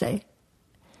med sig.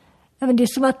 Men det är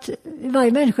som att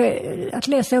varje människa, att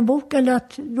läsa en bok eller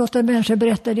att låta en människa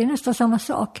berätta, det är nästan samma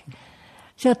sak.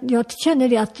 Så att jag känner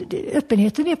det att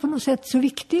öppenheten är på något sätt så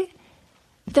viktig.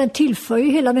 Den tillför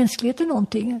ju hela mänskligheten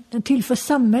någonting. Den tillför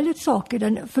samhället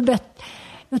saker.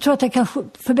 Jag tror att den kan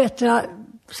förbättra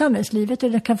samhällslivet.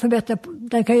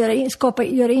 Den kan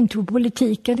göra intro på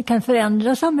politiken. Det kan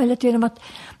förändra samhället genom att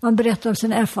man berättar om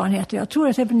sina erfarenheter. Jag tror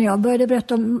att när jag började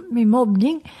berätta om min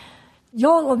mobbning,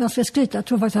 om jag ska skryta, jag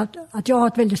tror faktiskt att jag har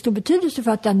ett väldigt stor betydelse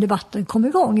för att den debatten kom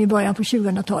igång i början på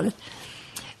 2000-talet.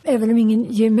 Även om ingen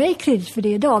ger mig kredit för det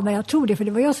idag, men jag tror det, för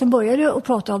det var jag som började att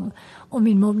prata om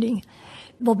min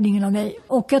mobbningen av mig.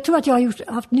 Och jag tror att det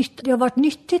har varit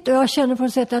nyttigt, och jag känner på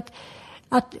något sätt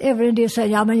att även en del säger,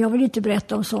 ja men jag vill inte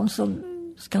berätta om sånt som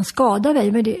kan skada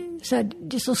mig, men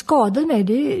det som skadade mig,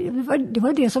 det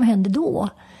var det som hände då.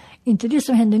 Inte det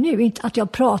som händer nu. Inte att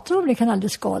jag pratar om det kan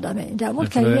aldrig skada mig. Däremot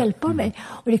kan det hjälpa mig.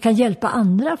 Och det kan hjälpa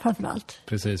andra framförallt.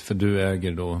 Precis, för du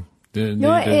äger då...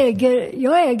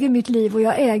 Jag äger mitt liv och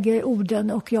jag äger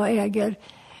orden och jag äger...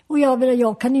 Och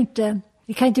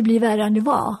det kan inte bli värre än det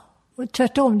var. Och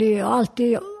tvärtom, det är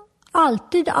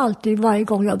alltid varje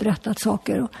gång jag har berättat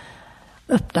saker och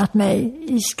öppnat mig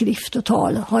i skrift och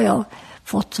tal har jag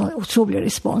fått så otrolig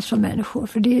respons från människor.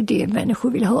 För det är det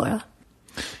människor vill höra.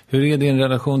 Hur är din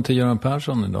relation till Göran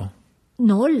Persson idag?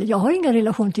 0. Jag har ingen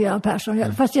relation till Göran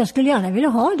Persson. Fast jag skulle gärna vilja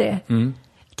ha det.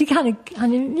 Jag tycker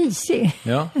han är mysig.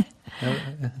 Ja.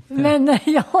 Men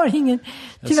jag har ingen,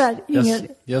 tyvärr ingen.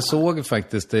 Jag såg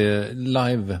faktiskt det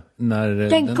live när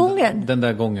den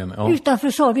där gången. Ja.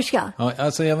 Utanför Sagerska. Ja,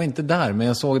 alltså jag var inte där, men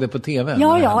jag såg det på tv.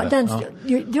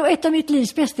 Det var ett av mitt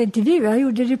livs bästa intervjuer. Jag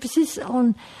gjorde det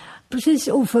precis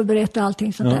oförberett och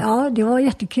allting sånt där. Ja, det var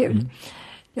jättekul.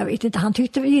 Jag vet inte, han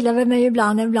gillade mig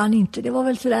ibland inte. Det var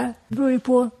väl sådär, det beror ju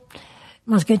på.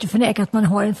 Man ska inte förneka att man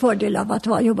har en fördel av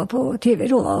att jobba på tv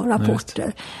då och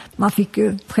rapporter. Man fick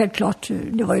ju självklart,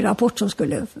 det var ju Rapport som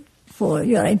skulle få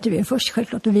göra intervjun först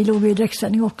självklart. Och vi låg i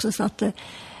direktsändning också så att det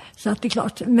är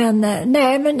klart. Men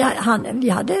vi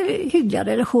hade hyggliga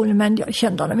relationer men jag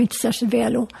kände honom inte särskilt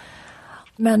väl.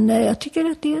 Men jag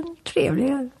tycker att det är en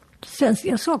trevlig svensk,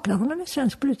 jag saknar honom i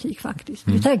svensk politik faktiskt.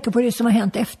 Vi tänker på det som har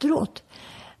hänt efteråt.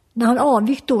 När han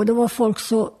avgick då var folk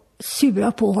så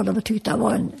sura på honom och tyckte han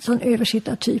var en sån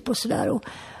översittartyp och sådär. Och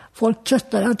folk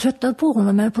tröttade på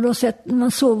honom, men på något sätt när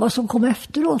man såg vad som kom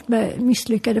efteråt med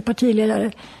misslyckade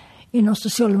partiledare inom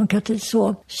socialdemokratin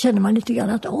så kände man lite grann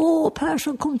att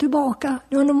Persson kom tillbaka.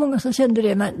 Det var nog många som kände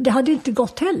det, men det hade inte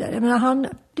gått heller. Jag menar,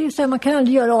 det är så här, man kan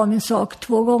aldrig göra av en sak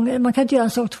 2 gånger. Man kan inte göra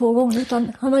en sak 2 gånger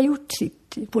utan han har gjort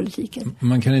sitt i politiken.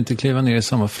 Man kan inte kliva ner i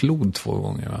samma flod 2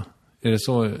 gånger, va? Är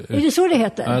det så det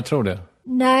heter? Ja, jag tror det.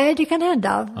 Nej, det kan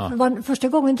hända. Ja. Första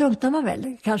gången drunknar man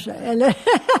väl, kanske. Eller?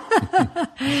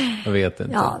 Jag vet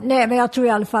inte. Ja, nej, men jag tror i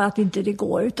alla fall att inte det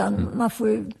går. Utan man får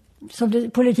ju,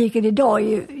 politiken idag är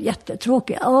ju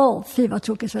jättetråkig. Fy vad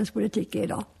tråkig svensk politik är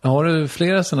idag. Har du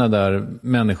flera sådana där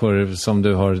människor som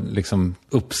du har liksom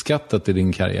uppskattat i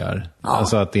din karriär? Ja.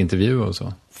 Alltså att intervjua och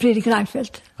så? Fredrik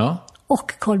Reinfeldt. Ja.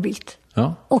 Och Carl Bildt.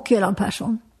 Ja. Och Göran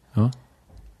Persson. Ja.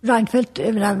 Reinfeldt,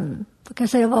 man kan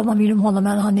säga vad man vill om honom,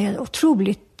 men han är en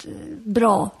otroligt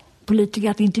bra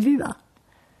politiker att intervjua.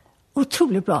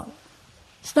 Otroligt bra.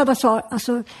 Snabba svar,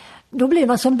 alltså då blir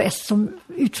man som bäst som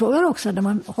utfrågare också när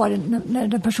man har när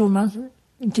den person man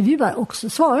intervjuar också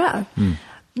svarar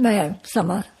med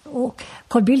samma. Och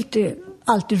Carl Bildt är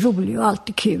alltid rolig och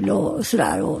alltid kul och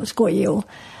sådär och skojig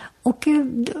och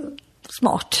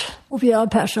smart. Och Göran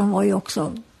Persson var ju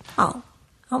också,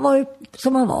 han var ju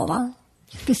som han var, va?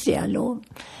 Speciell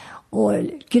och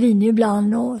grinig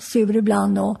ibland och sur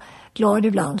ibland och glad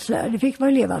ibland så där. Det fick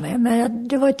man leva med. Men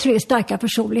det var ju 3 starka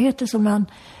personligheter som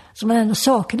man ändå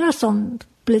saknar som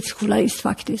politisk journalist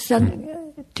faktiskt. Sen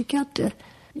tycker jag att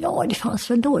det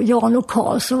fanns väl då. Jan och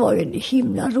Karlsson var ju en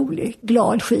himla rolig,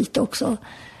 glad skit också.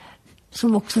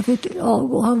 Som också fick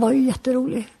avgå. Han var ju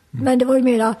jätterolig. Men det var ju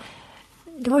mera,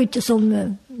 det var ju inte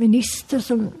som minister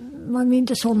som man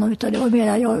minns honom, utan det var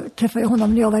mera, jag träffade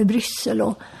honom när jag var i Bryssel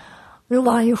och då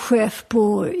var han ju chef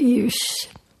på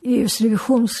EUs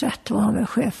revisionsrätt var han väl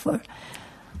chef för.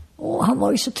 Och han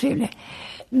var ju så trevlig.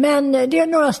 Men det är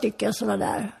några stycken sådana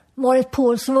där. Marit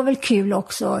Paulsson var väl kul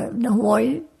också när hon var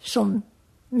ju som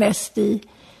mest i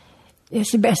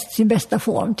sin bästa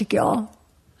form tycker jag.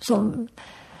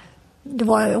 Det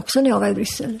var jag också när jag var i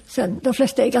Bryssel. Sen, de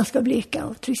flesta är ganska bleka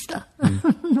och trista.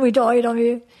 Och idag är de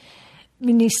ju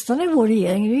ministrarna i vår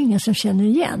regering, det är ju ingen som känner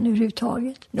igen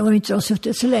överhuvudtaget. Nu har ju inte de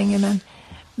suttit så länge,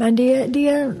 men det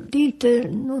är inte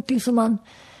någonting som man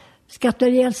skrattar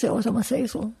ihjäl sig av, som man säger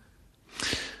så.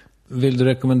 Vill du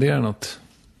rekommendera något?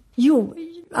 Jo,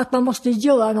 att man måste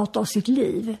göra något av sitt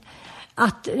liv.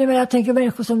 Jag tänker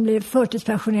människor som blir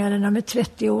förtidspensionerade när de är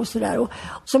 30 år och sådär, och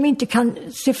som inte kan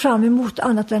se fram emot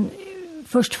annat än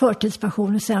först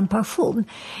förtidspension och sen pension.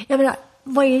 Jag menar,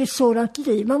 vad är ett sådant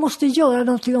liv? Man måste göra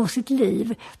någonting av sitt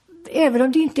liv. Även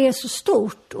om det inte är så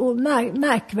stort och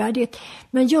märkvärdigt.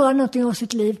 Men göra någonting av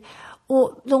sitt liv.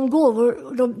 Och de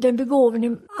gåvor, den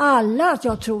begåvning alla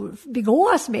jag tror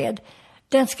begåvas med,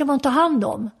 den ska man ta hand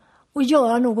om. Och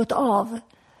göra något av.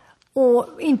 Och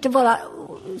inte bara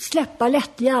släppa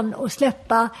lättjan och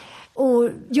släppa och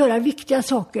göra viktiga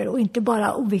saker och inte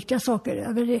bara oviktiga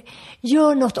saker.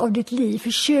 Gör något av ditt liv.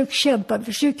 Försök kämpa.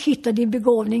 Försök hitta din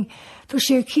begåvning.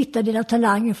 Försök hitta dina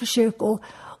talanger. Försök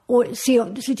och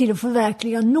se till att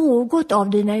förverkliga något av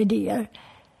dina idéer.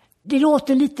 Det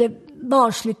låter lite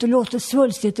barnsligt, det låter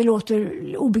svulstigt, det låter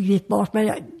obegripbart.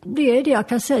 Men det är det jag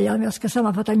kan säga om jag ska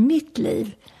sammanfatta mitt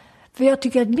liv. För jag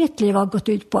tycker att mitt liv har gått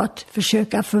ut på att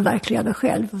försöka förverkliga mig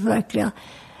själv. Förverkliga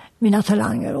mina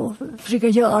talanger och försöka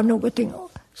göra någonting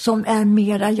som är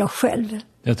mera jag själv.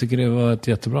 Jag tycker det var ett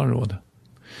jättebra råd.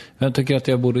 Jag tycker att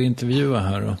jag borde intervjua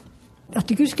här och Jag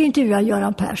tycker du ska intervjua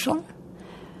Göran Persson.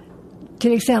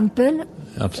 Till exempel.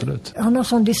 Absolut. Han har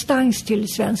sån distans till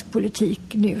svensk politik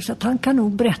nu så att han kan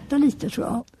nog berätta lite, tror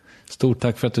jag. Stort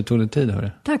tack för att du tog dig tid, hörru.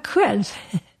 Tack själv.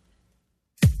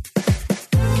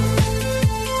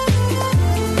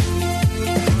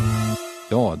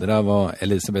 Ja, det där var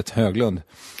Elisabeth Höglund.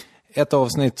 Ett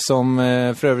avsnitt som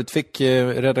för övrigt fick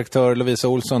redaktör Lovisa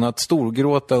Olsson att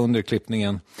storgråta under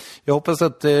klippningen. Jag hoppas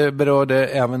att det berörde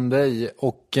även dig.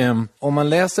 Och om man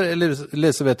läser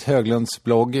Elisabeth Höglunds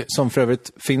blogg, som för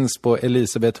övrigt finns på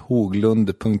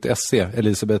elisabethhoglund.se,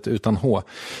 Elisabeth utan H,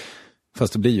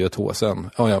 fast det blir ju ett H sen.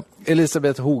 Ja.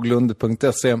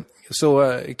 elisabethhoglund.se,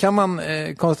 så kan man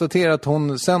konstatera att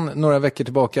hon sen några veckor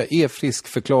tillbaka är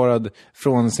friskförklarad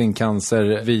från sin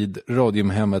cancer vid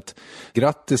Radiumhemmet.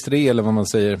 Grattis till det, eller vad man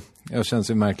säger. Det känns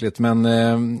ju märkligt, men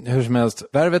hur som helst.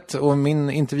 Värvet och min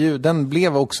intervju, den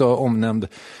blev också omnämnd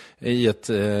i ett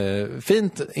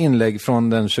fint inlägg från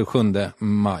den 27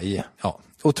 maj. Ja,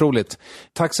 otroligt.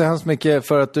 Tack så hemskt mycket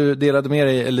för att du delade med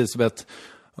dig, Elisabeth.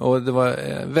 Och det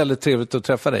var väldigt trevligt att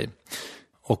träffa dig.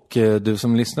 Och du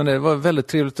som lyssnade, det var väldigt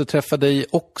trevligt att träffa dig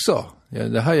också. Ja,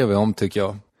 det här gör vi om, tycker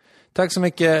jag. Tack så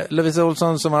mycket, Lovisa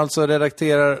Olsson, som alltså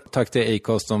redakterar. Tack till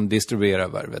Acast som distribuerar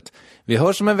Värvet. Vi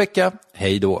hörs om en vecka.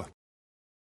 Hej då!